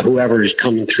whoever is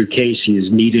coming through Cayce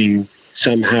is meeting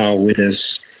somehow with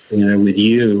us, with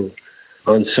you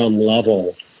on some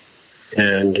level.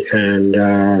 And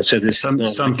so there's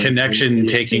some connection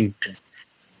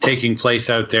taking place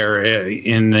out there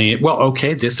in the,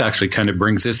 this actually kind of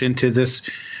brings us into this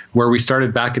where we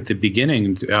started back at the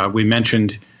beginning, we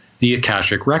mentioned the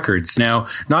Akashic Records. Now,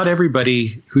 not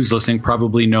everybody who's listening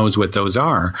probably knows what those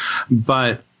are,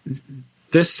 but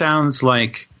this sounds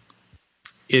like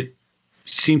it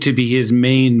seemed to be his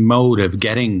main mode of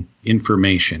getting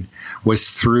information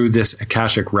was through this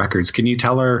Akashic Records. Can you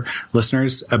tell our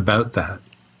listeners about that?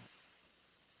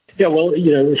 Yeah, well,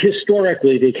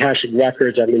 historically, the Akashic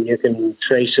Records, you can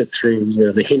trace it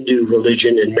through the Hindu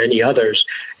religion and many others.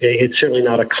 It's certainly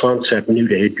not a concept new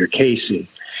to Edgar Cayce.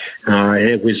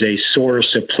 It was a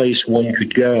source, a place one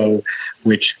could go,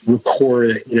 which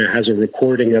has a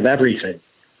recording of everything.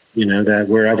 That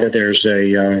wherever there's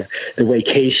the way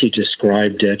Cayce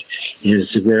described it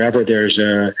is wherever there's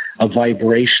a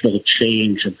vibrational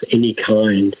change of any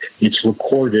kind, it's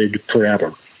recorded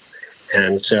forever.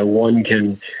 And so one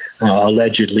can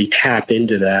allegedly tap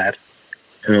into that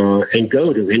and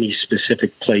go to any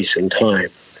specific place and time.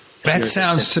 That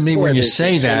sounds to me when you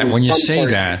say that,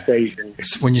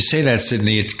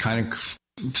 Sidney, it kind of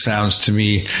sounds to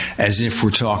me as if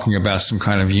we're talking about some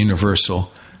kind of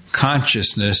universal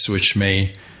consciousness, which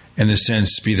may, in a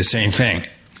sense, be the same thing.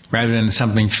 Rather than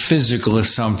something physical,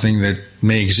 as something that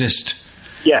may exist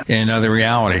in other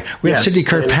reality. We have Sidney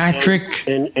Kirkpatrick,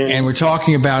 and we're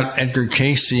talking about Edgar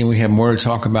Cayce, and we have more to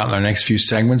talk about in our next few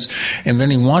segments. And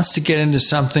then he wants to get into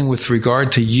something with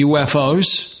regard to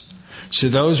UFOs. So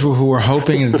those who were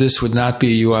hoping that this would not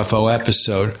be a UFO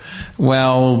episode,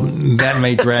 well, that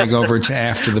may drag over to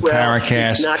after the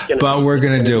Paracast, but we're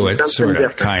going to do it, sort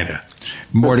of, kind of.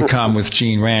 More to come with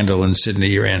Gene Randall and Sidney.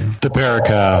 You're in the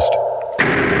Paracast.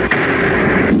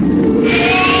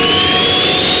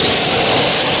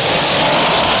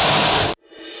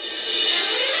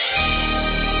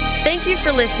 Thank you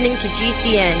for listening to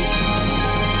GCN.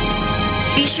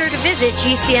 Be sure to visit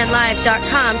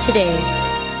GCNlive.com today.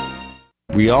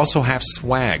 We also have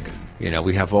swag.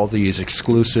 We have all these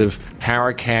exclusive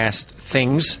Paracast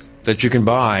things that you can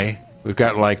buy. We've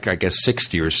got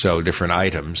 60 or so different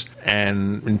items,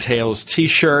 and entails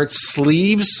T-shirts,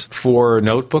 sleeves for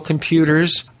notebook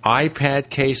computers, iPad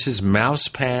cases, mouse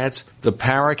pads, the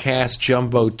Paracast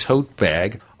Jumbo tote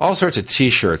bag, all sorts of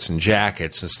T-shirts and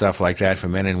jackets and stuff like that for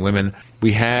men and women.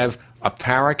 We have a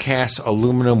Paracast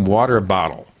aluminum water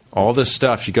bottle. All this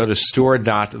stuff, you go to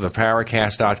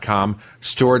store.theparacast.com,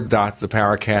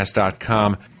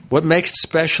 store.theparacast.com. What makes it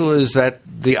special is that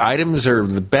the items are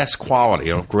the best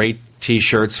quality, great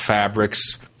T-shirts,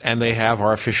 fabrics, and they have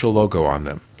our official logo on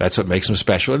them. That's what makes them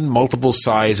special, in multiple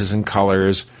sizes and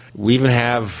colors. We even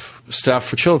have stuff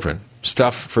for children,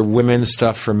 stuff for women,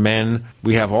 stuff for men.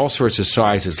 We have all sorts of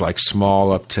sizes, like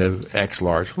small up to X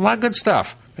large. A lot of good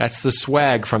stuff. That's the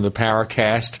swag from the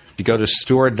Paracast. You go to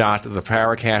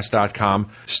store.theparacast.com,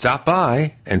 stop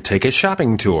by, and take a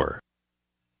shopping tour.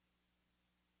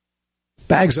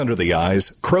 Bags under the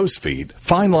eyes, crow's feet,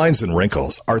 fine lines, and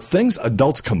wrinkles are things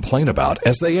adults complain about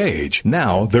as they age.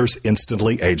 Now there's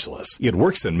Instantly Ageless. It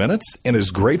works in minutes and is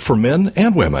great for men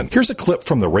and women. Here's a clip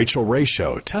from The Rachel Ray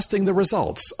Show testing the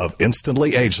results of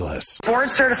Instantly Ageless.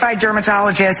 Board-certified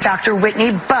dermatologist Dr.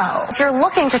 Whitney Bowe. If you're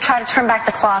looking to try to turn back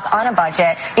the clock on a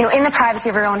budget, in the privacy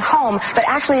of your own home, but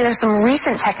actually there's some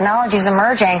recent technologies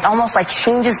emerging, almost like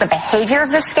changes the behavior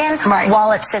of the skin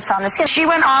while it sits on the skin. She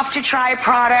went off to try a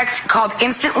product called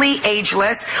Instantly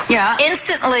Ageless. Yeah,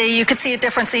 instantly you could see a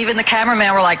difference. Even the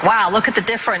cameraman were like, wow, look at the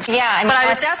difference. Yeah, but I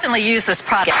would definitely use this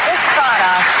product. This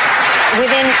product,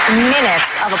 within minutes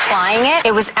of applying it,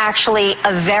 it was actually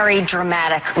a very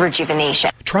dramatic rejuvenation.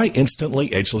 Try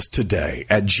Instantly Ageless today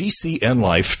at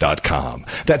GCNlife.com.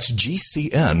 That's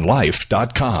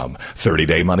GCNlife.com.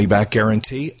 30-day money-back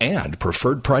guarantee and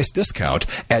preferred price discount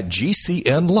at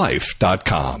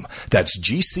GCNlife.com. That's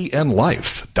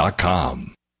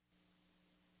GCNlife.com.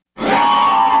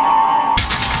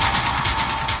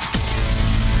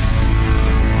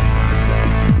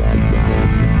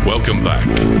 Welcome back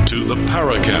to the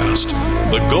Paracast,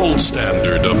 the gold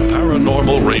standard of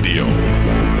paranormal radio.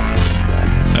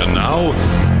 And now,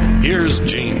 here's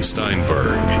Gene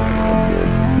Steinberg.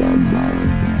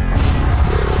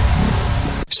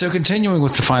 So continuing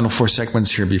with the final four segments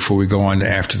here before we go on to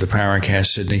After the Paracast,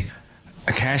 Sidney.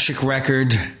 Akashic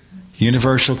Record,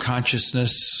 Universal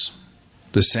Consciousness,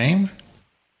 the same?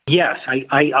 Yes,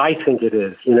 I think it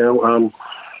is. The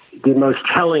most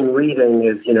telling reading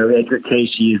is, Edgar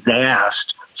Cayce is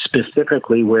asked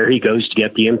specifically where he goes to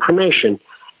get the information.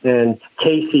 And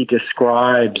Cayce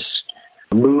describes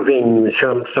moving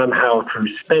somehow through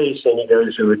space, and he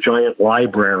goes to a giant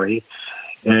library.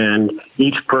 And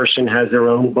each person has their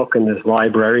own book in this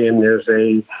library, and there's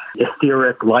a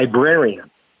etheric librarian.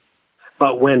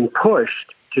 But when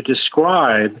pushed to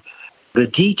describe the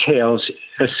details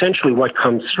essentially what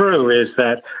comes through is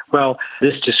that, well,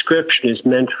 this description is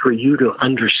meant for you to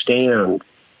understand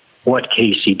what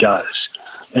Cayce does.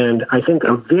 And I think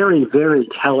a very, very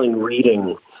telling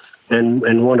reading,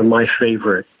 and one of my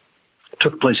favorite,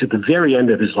 took place at the very end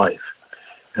of his life.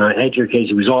 Edgar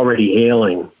Cayce was already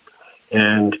ailing.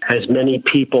 And as many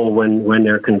people, when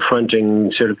they're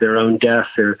confronting sort of their own death,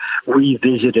 they're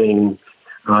revisiting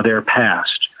their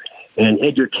past. And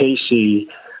Edgar Cayce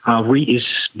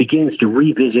begins to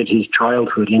revisit his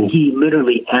childhood, and he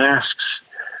literally asks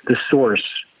the source.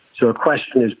 So a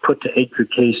question is put to Edgar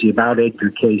Cayce about Edgar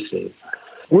Cayce.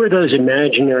 Were those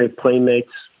imaginary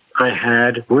playmates I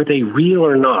had, were they real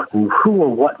or not? And who or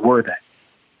what were they?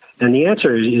 And the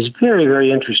answer is very,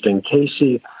 very interesting.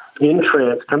 Cayce, in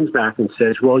trance, comes back and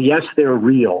says, well, yes, they're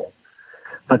real,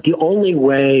 but the only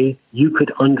way you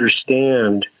could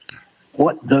understand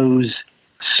what those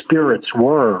spirits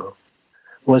were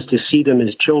was to see them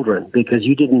as children, because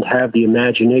you didn't have the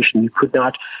imagination. You could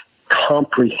not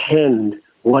comprehend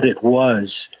what it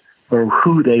was or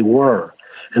who they were.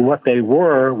 And what they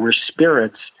were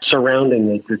spirits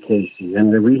surrounding Edgar Cayce.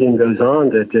 And the reading goes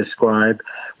on to describe,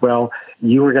 well,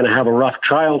 you were going to have a rough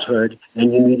childhood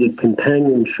and you needed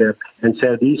companionship. And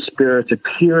so these spirits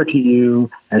appear to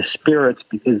you as spirits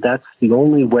because that's the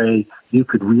only way you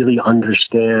could really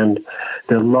understand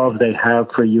the love they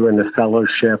have for you and the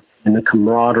fellowship and the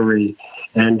camaraderie.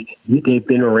 And they've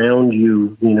been around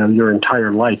you, your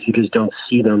entire life. You just don't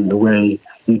see them the way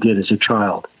you did as a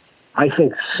child. I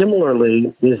think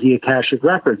similarly is the Akashic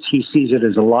Records. He sees it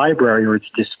as a library, or it's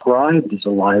described as a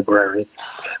library,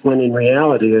 when in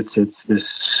reality it's this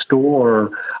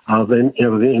store of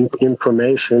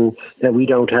information that we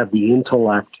don't have the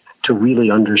intellect to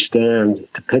really understand,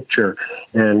 to picture.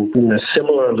 And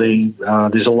similarly,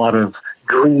 there's a lot of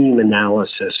dream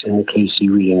analysis in the Cayce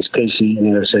readings.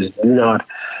 Cayce, says, do not,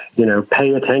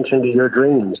 pay attention to your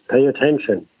dreams. Pay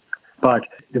attention. But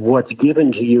what's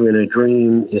given to you in a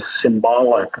dream is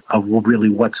symbolic of really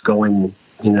what's going,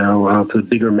 for the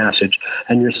bigger message.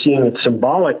 And you're seeing it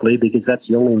symbolically because that's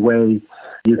the only way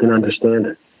you can understand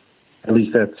it. At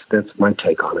least that's my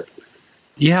take on it.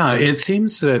 Yeah, it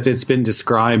seems that it's been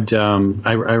described.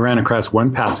 I ran across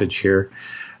one passage here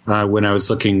when I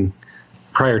was looking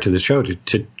prior to the show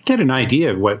to get an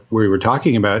idea of what we were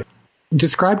talking about.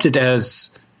 Described it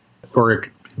as, or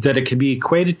that it can be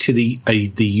equated to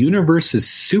the universe's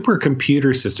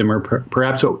supercomputer system, or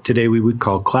perhaps what today we would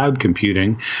call cloud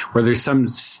computing, where there's some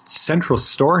central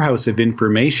storehouse of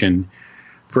information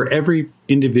for every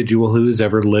individual who has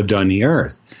ever lived on the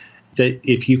earth. That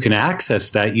if you can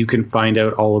access that, you can find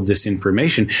out all of this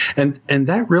information. And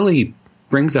that really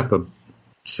brings up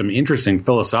some interesting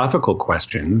philosophical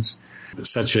questions,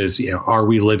 such as, are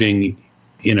we living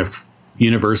in a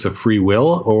universe of free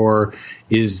will, or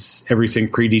is everything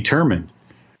predetermined?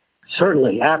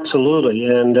 Certainly, absolutely.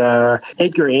 And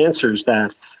Edgar answers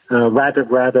that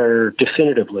rather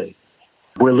definitively.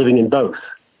 We're living in both.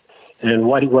 And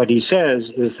what he says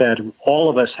is that all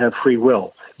of us have free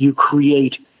will. You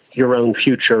create your own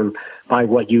future by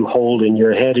what you hold in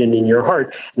your head and in your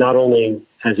heart, not only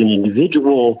as an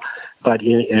individual, but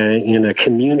in a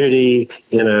community,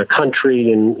 in a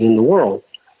country, in the world.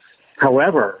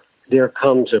 However, there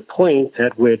comes a point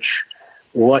at which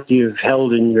what you've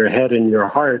held in your head and your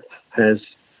heart has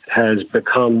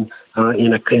become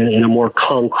in a more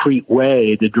concrete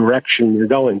way the direction you're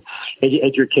going.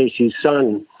 Edgar Cayce's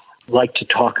son liked to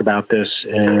talk about this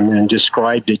and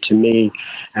described it to me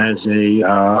as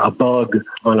a bug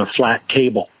on a flat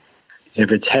table.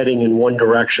 If it's heading in one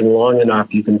direction long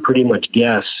enough, you can pretty much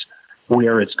guess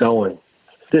where it's going.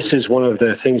 This is one of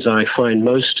the things I find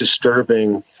most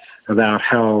disturbing about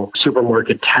how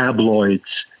supermarket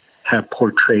tabloids have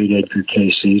portrayed Edgar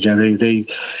Cayce.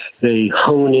 They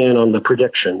hone in on the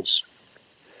predictions.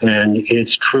 And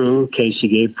it's true, Cayce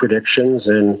gave predictions,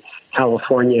 and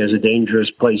California is a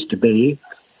dangerous place to be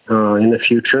in the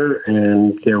future,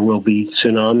 and there will be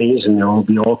tsunamis, and there will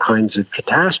be all kinds of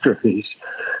catastrophes.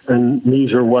 And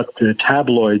these are what the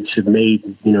tabloids have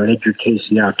made, Edgar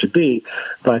Cayce out to be.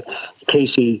 But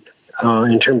Cayce,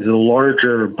 in terms of the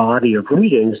larger body of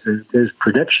readings, those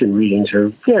prediction readings are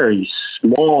very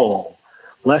small,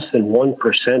 less than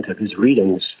 1% of his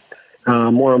readings.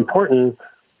 More important,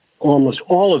 almost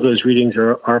all of those readings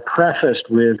are prefaced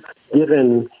with,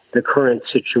 given the current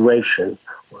situation,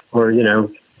 or,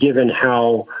 given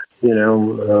how,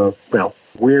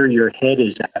 where your head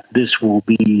is at, this will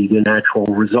be the natural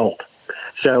result.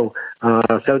 So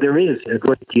there is a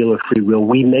great deal of free will.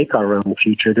 We make our own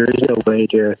future. There is no way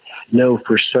to know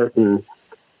for certain,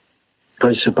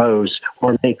 I suppose,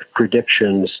 or make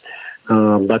predictions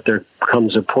but there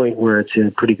comes a point where it's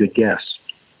a pretty good guess.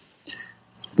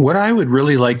 What I would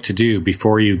really like to do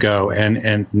before you go,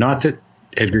 and not that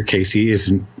Edgar Cayce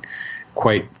isn't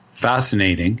quite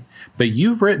fascinating, but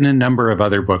you've written a number of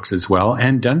other books as well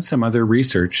and done some other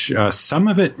research, some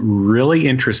of it really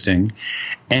interesting.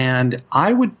 And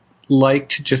I would like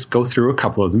to just go through a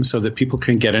couple of them so that people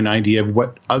can get an idea of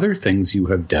what other things you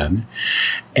have done.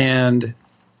 And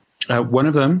one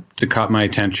of them that caught my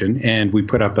attention, and we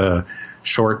put up a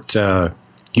short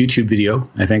YouTube video,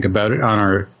 I think, about it on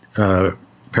our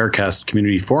Paracast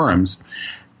community forums,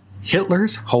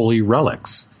 Hitler's Holy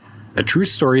Relics, a true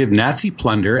story of Nazi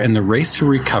plunder and the race to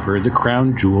recover the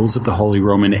crown jewels of the Holy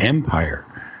Roman Empire.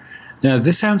 Now,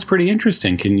 this sounds pretty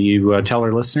interesting. Can you tell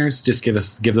our listeners, just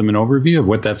give them an overview of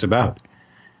what that's about?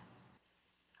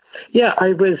 Yeah,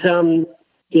 I was,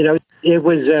 it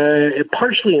was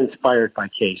partially inspired by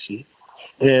Cayce,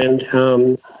 and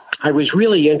I was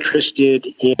really interested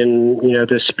in,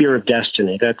 the Spear of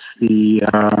Destiny. That's the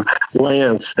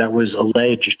lance that was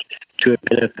alleged to have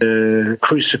been at the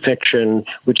crucifixion,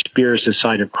 which spears the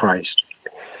side of Christ.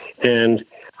 And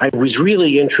I was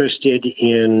really interested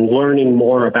in learning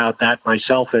more about that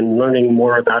myself and learning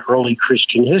more about early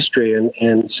Christian history.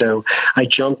 And so I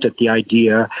jumped at the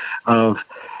idea of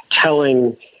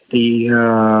telling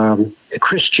the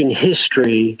Christian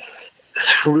history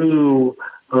through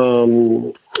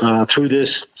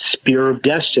this Spear of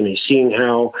Destiny, seeing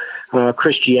how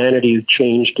Christianity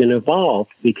changed and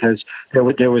evolved, because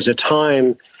there was a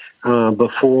time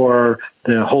before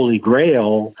the Holy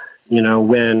Grail,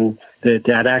 when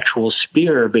that actual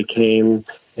spear became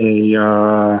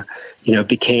a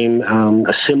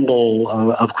symbol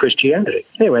of Christianity.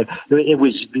 Anyway, it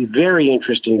was very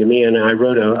interesting to me, and I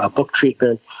wrote a book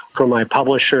treatment for my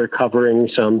publisher covering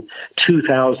some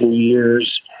 2,000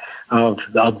 years of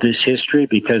this history,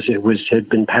 because it had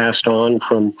been passed on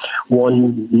from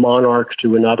one monarch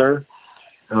to another,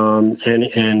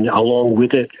 and along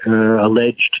with it,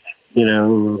 alleged,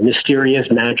 mysterious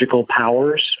magical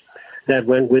powers that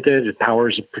went with it,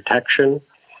 powers of protection.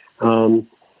 And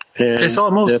this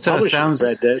almost sounds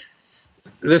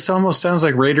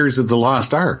like Raiders of the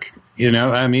Lost Ark. It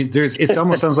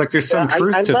almost sounds like there's some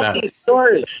truth to that. I love these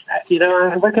stories.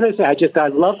 What can I say? I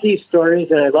love these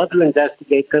stories, and I love to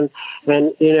investigate them.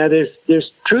 And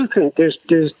there's truth, and there's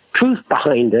truth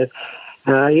behind it,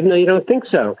 even though you don't think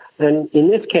so. And in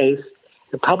this case,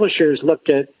 the publishers looked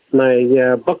at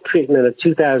my book treatment of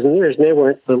 2,000 years, and they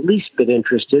weren't the least bit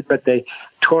interested. But they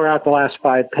tore out the last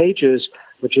 5 pages,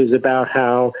 which is about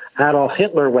how Adolf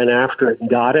Hitler went after it and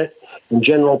got it, and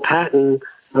General Patton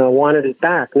wanted it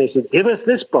back. And they said, give us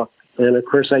this book. And, of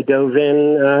course, I dove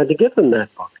in to give them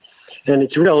that book. And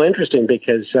it's real interesting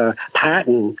because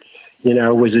Patton,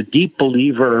 was a deep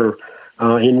believer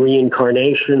in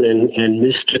reincarnation and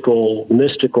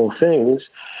mystical things.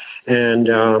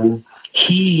 And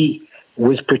he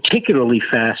was particularly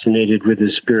fascinated with the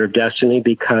Spear of Destiny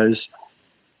because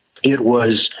it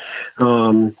was...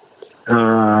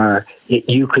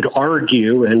 you could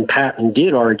argue, and Patton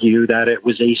did argue, that it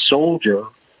was a soldier,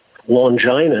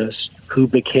 Longinus, who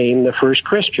became the first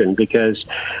Christian because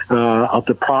of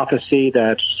the prophecy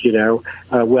that,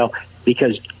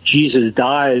 because Jesus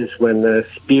dies when the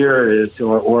spear is,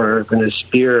 or when the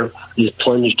spear is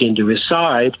plunged into his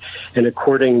side, and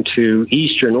according to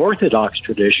Eastern Orthodox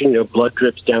tradition, blood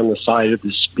drips down the side of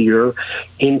the spear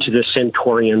into the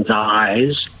centurion's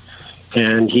eyes,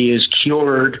 and he is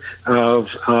cured of,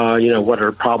 what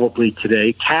are probably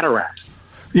today cataracts.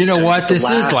 You know what? This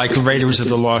is like Raiders of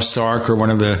the Lost Ark or one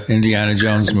of the Indiana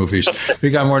Jones movies. We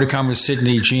got more to come with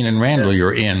Sidney, Gene, and Randall.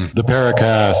 You're in the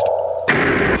Paracast.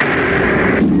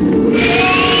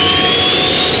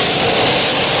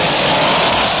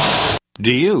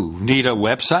 Do you need a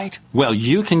website? Well,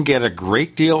 you can get a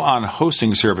great deal on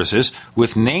hosting services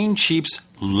with Namecheap's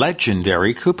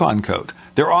legendary coupon code.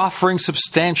 They're offering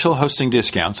substantial hosting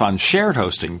discounts on shared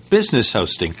hosting, business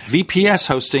hosting, VPS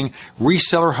hosting,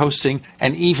 reseller hosting,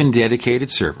 and even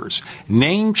dedicated servers.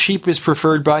 Namecheap is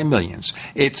preferred by millions.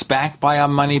 It's backed by a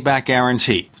money-back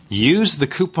guarantee. Use the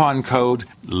coupon code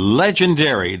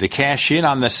LEGENDARY to cash in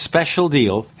on the special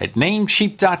deal at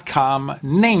Namecheap.com,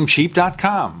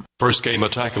 Namecheap.com. First came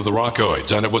Attack of the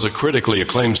Rockoids, and it was a critically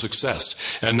acclaimed success.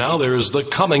 And now there's The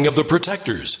Coming of the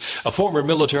Protectors. A former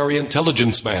military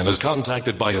intelligence man is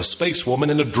contacted by a space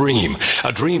woman in a dream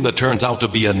that turns out to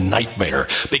be a nightmare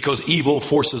because evil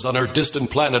forces on her distant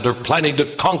planet are planning to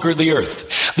conquer the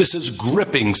Earth. This is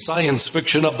gripping science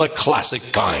fiction of the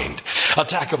classic kind.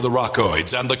 Attack of the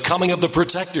Rockoids and The Coming of the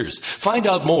Protectors. Find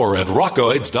out more at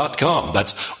rockoids.com.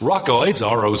 That's Rockoids,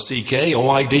 ROCKOIDS.com.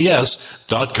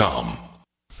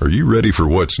 Are you ready for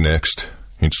what's next?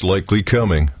 It's likely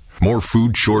coming. More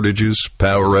food shortages,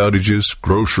 power outages,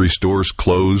 grocery stores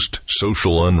closed,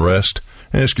 social unrest.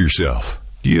 Ask yourself,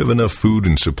 do you have enough food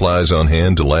and supplies on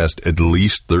hand to last at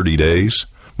least 30 days?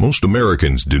 Most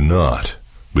Americans do not,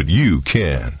 but you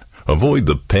can. Avoid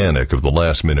the panic of the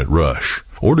last-minute rush.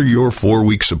 Order your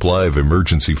 4-week supply of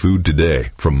emergency food today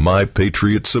from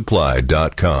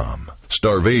mypatriotsupply.com.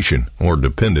 Starvation or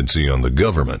dependency on the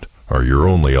government are your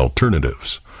only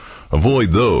alternatives. Avoid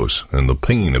those and the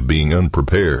pain of being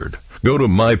unprepared. Go to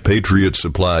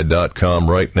mypatriotsupply.com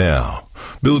right now.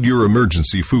 Build your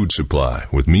emergency food supply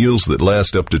with meals that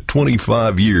last up to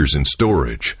 25 years in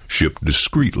storage, shipped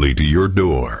discreetly to your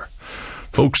door.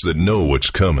 Folks that know what's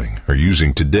coming are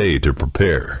using today to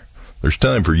prepare. There's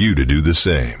time for you to do the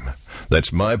same.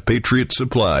 That's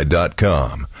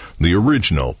mypatriotsupply.com, the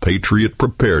original Patriot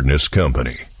Preparedness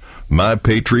Company.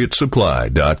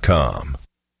 mypatriotsupply.com.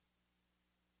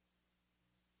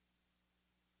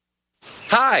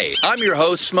 Hi, I'm your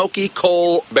host, Smokey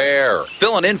Cole Bear,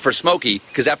 filling in for Smokey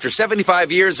because after 75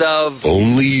 years of...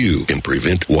 Only you can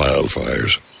prevent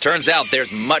wildfires. Turns out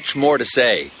there's much more to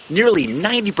say. Nearly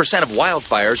 90% of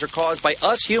wildfires are caused by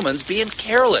us humans being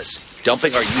careless,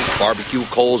 dumping our used barbecue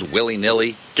coals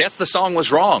willy-nilly. Guess the song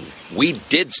was wrong. We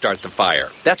did start the fire.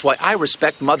 That's why I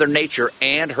respect Mother Nature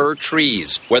and her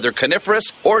trees, whether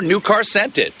coniferous or new car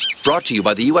scented. Brought to you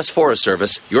by the U.S. Forest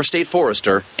Service, your state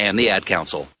forester, and the Ad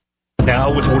Council.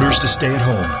 Now, with orders to stay at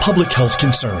home, public health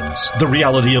concerns, the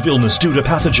reality of illness due to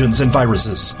pathogens and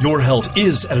viruses, your health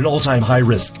is at an all-time high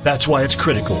risk. That's why it's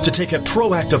critical to take a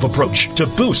proactive approach to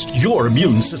boost your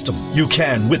immune system. You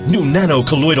can with new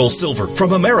nano-colloidal silver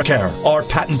from Americare, our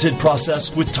patented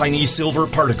process with tiny silver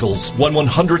particles,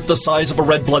 1/100th the size of a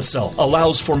red blood cell,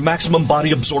 allows for maximum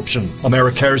body absorption.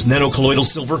 Americare's nano-colloidal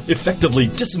silver effectively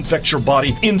disinfects your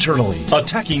body internally,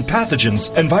 attacking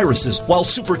pathogens and viruses while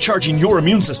supercharging your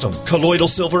immune system. Colloidal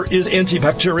silver is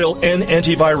antibacterial and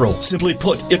antiviral. Simply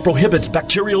put, it prohibits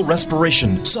bacterial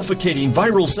respiration, suffocating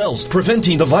viral cells,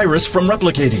 preventing the virus from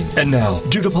replicating. And now,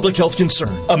 due to public health concern,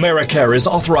 Americare is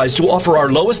authorized to offer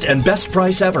our lowest and best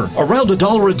price ever, around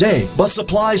 $1 a day, but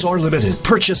supplies are limited.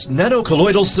 Purchase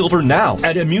nano-colloidal silver now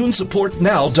at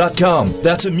immunesupportnow.com.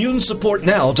 That's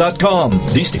immunesupportnow.com.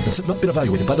 These statements have not been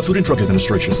evaluated by the Food and Drug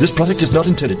Administration. This product is not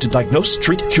intended to diagnose,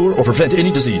 treat, cure, or prevent any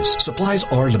disease. Supplies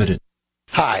are limited.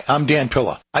 Hi, I'm Dan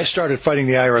Pilla. I started fighting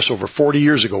the IRS over 40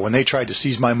 years ago when they tried to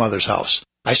seize my mother's house.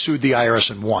 I sued the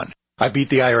IRS and won. I beat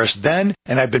the IRS then,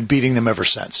 and I've been beating them ever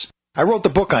since. I wrote the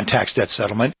book on tax debt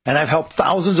settlement, and I've helped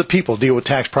thousands of people deal with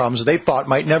tax problems they thought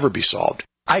might never be solved.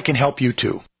 I can help you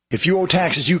too. If you owe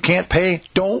taxes you can't pay,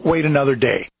 don't wait another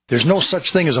day. There's no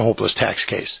such thing as a hopeless tax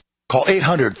case. Call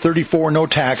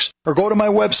 800-34-NO-TAX or go to my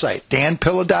website,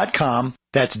 danpilla.com.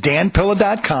 That's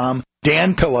danpilla.com,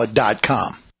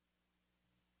 danpilla.com.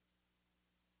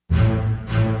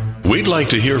 We'd like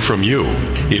to hear from you.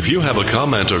 If you have a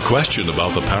comment or question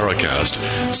about the Paracast,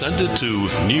 send it to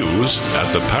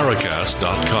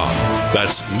news@theparacast.com.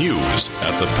 That's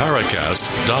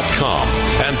news@theparacast.com.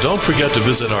 And don't forget to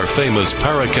visit our famous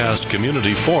Paracast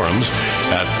community forums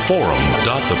at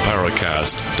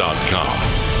forum.theparacast.com.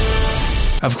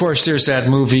 Of course, there's that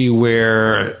movie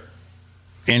where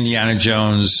Indiana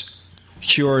Jones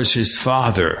cures his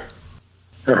father.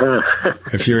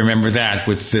 If you remember that,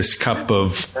 with this cup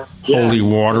of holy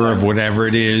water of whatever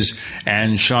it is,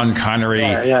 and Sean Connery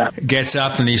gets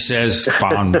up and he says,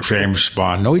 Bond, James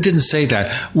Bond. No, he didn't say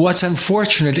that. What's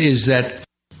unfortunate is that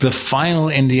the final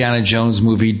Indiana Jones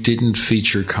movie didn't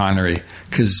feature Connery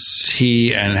because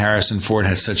he and Harrison Ford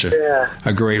had such a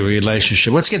great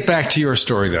relationship. Let's get back to your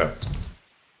story, though.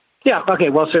 Yeah, okay,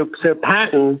 well, so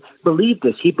Patton believed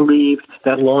this. He believed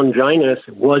that Longinus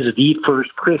was the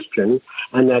first Christian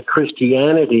and that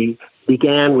Christianity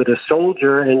began with a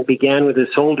soldier and began with a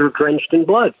soldier drenched in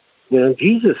blood. You know,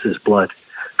 Jesus' blood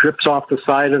drips off the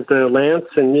side of the lance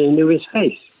and into his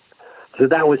face. So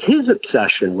that was his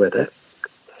obsession with it.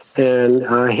 And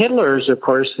Hitler's, of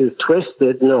course, is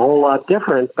twisted and a whole lot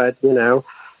different, but, you know,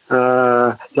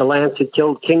 the lance had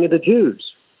killed King of the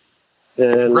Jews.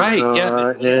 And,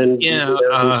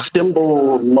 the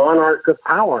symbol monarch of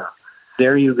power.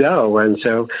 There you go. And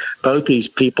so both these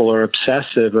people are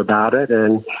obsessive about it.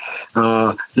 And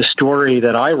the story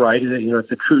that I write,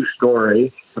 it's a true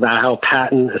story about how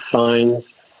Patton assigns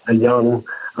a young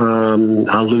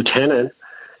lieutenant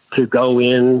to go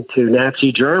into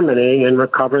Nazi Germany and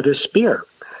recover the spear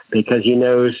because he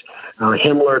knows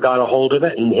Himmler got a hold of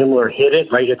it and Himmler hid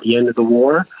it right at the end of the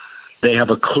war. They have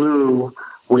a clue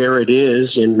where it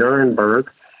is in Nuremberg,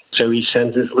 so he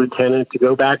sends his lieutenant to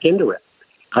go back into it.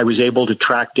 I was able to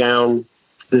track down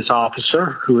this officer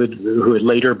who had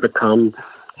later become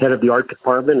head of the art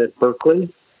department at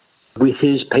Berkeley. With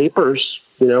his papers,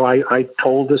 I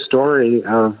told the story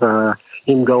of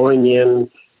him going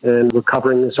in and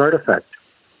recovering this artifact.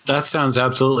 That sounds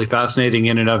absolutely fascinating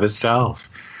in and of itself.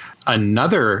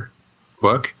 Another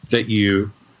book that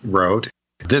you wrote,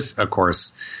 this, of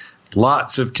course,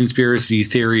 lots of conspiracy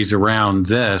theories around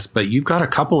this, but you've got a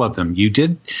couple of them.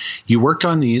 You worked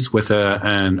on these with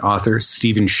an author,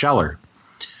 Stephen Scheller.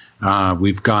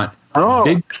 We've got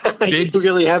big you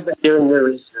really have that here in your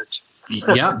research.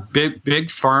 Yeah, big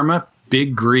pharma,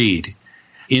 big greed.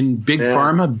 In Big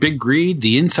Pharma, Big Greed,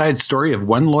 the inside story of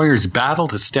one lawyer's battle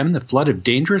to stem the flood of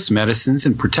dangerous medicines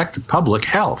and protect the public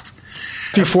health.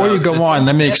 Before you go on,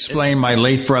 let me explain. My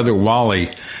late brother Wally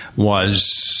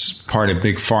was part of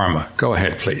Big Pharma. Go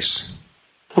ahead, please.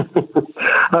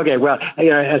 Okay, well,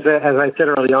 as I said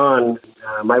early on,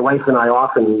 my wife and I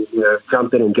often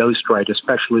jump in and ghostwrite,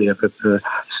 especially if it's a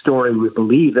story we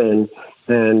believe in.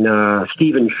 And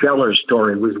Stephen Scheller's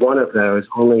story was one of those,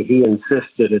 only he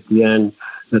insisted at the end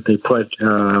that they put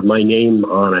my name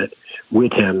on it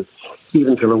with him.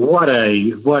 Stephen Scheller, what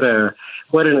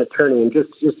an attorney. And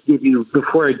just to give you,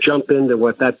 before I jump into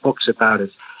what that book's about,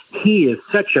 is he is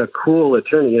such a cool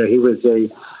attorney. He was a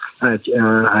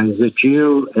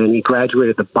Jew, and he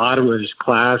graduated at the bottom of his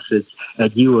class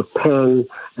at U of Penn,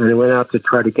 and he went out to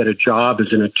try to get a job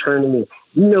as an attorney.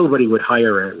 Nobody would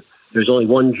hire him. There's only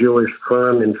one Jewish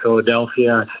firm in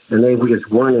Philadelphia, and they just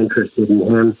weren't interested in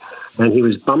him. And he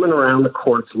was bumming around the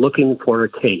courts looking for a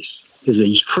case. He was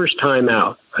his first time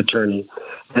out attorney.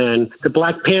 And the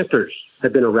Black Panthers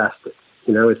had been arrested.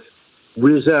 It's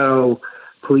Rizzo,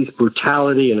 police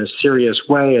brutality in a serious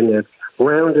way, and they've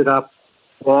rounded up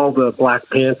all the Black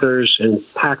Panthers and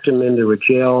packed them into a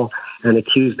jail and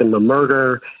accused them of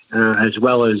murder, as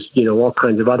well as, all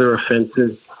kinds of other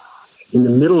offenses. In the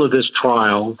middle of this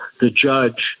trial, the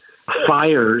judge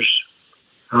fires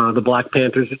the Black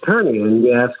Panthers attorney, and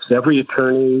he asks every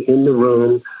attorney in the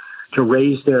room to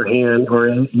raise their hand, or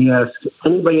he asks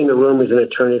anybody in the room who's an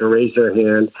attorney to raise their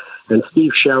hand, and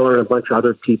Steve Scheller and a bunch of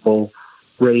other people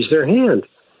raise their hand.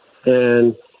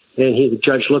 And the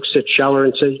judge looks at Scheller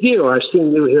and says, I've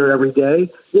seen you here every day.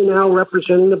 You're now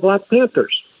representing the Black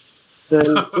Panthers.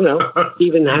 And,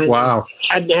 Stephen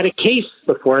hadn't had a case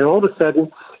before, and all of a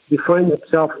sudden, he finds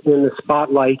himself in the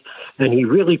spotlight, and he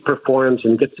really performs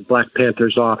and gets the Black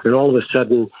Panthers off. And all of a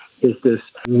sudden, is this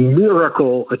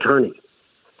miracle attorney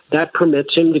that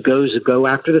permits him to go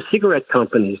after the cigarette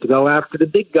companies, to go after the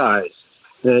big guys.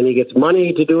 And he gets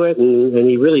money to do it, and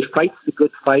he really fights the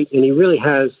good fight, and he really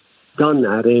has done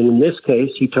that. And in this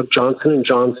case, he took Johnson &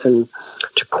 Johnson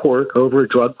to court over a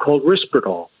drug called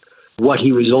Risperdal. What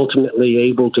he was ultimately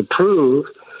able to prove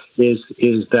is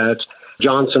that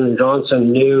Johnson &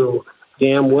 Johnson knew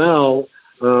damn well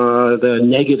the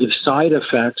negative side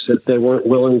effects that they weren't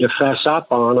willing to fess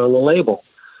up on the label.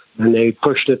 And they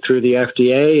pushed it through the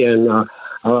FDA, and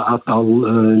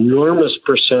an enormous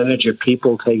percentage of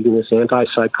people taking this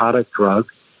antipsychotic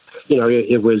drug,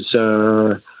 it was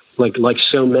like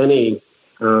so many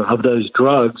of those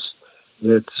drugs,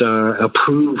 it's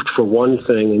approved for one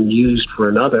thing and used for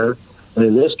another. And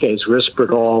in this case,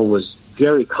 Risperdal was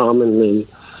very commonly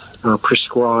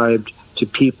prescribed to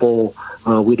people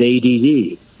with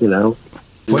ADD,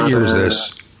 What year was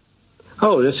this?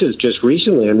 Oh, this is just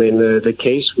recently. I mean, the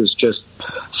case was just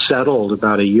settled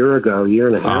about a year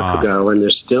and a half ago, and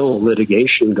there's still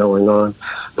litigation going on.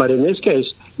 But in this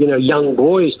case, young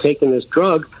boys taking this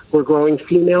drug were growing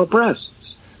female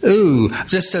breasts. Ooh,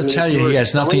 just to tell you, he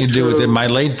has nothing to do with it. My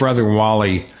late brother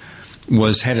Wally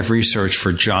was head of research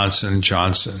for Johnson &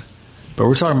 Johnson. But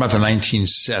we're talking about the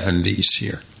 1970s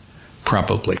here,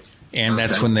 probably. And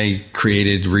that's when they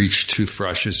created Reach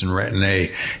toothbrushes and Retin-A.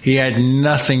 He had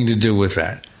nothing to do with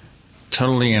that.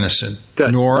 Totally innocent.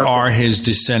 Good. Nor are his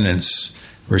descendants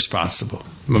responsible.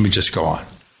 Let me just go on.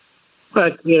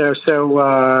 But,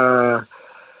 so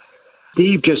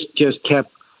Steve just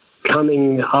kept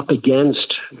coming up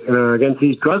against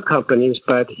these drug companies,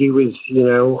 but he was,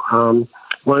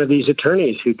 one of these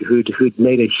attorneys who'd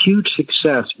made a huge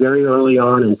success very early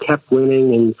on and kept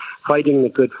winning and fighting the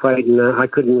good fight. And I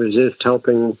couldn't resist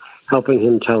helping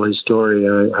him tell his story.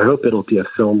 I hope it'll be a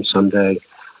film someday.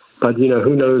 But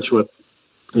who knows what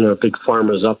Big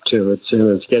Pharma's up to? It's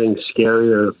getting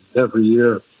scarier every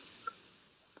year.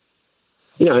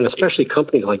 And especially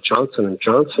companies like Johnson &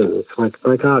 Johnson. It's like,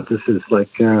 my God, this is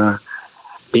like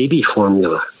baby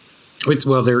formula.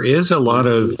 Well, there is a lot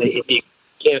of... You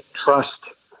can't trust.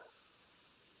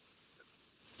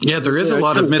 Yeah, there is a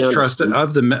lot of mistrust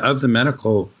of the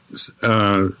medical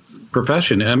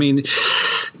profession. I mean,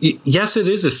 yes, it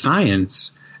is a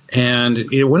science. And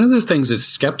one of the things that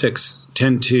skeptics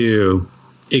tend to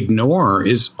ignore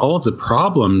is all of the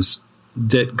problems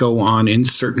that go on in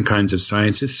certain kinds of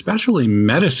science, especially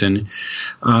medicine.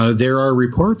 There are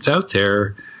reports out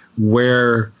there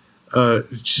where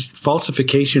just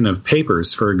falsification of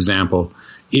papers, for example,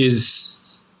 is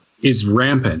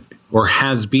rampant or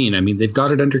has been. I mean, they've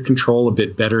got it under control a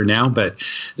bit better now, but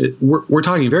we're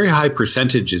talking very high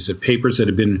percentages of papers that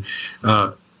have been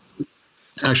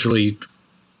actually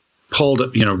pulled,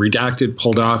 redacted,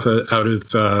 pulled off out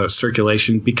of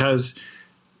circulation because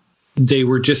they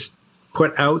were just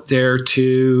put out there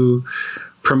to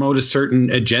promote a certain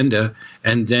agenda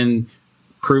and then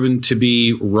proven to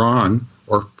be wrong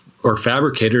or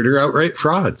fabricated or outright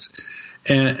frauds.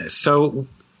 And so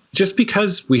just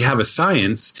because we have a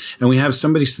science and we have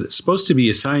somebody that's supposed to be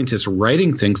a scientist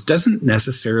writing things doesn't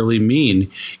necessarily mean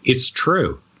it's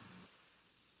true.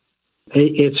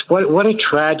 It's what a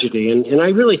tragedy, and I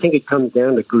really think it comes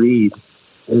down to greed.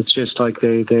 It's just like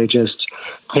they just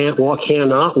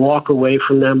cannot walk away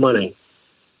from that money.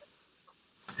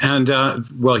 And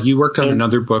you worked on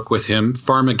another book with him,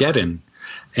 Farmageddon,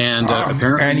 and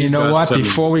apparently. And you know what?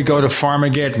 Before we go to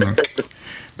Farmageddon,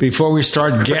 before we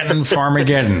start getting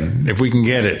Farmageddon, if we can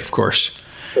get it, of course.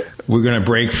 We're going to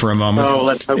break for a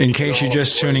moment. In case you're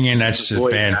just tuning in, that's a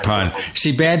bad pun.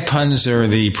 See, bad puns are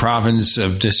the province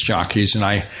of disc jockeys, and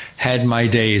I had my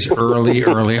days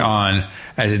early on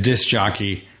as a disc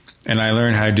jockey, and I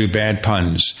learned how to do bad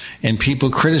puns. And people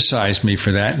criticize me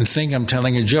for that and think I'm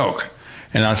telling a joke.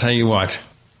 And I'll tell you what,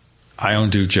 I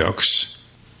don't do jokes.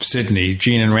 Sidney,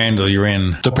 Gene, and Randall, you're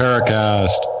in the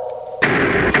Paracast.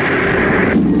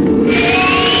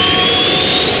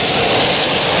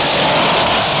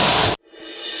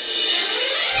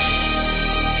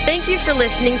 Thank you for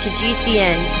listening to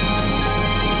GCN.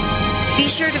 Be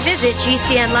sure to visit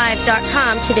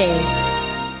GCNlive.com today.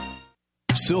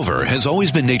 Silver has always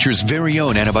been nature's very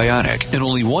own antibiotic, and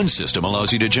only one system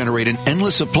allows you to generate an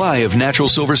endless supply of natural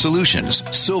silver solutions.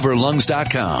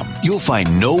 SilverLungs.com. You'll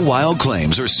find no wild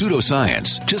claims or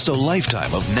pseudoscience, just a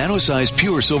lifetime of nano-sized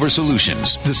pure silver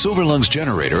solutions. The Silver Lungs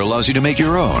generator allows you to make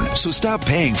your own, so stop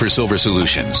paying for silver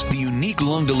solutions. The unique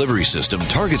lung delivery system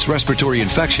targets respiratory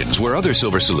infections where other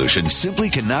silver solutions simply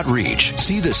cannot reach.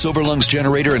 See the Silver Lungs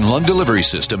generator and lung delivery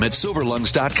system at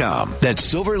SilverLungs.com.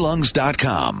 That's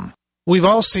SilverLungs.com. We've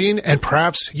all seen and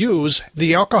perhaps use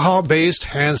the alcohol-based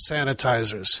hand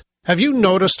sanitizers. Have you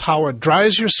noticed how it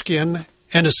dries your skin,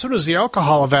 and as soon as the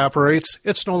alcohol evaporates,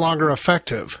 it's no longer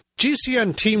effective?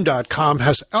 GCNteam.com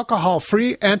has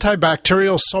alcohol-free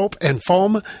antibacterial soap and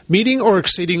foam meeting or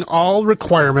exceeding all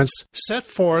requirements set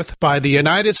forth by the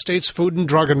United States Food and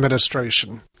Drug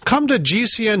Administration. Come to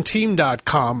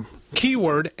GCNteam.com.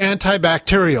 Keyword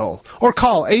antibacterial, or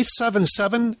call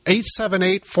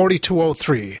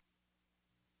 877-878-4203.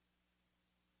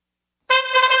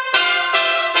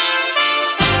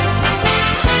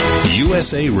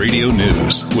 USA Radio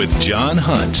News with John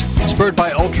Hunt. Spurred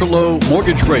by ultra-low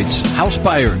mortgage rates, house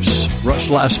buyers rushed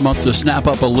last month to snap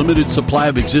up a limited supply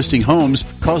of existing homes,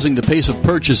 causing the pace of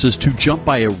purchases to jump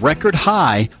by a record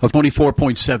high of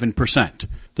 24.7%.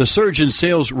 The surge in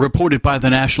sales reported by the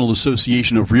National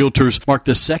Association of Realtors marked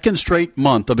the second straight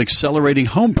month of accelerating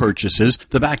home purchases.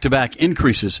 The back-to-back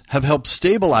increases have helped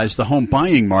stabilize the home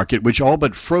buying market, which all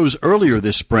but froze earlier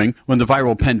this spring when the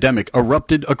viral pandemic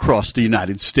erupted across the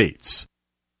United States.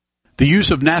 The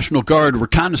use of National Guard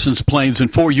reconnaissance planes in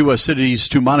 4 U.S. cities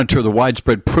to monitor the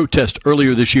widespread protest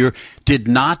earlier this year did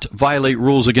not violate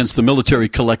rules against the military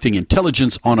collecting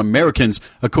intelligence on Americans,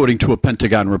 according to a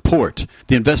Pentagon report.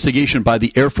 The investigation by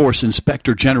the Air Force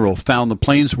Inspector General found the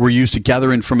planes were used to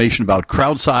gather information about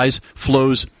crowd size,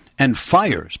 flows, and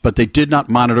fires, but they did not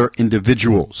monitor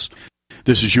individuals.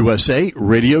 This is USA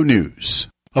Radio News.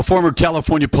 A former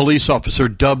California police officer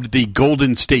dubbed the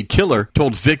Golden State Killer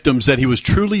told victims that he was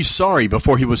truly sorry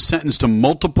before he was sentenced to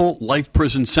multiple life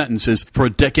prison sentences for a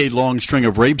decade-long string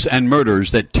of rapes and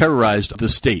murders that terrorized the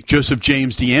state. Joseph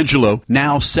James D'Angelo,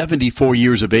 now 74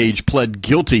 years of age, pled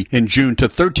guilty in June to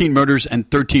 13 murders and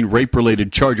 13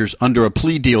 rape-related charges under a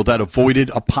plea deal that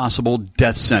avoided a possible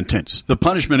death sentence. The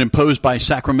punishment imposed by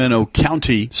Sacramento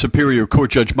County Superior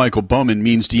Court Judge Michael Bowman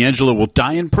means D'Angelo will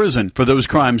die in prison for those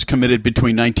crimes committed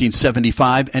between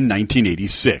 1975 and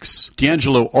 1986.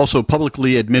 D'Angelo also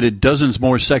publicly admitted dozens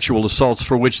more sexual assaults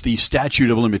for which the statute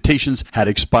of limitations had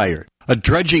expired. A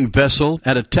dredging vessel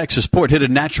at a Texas port hit a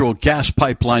natural gas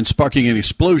pipeline, sparking an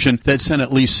explosion that sent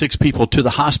at least 6 people to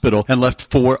the hospital and left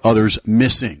 4 others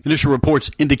missing. Initial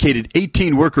reports indicated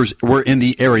 18 workers were in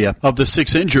the area. Of the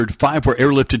 6 injured, 5 were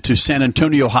airlifted to San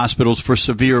Antonio hospitals for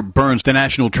severe burns. The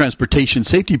National Transportation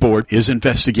Safety Board is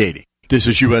investigating. This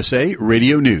is USA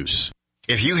Radio News.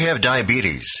 If you have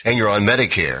diabetes and you're on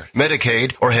Medicare,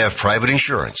 Medicaid, or have private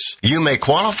insurance, you may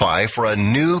qualify for a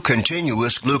new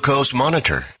continuous glucose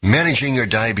monitor. Managing your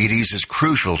diabetes is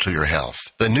crucial to your health.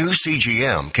 The new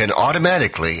CGM can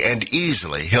automatically and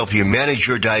easily help you manage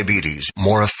your diabetes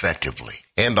more effectively.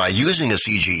 And by using a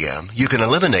CGM, you can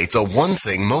eliminate the one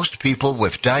thing most people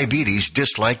with diabetes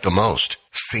dislike the most: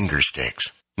 finger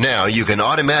sticks. Now you can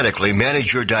automatically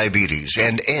manage your diabetes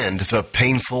and end the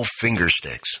painful finger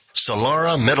sticks.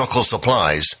 Solara Medical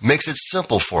Supplies makes it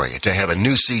simple for you to have a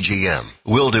new CGM.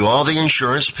 We'll do all the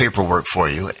insurance paperwork for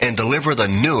you and deliver the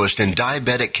newest in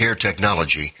diabetic care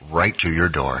technology right to your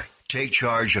door. Take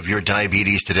charge of your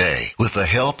diabetes today with the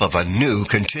help of a new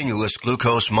continuous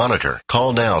glucose monitor.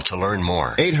 Call now to learn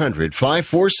more.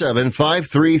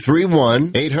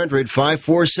 800-547-5331.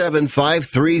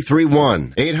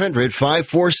 800-547-5331.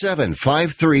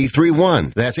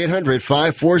 800-547-5331. That's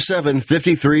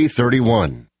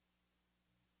 800-547-5331.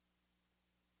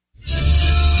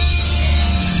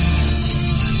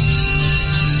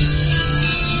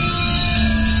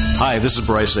 Hi, this is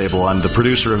Bryce Abel. I'm the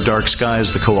producer of Dark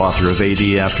Skies, the co-author of AD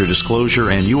After Disclosure,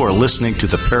 and you are listening to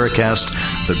the Paracast,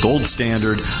 the gold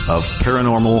standard of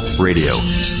paranormal radio.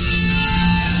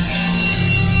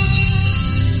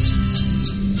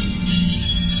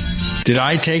 Did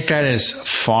I take that as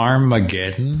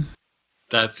Farmageddon?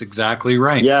 That's exactly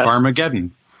right. Yeah. Farmageddon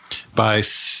by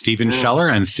Stephen Scheller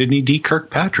and Sidney D.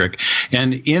 Kirkpatrick.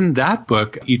 And in that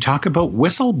book, you talk about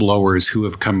whistleblowers who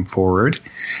have come forward.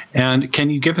 And can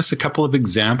you give us a couple of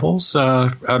examples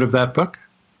out of that book?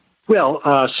 Well,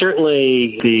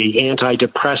 certainly the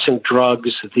antidepressant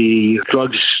drugs, the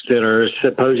drugs that are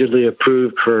supposedly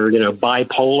approved for,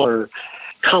 bipolar,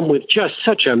 come with just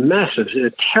such a mess of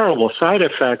terrible side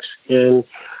effects. And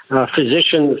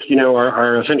physicians,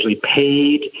 are essentially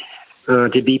paid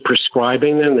to be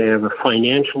prescribing them. They have a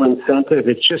financial incentive.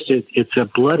 It's a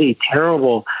bloody,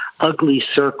 terrible, ugly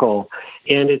circle.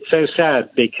 And it's so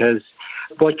sad because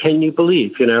what can you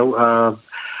believe, and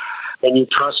you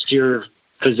trust your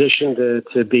physician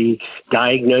to be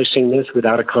diagnosing this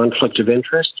without a conflict of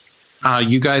interest?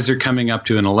 You guys are coming up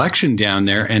to an election down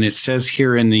there, and it says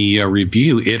here in the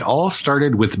review, it all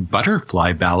started with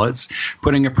butterfly ballots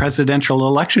putting a presidential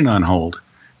election on hold.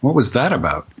 What was that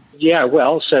about? Yeah,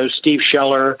 well, so Steve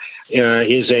Scheller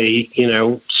is a,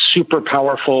 super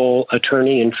powerful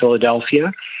attorney in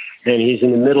Philadelphia, and he's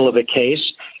in the middle of a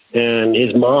case, and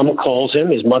his mom calls him,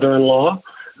 his mother-in-law,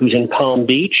 who's in Palm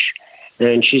Beach,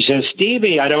 and she says,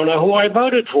 Stevie, I don't know who I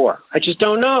voted for. I just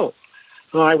don't know.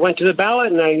 I went to the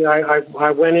ballot, and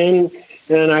I went in,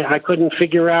 and I couldn't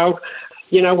figure out,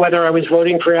 whether I was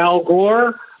voting for Al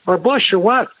Gore or Bush or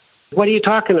what. What are you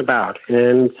talking about?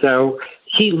 And so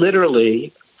he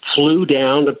literally flew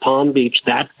down to Palm Beach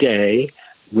that day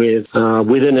with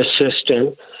an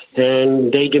assistant,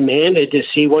 and they demanded to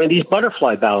see one of these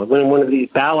butterfly ballots, one of these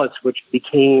ballots which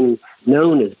became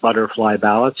known as butterfly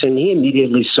ballots, and he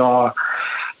immediately saw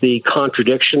the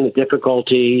contradiction, the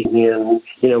difficulty in,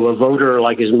 a voter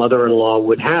like his mother-in-law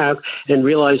would have, and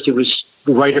realized it was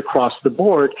right across the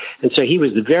board. And so he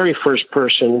was the very first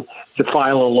person to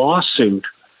file a lawsuit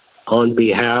on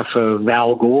behalf of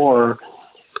Al Gore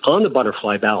on the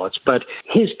butterfly ballots. But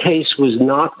his case was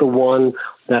not the one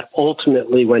that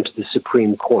ultimately went to the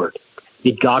Supreme Court.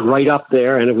 It got right up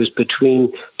there, and it was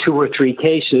between 2 or 3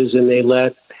 cases, and they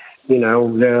let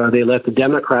the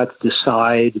Democrats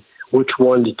decide which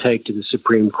one to take to the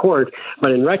Supreme Court.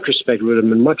 But in retrospect, it would have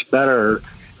been much better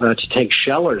to take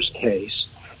Scheller's case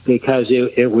because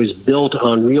it was built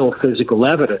on real physical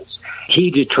evidence.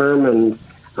 He determined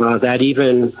that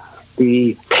even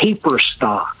the paper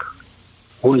stock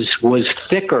was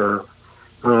thicker,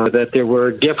 that there were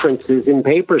differences in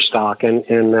paper stock,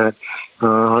 and that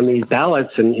on these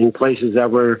ballots and in places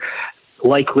that were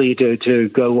likely to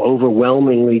go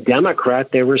overwhelmingly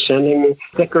Democrat, they were sending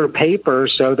thicker paper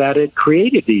so that it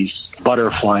created these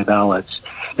butterfly ballots.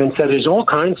 And so there's all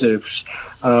kinds of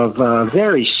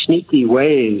very sneaky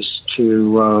ways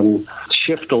to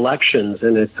shift elections,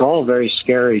 and it's all very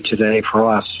scary today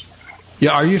for us.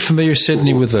 Yeah, are you familiar,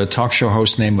 Sidney, with a talk show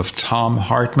host named of Tom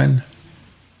Hartman?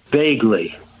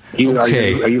 Vaguely.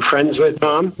 Okay. Are you friends with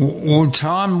Tom? Well,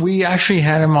 Tom, we actually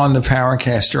had him on the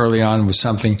Paracast early on with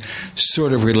something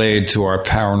sort of related to our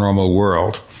paranormal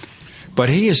world. But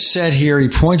he has said here, he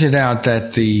pointed out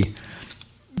that the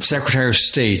Secretary of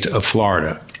State of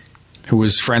Florida, who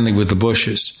was friendly with the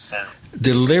Bushes,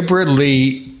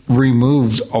 deliberately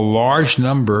removed a large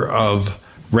number of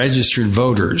registered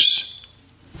voters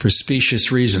for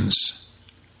specious reasons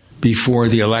before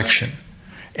the election.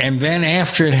 And then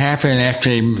after it happened, after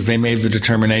they made the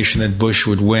determination that Bush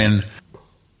would win,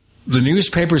 the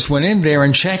newspapers went in there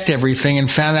and checked everything and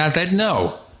found out that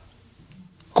no,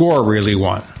 Gore really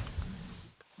won.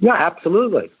 Yeah,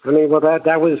 absolutely. I mean, well,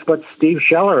 that was what Steve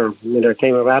Scheller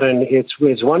came about, and it's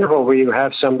wonderful where you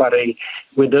have somebody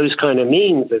with those kind of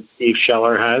means that Steve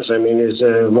Scheller has. I mean, he's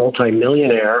a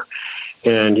multimillionaire,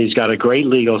 and he's got a great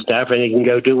legal staff, and he can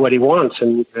go do what he wants.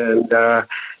 And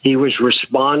he was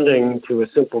responding to a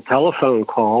simple telephone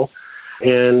call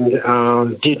and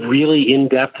did really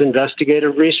in-depth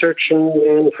investigative research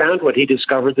and found what he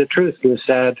discovered the truth. And the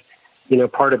sad,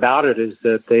 part about it is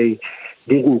that they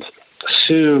didn't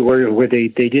sue where they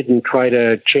didn't try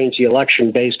to change the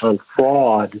election based on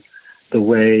fraud the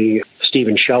way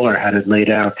Stephen Scheller had it laid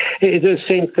out. It's the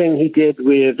same thing he did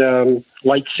with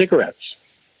light cigarettes.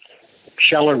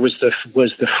 Scheller was the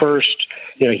first,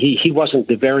 he wasn't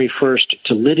the very first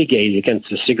to litigate against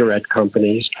the cigarette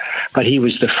companies, but he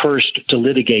was the first to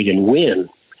litigate and win.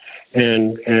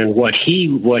 And what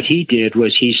he did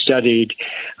was he studied,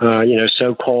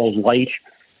 so-called light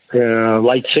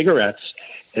cigarettes,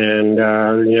 and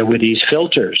with these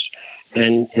filters,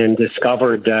 and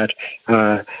discovered that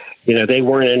they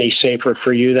weren't any safer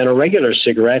for you than a regular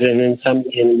cigarette, and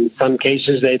in some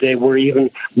cases they were even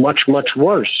much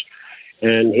worse.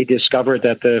 And he discovered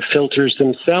that the filters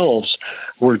themselves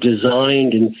were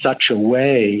designed in such a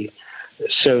way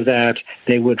so that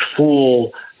they would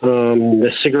fool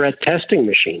the cigarette testing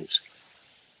machines.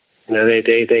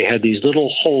 They had these little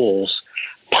holes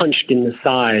punched in the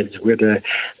sides where the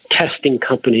testing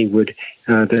company would,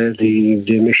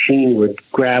 the machine would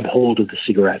grab hold of the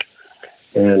cigarette.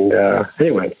 And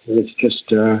anyway, it's just,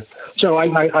 so I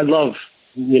love,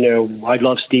 I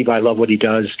love Steve. I love what he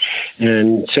does.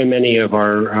 And so many of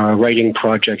our writing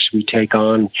projects we take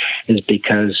on is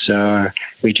because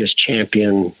we just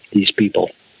champion these people.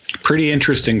 Pretty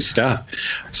interesting stuff.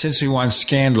 Since we want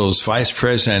scandals, Vice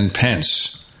President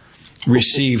Pence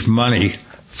received money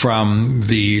from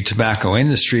the tobacco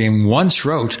industry and once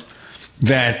wrote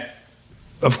that,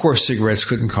 of course, cigarettes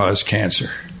couldn't cause cancer.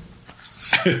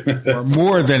 Or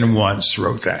more than once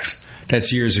wrote that.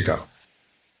 That's years ago.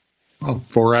 Well,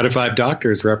 4 out of 5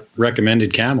 doctors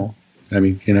recommended Camel. I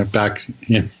mean, back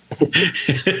in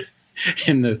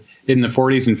the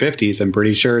 40s and 50s, I'm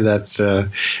pretty sure that's,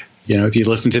 if you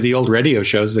listen to the old radio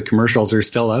shows, the commercials are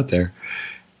still out there.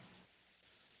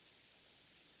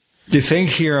 You think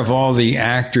here of all the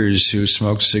actors who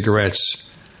smoked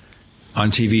cigarettes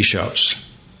on TV shows.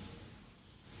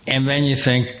 And then you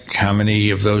think how many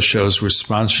of those shows were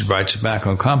sponsored by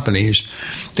tobacco companies.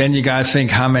 Then you got to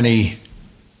think how many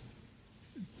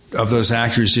of those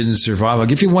actors didn't survive. I'll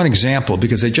give you one example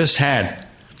because they just had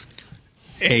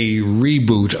a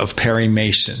reboot of Perry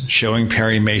Mason, showing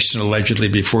Perry Mason allegedly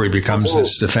before he becomes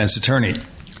this defense attorney.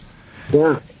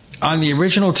 Yeah. On the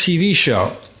original TV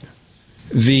show,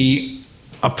 the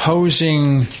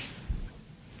opposing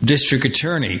district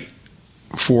attorney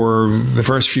for the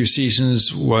first few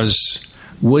seasons was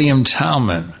William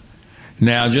Talman.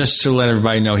 Now, just to let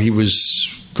everybody know,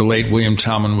 the late William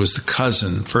Talman was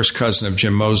the first cousin of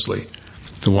Jim Moseley,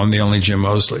 the one, the only Jim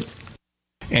Moseley.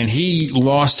 And he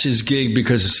lost his gig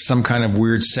because of some kind of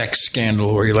weird sex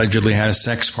scandal where he allegedly had a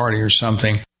sex party or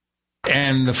something.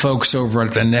 And the folks over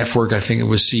at the network, I think it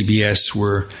was CBS,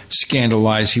 were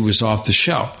scandalized he was off the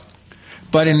show.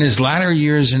 But in his latter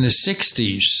years in the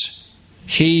 60s,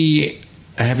 he,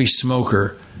 a heavy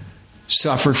smoker,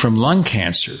 suffered from lung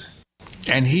cancer.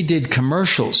 And he did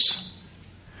commercials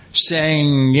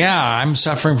saying, yeah, I'm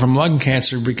suffering from lung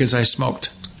cancer because I smoked.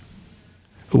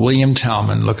 William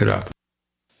Talman, look it up.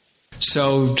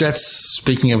 So that's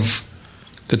speaking of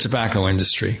the tobacco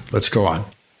industry. Let's go on.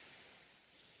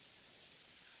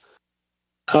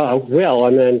 Well, I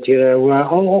meant,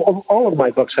 all of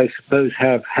my books, I suppose,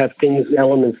 have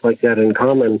elements like that in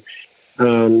common.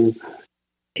 My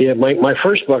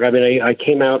first book, I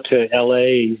came out to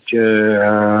L.A.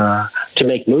 to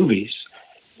make movies.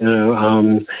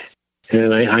 And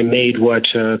I made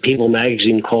what People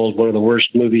magazine called one of the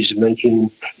worst movies of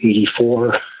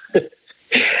 1984.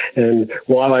 And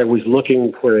while I was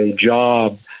looking for a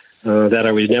job that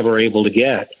I was never able to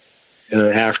get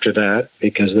after that,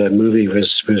 because the movie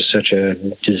was such a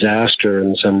disaster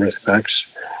in some respects.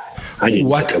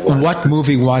 What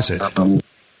movie was it? I'm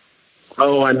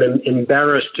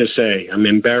embarrassed to say.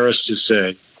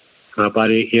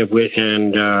 but it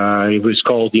was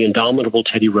called The Indomitable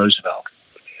Teddy Roosevelt.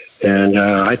 And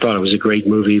I thought it was a great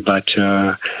movie, but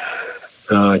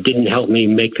didn't help me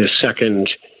make the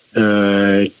second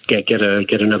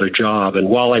get another job. And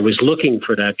while I was looking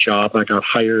for that job, I got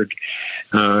hired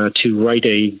to write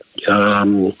a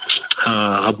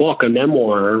book, a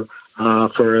memoir,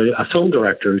 for a film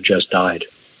director who just died.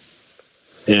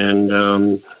 And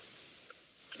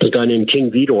a guy named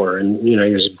King Vidor, and he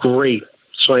was a great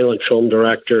silent film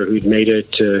director who'd made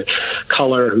it to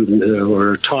color,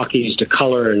 or talkies to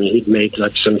color, and he'd made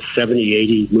like some 70,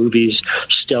 80 movies,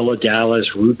 Stella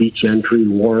Dallas, Ruby Gentry,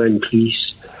 War and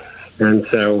Peace. And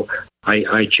so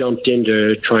I jumped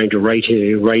into trying to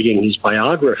writing his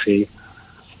biography,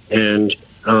 and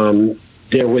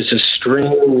there was a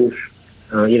strange,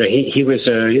 he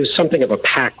was something of a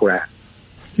pack rat.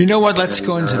 You know what? Let's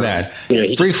go into that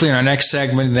briefly in our next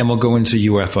segment, and then we'll go into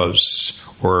UFOs,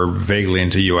 or vaguely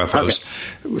into UFOs.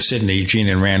 Okay. Sidney, Gene,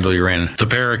 and Randall, you're in the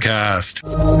Paracast.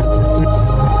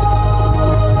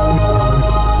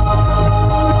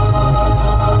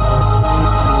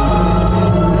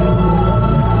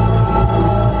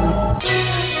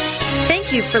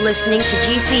 Thank you for listening to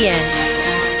GCN.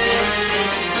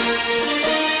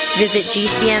 Visit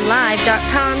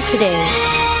GCNlive.com today.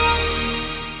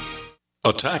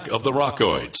 Attack of the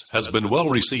Rockoids has been well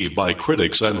received by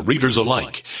critics and readers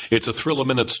alike. It's a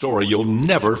thrill-a-minute story you'll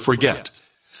never forget.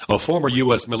 A former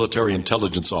U.S. military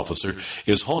intelligence officer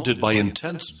is haunted by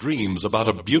intense dreams about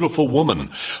a beautiful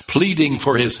woman pleading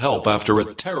for his help after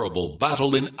a terrible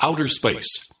battle in outer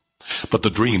space. But the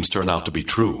dreams turn out to be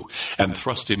true and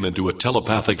thrust him into a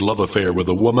telepathic love affair with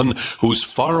a woman whose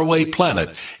faraway planet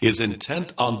is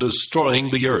intent on destroying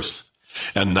the Earth.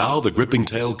 And now the gripping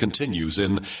tale continues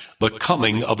in The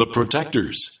Coming of the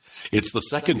Protectors. It's the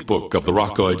second book of the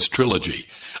Rockoids trilogy,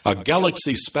 a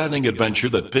galaxy-spanning adventure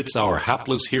that pits our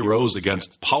hapless heroes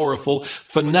against powerful,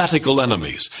 fanatical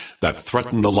enemies that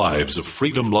threaten the lives of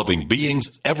freedom-loving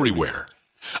beings everywhere.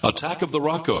 Attack of the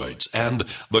Rockoids and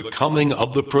The Coming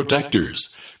of the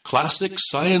Protectors. Classic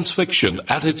science fiction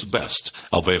at its best,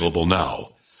 available now.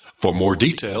 For more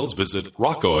details, visit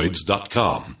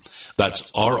rockoids.com.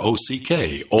 That's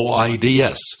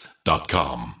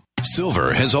ROCKOIDS.com.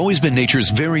 Silver has always been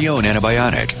nature's very own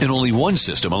antibiotic, and only one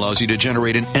system allows you to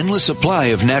generate an endless supply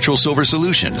of natural silver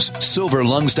solutions.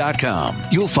 SilverLungs.com.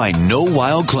 You'll find no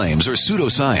wild claims or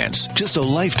pseudoscience, just a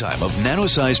lifetime of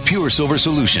nano-sized pure silver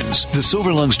solutions. The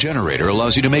Silver Lungs generator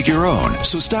allows you to make your own,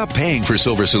 so stop paying for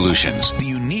silver solutions. The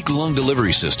unique lung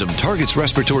delivery system targets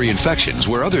respiratory infections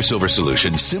where other silver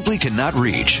solutions simply cannot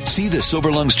reach. See the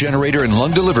Silver Lungs generator and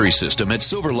lung delivery system at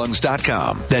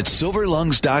SilverLungs.com. That's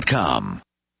SilverLungs.com.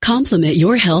 Complement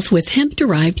your health with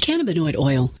hemp-derived cannabinoid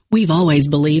oil. We've always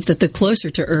believed that the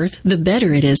closer to Earth, the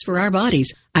better it is for our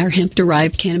bodies. Our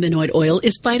hemp-derived cannabinoid oil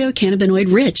is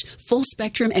phytocannabinoid rich, full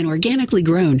spectrum, and organically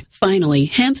grown. Finally,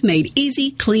 hemp made easy,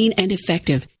 clean, and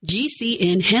effective.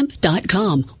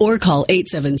 GCNhemp.com or call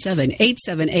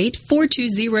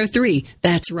 877-878-4203.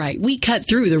 That's right, we cut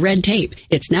through the red tape.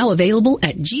 It's now available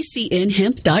at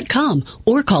GCNhemp.com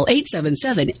or call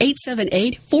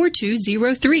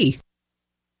 877-878-4203.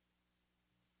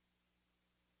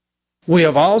 We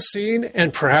have all seen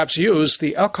and perhaps used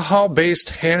the alcohol-based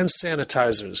hand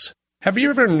sanitizers. Have you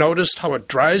ever noticed how it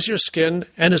dries your skin,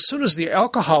 and as soon as the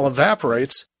alcohol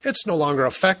evaporates, it's no longer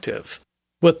effective?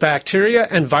 With bacteria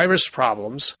and virus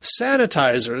problems,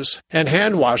 sanitizers and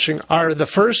hand washing are the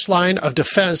first line of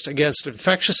defense against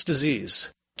infectious disease.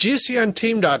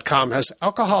 GCNteam.com has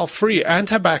alcohol-free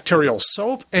antibacterial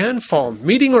soap and foam,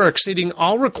 meeting or exceeding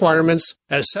all requirements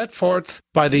as set forth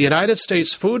by the United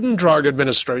States Food and Drug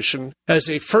Administration as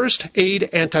a first aid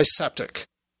antiseptic.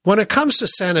 When it comes to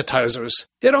sanitizers,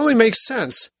 it only makes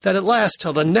sense that it lasts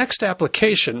till the next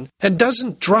application and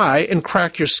doesn't dry and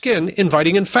crack your skin,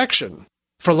 inviting infection.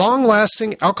 For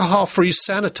long-lasting alcohol-free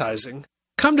sanitizing,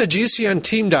 come to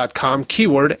GCNteam.com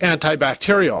keyword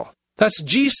antibacterial. That's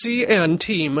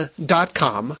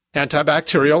GCNteam.com,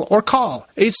 antibacterial, or call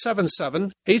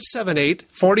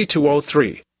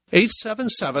 877-878-4203.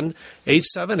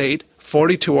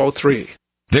 877-878-4203.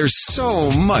 There's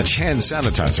so much hand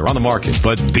sanitizer on the market,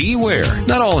 but beware.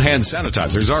 Not all hand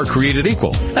sanitizers are created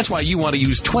equal. That's why you want to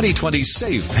use 2020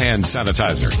 Safe Hand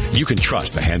Sanitizer. You can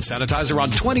trust the hand sanitizer on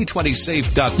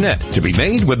 2020safe.net to be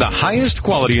made with the highest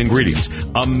quality ingredients.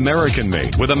 American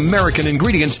made with American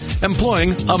ingredients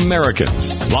employing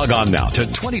Americans. Log on now to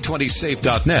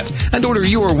 2020safe.net and order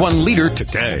your 1 liter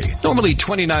today. Normally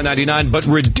 $29.99, but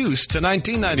reduced to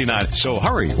 $19.99. So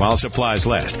hurry while supplies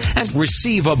last and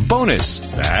receive a bonus.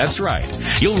 That's right.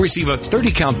 You'll receive a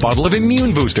 30-count bottle of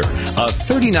Immune Booster, a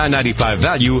 $39.95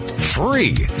 value,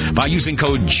 free by using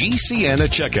code GCN at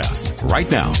checkout.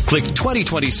 Right now, click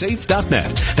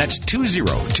 2020safe.net. That's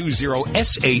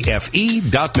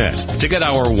 2020safe.net to get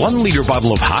our 1-liter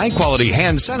bottle of high-quality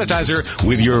hand sanitizer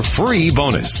with your free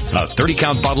bonus. A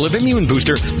 30-count bottle of Immune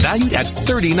Booster valued at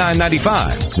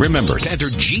 $39.95. Remember to enter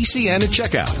GCN at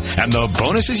checkout, and the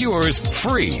bonus is yours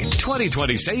free.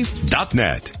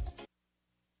 2020safe.net.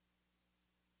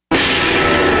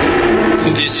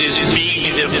 This is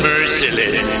Big the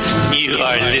Merciless. You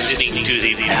are listening to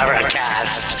the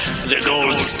Paracast, the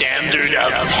gold standard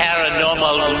of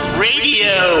paranormal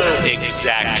radio,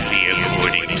 exactly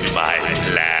according to my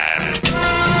plan.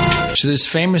 So this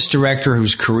famous director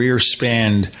whose career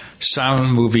spanned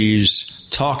silent movies,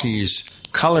 talkies,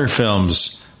 color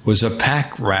films, was a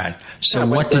pack rat. So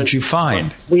what did you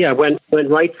find? Went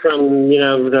right from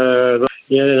the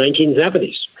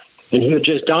 1970s. And he had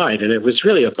just died, and it was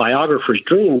really a biographer's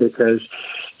dream because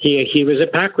he was a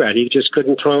pack rat. He just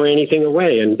couldn't throw anything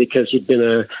away, and because he'd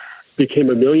became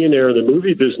a millionaire in the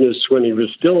movie business when he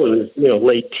was still in his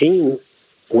late teens.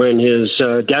 When his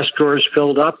desk drawers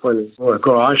filled up, when his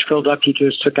garage filled up, he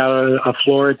just took out a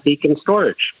floor at Beacon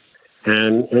Storage,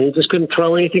 and he just couldn't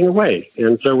throw anything away.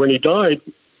 And so when he died,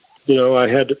 I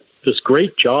had this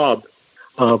great job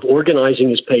of organizing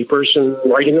his papers and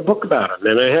writing a book about him.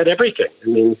 And I had everything. I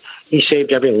mean, he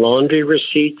saved every laundry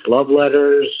receipt, love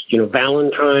letters,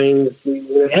 Valentine's,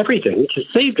 everything. He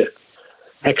just saved it.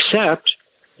 Except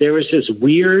there was this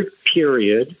weird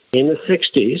period in the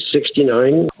 60s,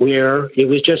 69, where it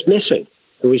was just missing.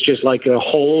 It was just like a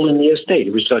hole in the estate.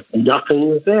 It was like nothing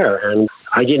was there. And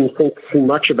I didn't think too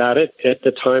much about it at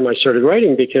the time I started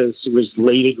writing because it was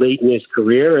late in his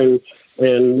career. And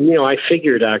I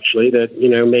figured actually that,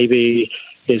 maybe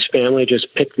his family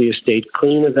just picked the estate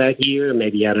clean of that year.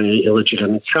 Maybe he had an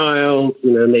illegitimate child.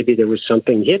 Maybe there was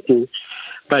something hidden.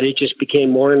 But it just became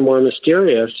more and more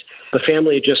mysterious. The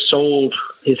family had just sold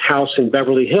his house in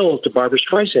Beverly Hills to Barbra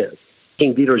Streisand.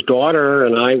 King Vito's daughter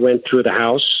and I went through the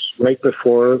house right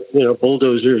before,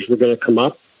 bulldozers were going to come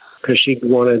up because she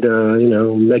wanted a,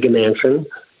 mega mansion.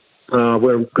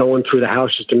 We're going through the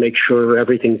house just to make sure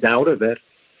everything's out of it.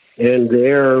 And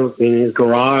there in his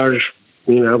garage,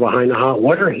 behind the hot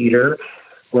water heater,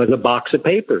 was a box of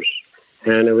papers.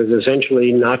 And it was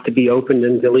essentially not to be opened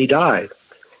until he died.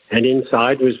 And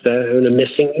inside was the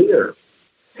missing year.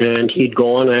 And he'd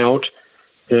gone out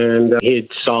and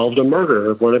he'd solved a murder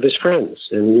of one of his friends.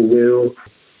 And he knew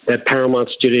that Paramount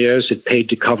Studios had paid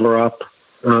to cover up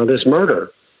this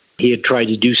murder. He had tried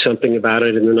to do something about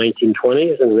it in the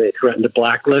 1920s, and they threatened to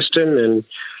blacklist him. And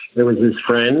there was his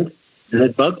friend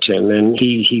that bugged him. And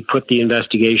he put the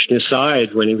investigation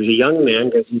aside when he was a young man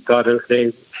because he thought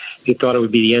it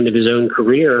would be the end of his own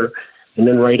career. And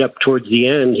then right up towards the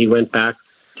end, he went back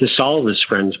to solve his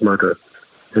friend's murder.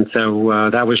 And so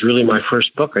that was really my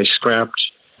first book. I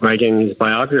scrapped writing his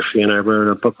biography, and I wrote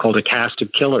a book called A Cast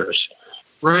of Killers.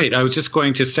 Right. I was just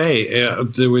going to say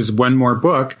there was one more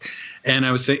book, and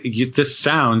I was thinking, this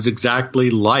sounds exactly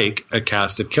like A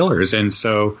Cast of Killers. And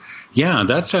so, yeah,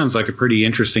 that sounds like a pretty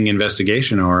interesting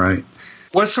investigation, all right.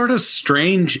 What sort of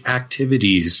strange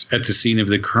activities at the scene of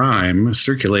the crime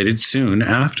circulated soon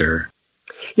after?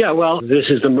 Yeah, well, this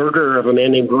is the murder of a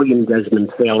man named William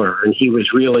Desmond Taylor, and he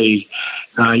was really,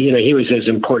 he was as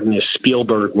important as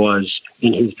Spielberg was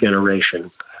in his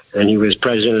generation. And he was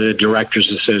president of the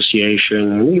Directors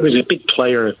Association, and he was a big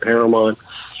player at Paramount.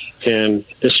 And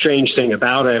the strange thing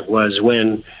about it was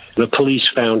when the police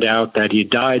found out that he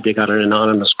died, they got an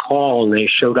anonymous call, and they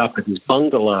showed up at his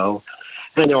bungalow.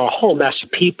 And there were a whole mess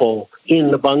of people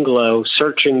in the bungalow,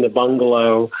 searching the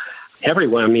bungalow.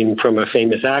 Everyone, I mean, from a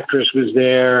famous actress was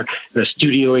there, the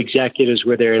studio executives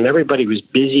were there, and everybody was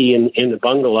busy in the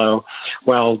bungalow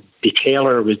while the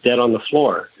Taylor was dead on the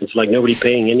floor. It's like nobody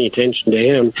paying any attention to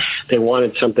him. They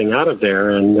wanted something out of there,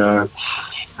 and a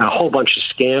whole bunch of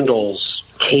scandals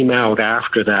came out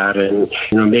after that. And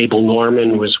Mabel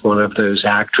Normand was one of those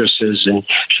actresses, and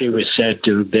she was said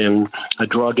to have been a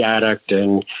drug addict,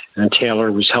 and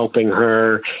Taylor was helping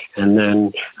her. And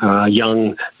then a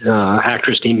young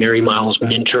actress named Mary Miles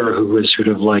Minter, who was sort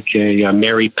of like a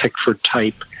Mary Pickford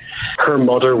type. Her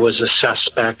mother was a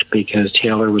suspect because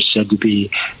Taylor was said to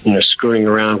be, screwing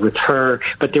around with her.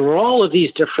 But there were all of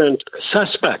these different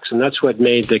suspects, and that's what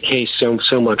made the case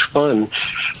so much fun.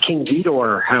 King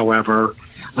Vito, however,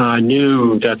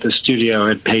 knew that the studio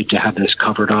had paid to have this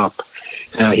covered up.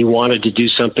 He wanted to do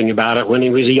something about it when he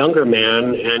was a younger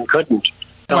man and couldn't.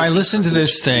 When I listen to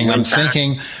this thing, I'm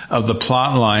thinking of the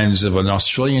plot lines of an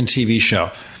Australian TV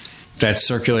show. that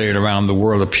circulated around the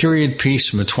world, a period piece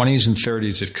from the 20s and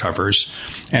 30s it covers,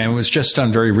 and it was just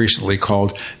done very recently,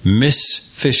 called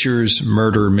Miss Fisher's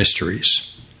Murder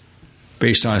Mysteries,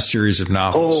 based on a series of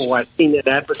novels. Oh, I've seen it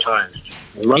advertised.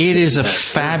 It is a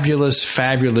fabulous,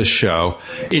 fabulous show.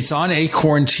 It's on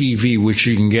Acorn TV, which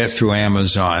you can get through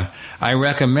Amazon. I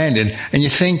recommend it. And you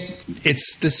think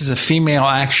this is a female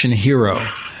action hero,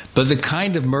 but the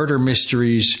kind of murder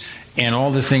mysteries and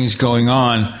all the things going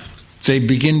on, they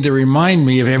begin to remind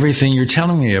me of everything you're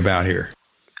telling me about here.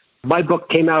 My book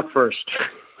came out first.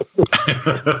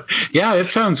 Yeah, it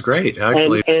sounds great,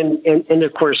 actually. And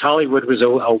of course, Hollywood was a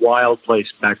wild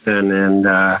place back then. And,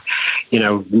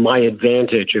 my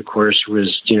advantage, of course,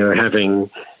 was,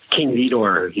 having King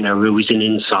Vidor, who was an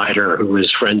insider, who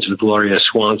was friends with Gloria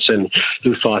Swanson,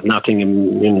 who thought nothing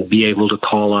and be able to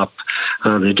call up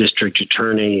the district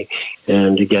attorney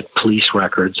and to get police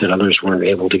records that others weren't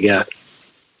able to get.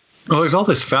 Well, there's all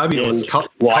this fabulous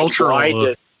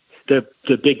cultural...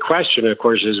 The big question, of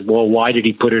course, is, well, why did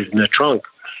he put it in the trunk?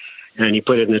 And he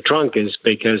put it in the trunk is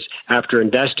because after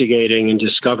investigating and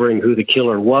discovering who the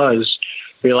killer was,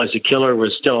 realized the killer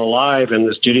was still alive, and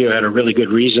the studio had a really good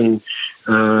reason,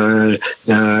 to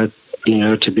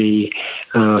be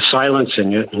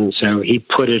silencing it. And so he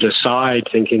put it aside,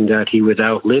 thinking that he would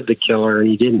outlive the killer, and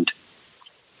he didn't.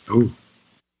 Ooh.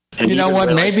 And you know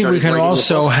what? Maybe we can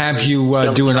also have you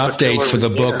do an update for the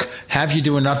book. Have you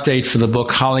do an update for the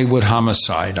book Hollywood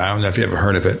Homicide? I don't know if you ever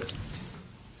heard of it.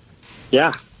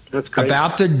 Yeah, that's great.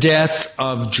 About the death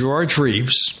of George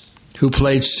Reeves, who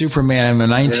played Superman in the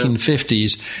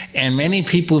 1950s, and many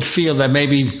people feel that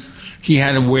maybe he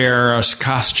had to wear a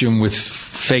costume with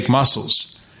fake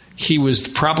muscles. He was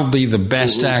probably the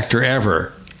best actor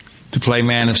ever to play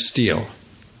Man of Steel.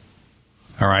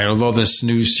 All right, although this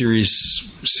new series,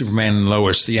 Superman and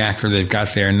Lois, the actor they've got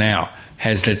there now,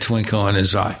 has that twinkle in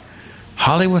his eye.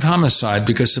 Hollywood Homicide,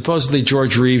 because supposedly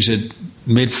George Reeves at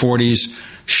mid-40s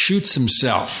shoots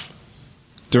himself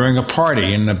during a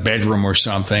party in a bedroom or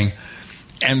something.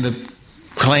 And the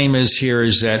claim is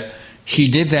that he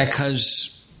did that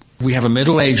because we have a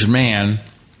middle-aged man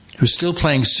who's still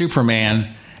playing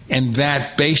Superman, and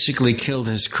that basically killed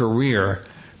his career.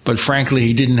 But frankly,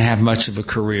 he didn't have much of a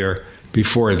career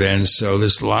before then. So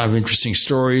there's a lot of interesting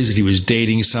stories that he was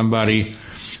dating somebody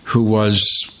who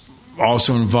was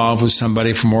also involved with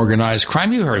somebody from organized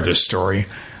crime. You heard this story.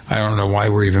 I don't know why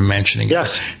we're even mentioning it.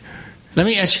 Yes. Let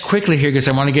me ask you quickly here, because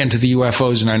I want to get into the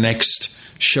UFOs in our next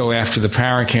show after the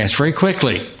Paracast. Very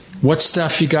quickly, what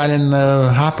stuff you got in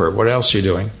the hopper? What else are you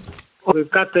doing? Well,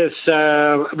 we've got this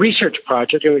research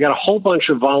project, and we got a whole bunch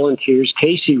of volunteers,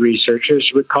 Cayce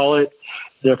researchers, we call it,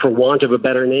 for want of a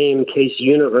better name, Cayce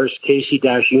Universe,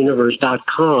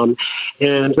 Cayce-universe.com.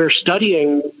 And we're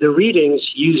studying the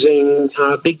readings using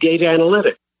big data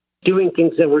analytics, doing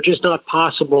things that were just not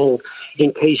possible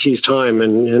in Cayce's time.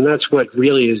 And that's what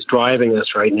really is driving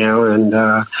us right now. And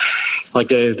like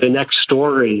the next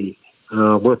story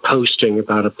we're posting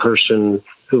about a person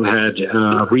who had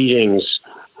readings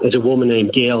is a woman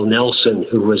named Gail Nelson,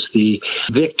 who was the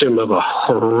victim of a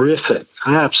horrific,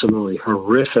 absolutely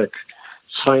horrific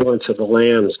Silence of the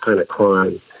Lambs kind of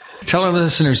crime. Tell our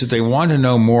listeners, if they want to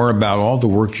know more about all the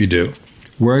work you do,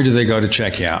 where do they go to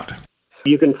check you out?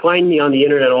 You can find me on the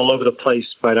internet all over the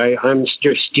place, but I'm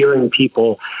just steering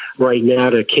people right now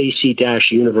to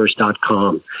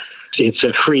Cayce-universe.com. It's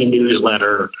a free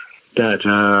newsletter that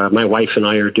my wife and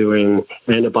I are doing,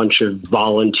 and a bunch of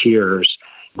volunteers.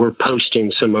 We're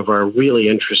posting some of our really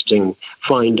interesting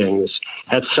findings.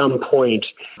 At some point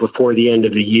before the end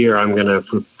of the year, I'm going to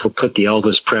put the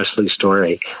Elvis Presley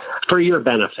story for your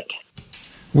benefit.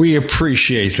 We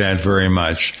appreciate that very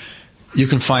much. You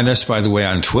can find us, by the way,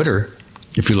 on Twitter.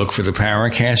 If you look for the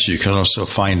Paracast, you can also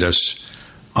find us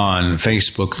on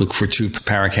Facebook. Look for 2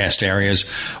 Paracast areas.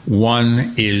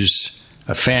 One is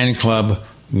a fan club.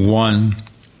 One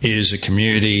is a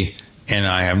community. And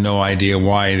I have no idea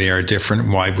why they are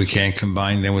different, why we can't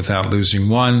combine them without losing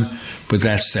one, but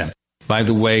that's them. By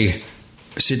the way,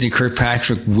 Sidney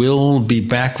Kirkpatrick will be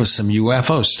back with some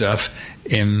UFO stuff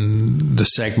in the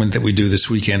segment that we do this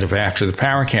weekend of After the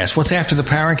Paracast. What's After the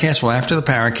Paracast? Well, After the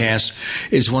Paracast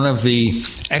is one of the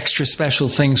extra special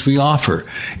things we offer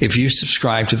if you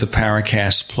subscribe to the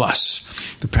Paracast Plus.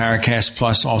 The Paracast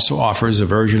Plus also offers a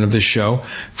version of the show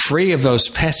free of those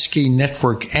pesky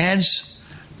network ads.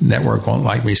 Network won't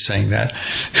like me saying that.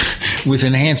 With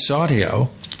enhanced audio.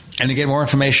 And to get more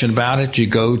information about it, you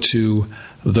go to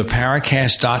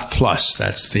theparacast.plus.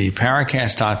 That's the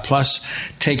paracast.plus.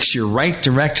 Takes you right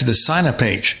direct to the sign-up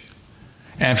page.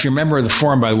 And if you're a member of the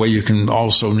forum, by the way, you can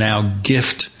also now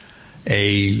gift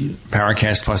a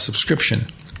Paracast Plus subscription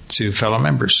to fellow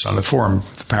members on the forum,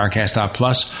 the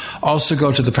Paracast.plus. Also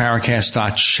go to the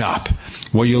Paracast.shop,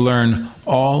 where you'll learn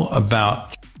all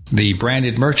about the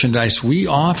branded merchandise we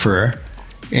offer,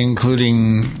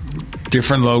 including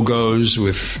different logos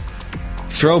with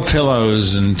throw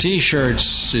pillows and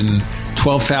T-shirts in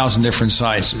 12,000 different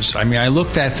sizes. I mean, I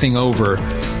looked that thing over.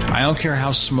 I don't care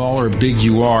how small or big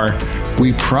you are,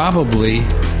 we probably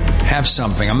have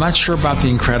something. I'm not sure about the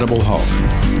Incredible Hulk.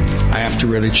 I have to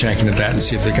really check into that and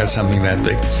see if they got something that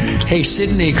big. Hey,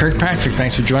 Sidney Kirkpatrick,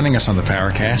 thanks for joining us on the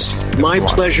Paracast. My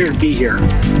pleasure to be here.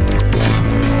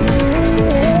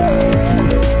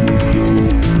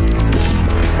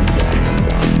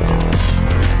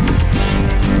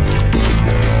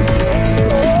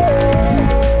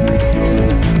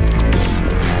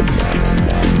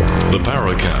 The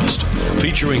Paracast,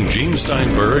 featuring Gene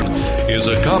Steinberg, is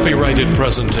a copyrighted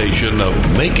presentation of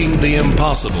Making the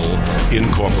Impossible,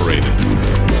 Incorporated.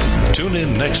 Tune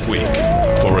in next week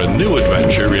for a new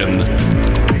adventure in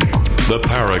The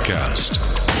Paracast.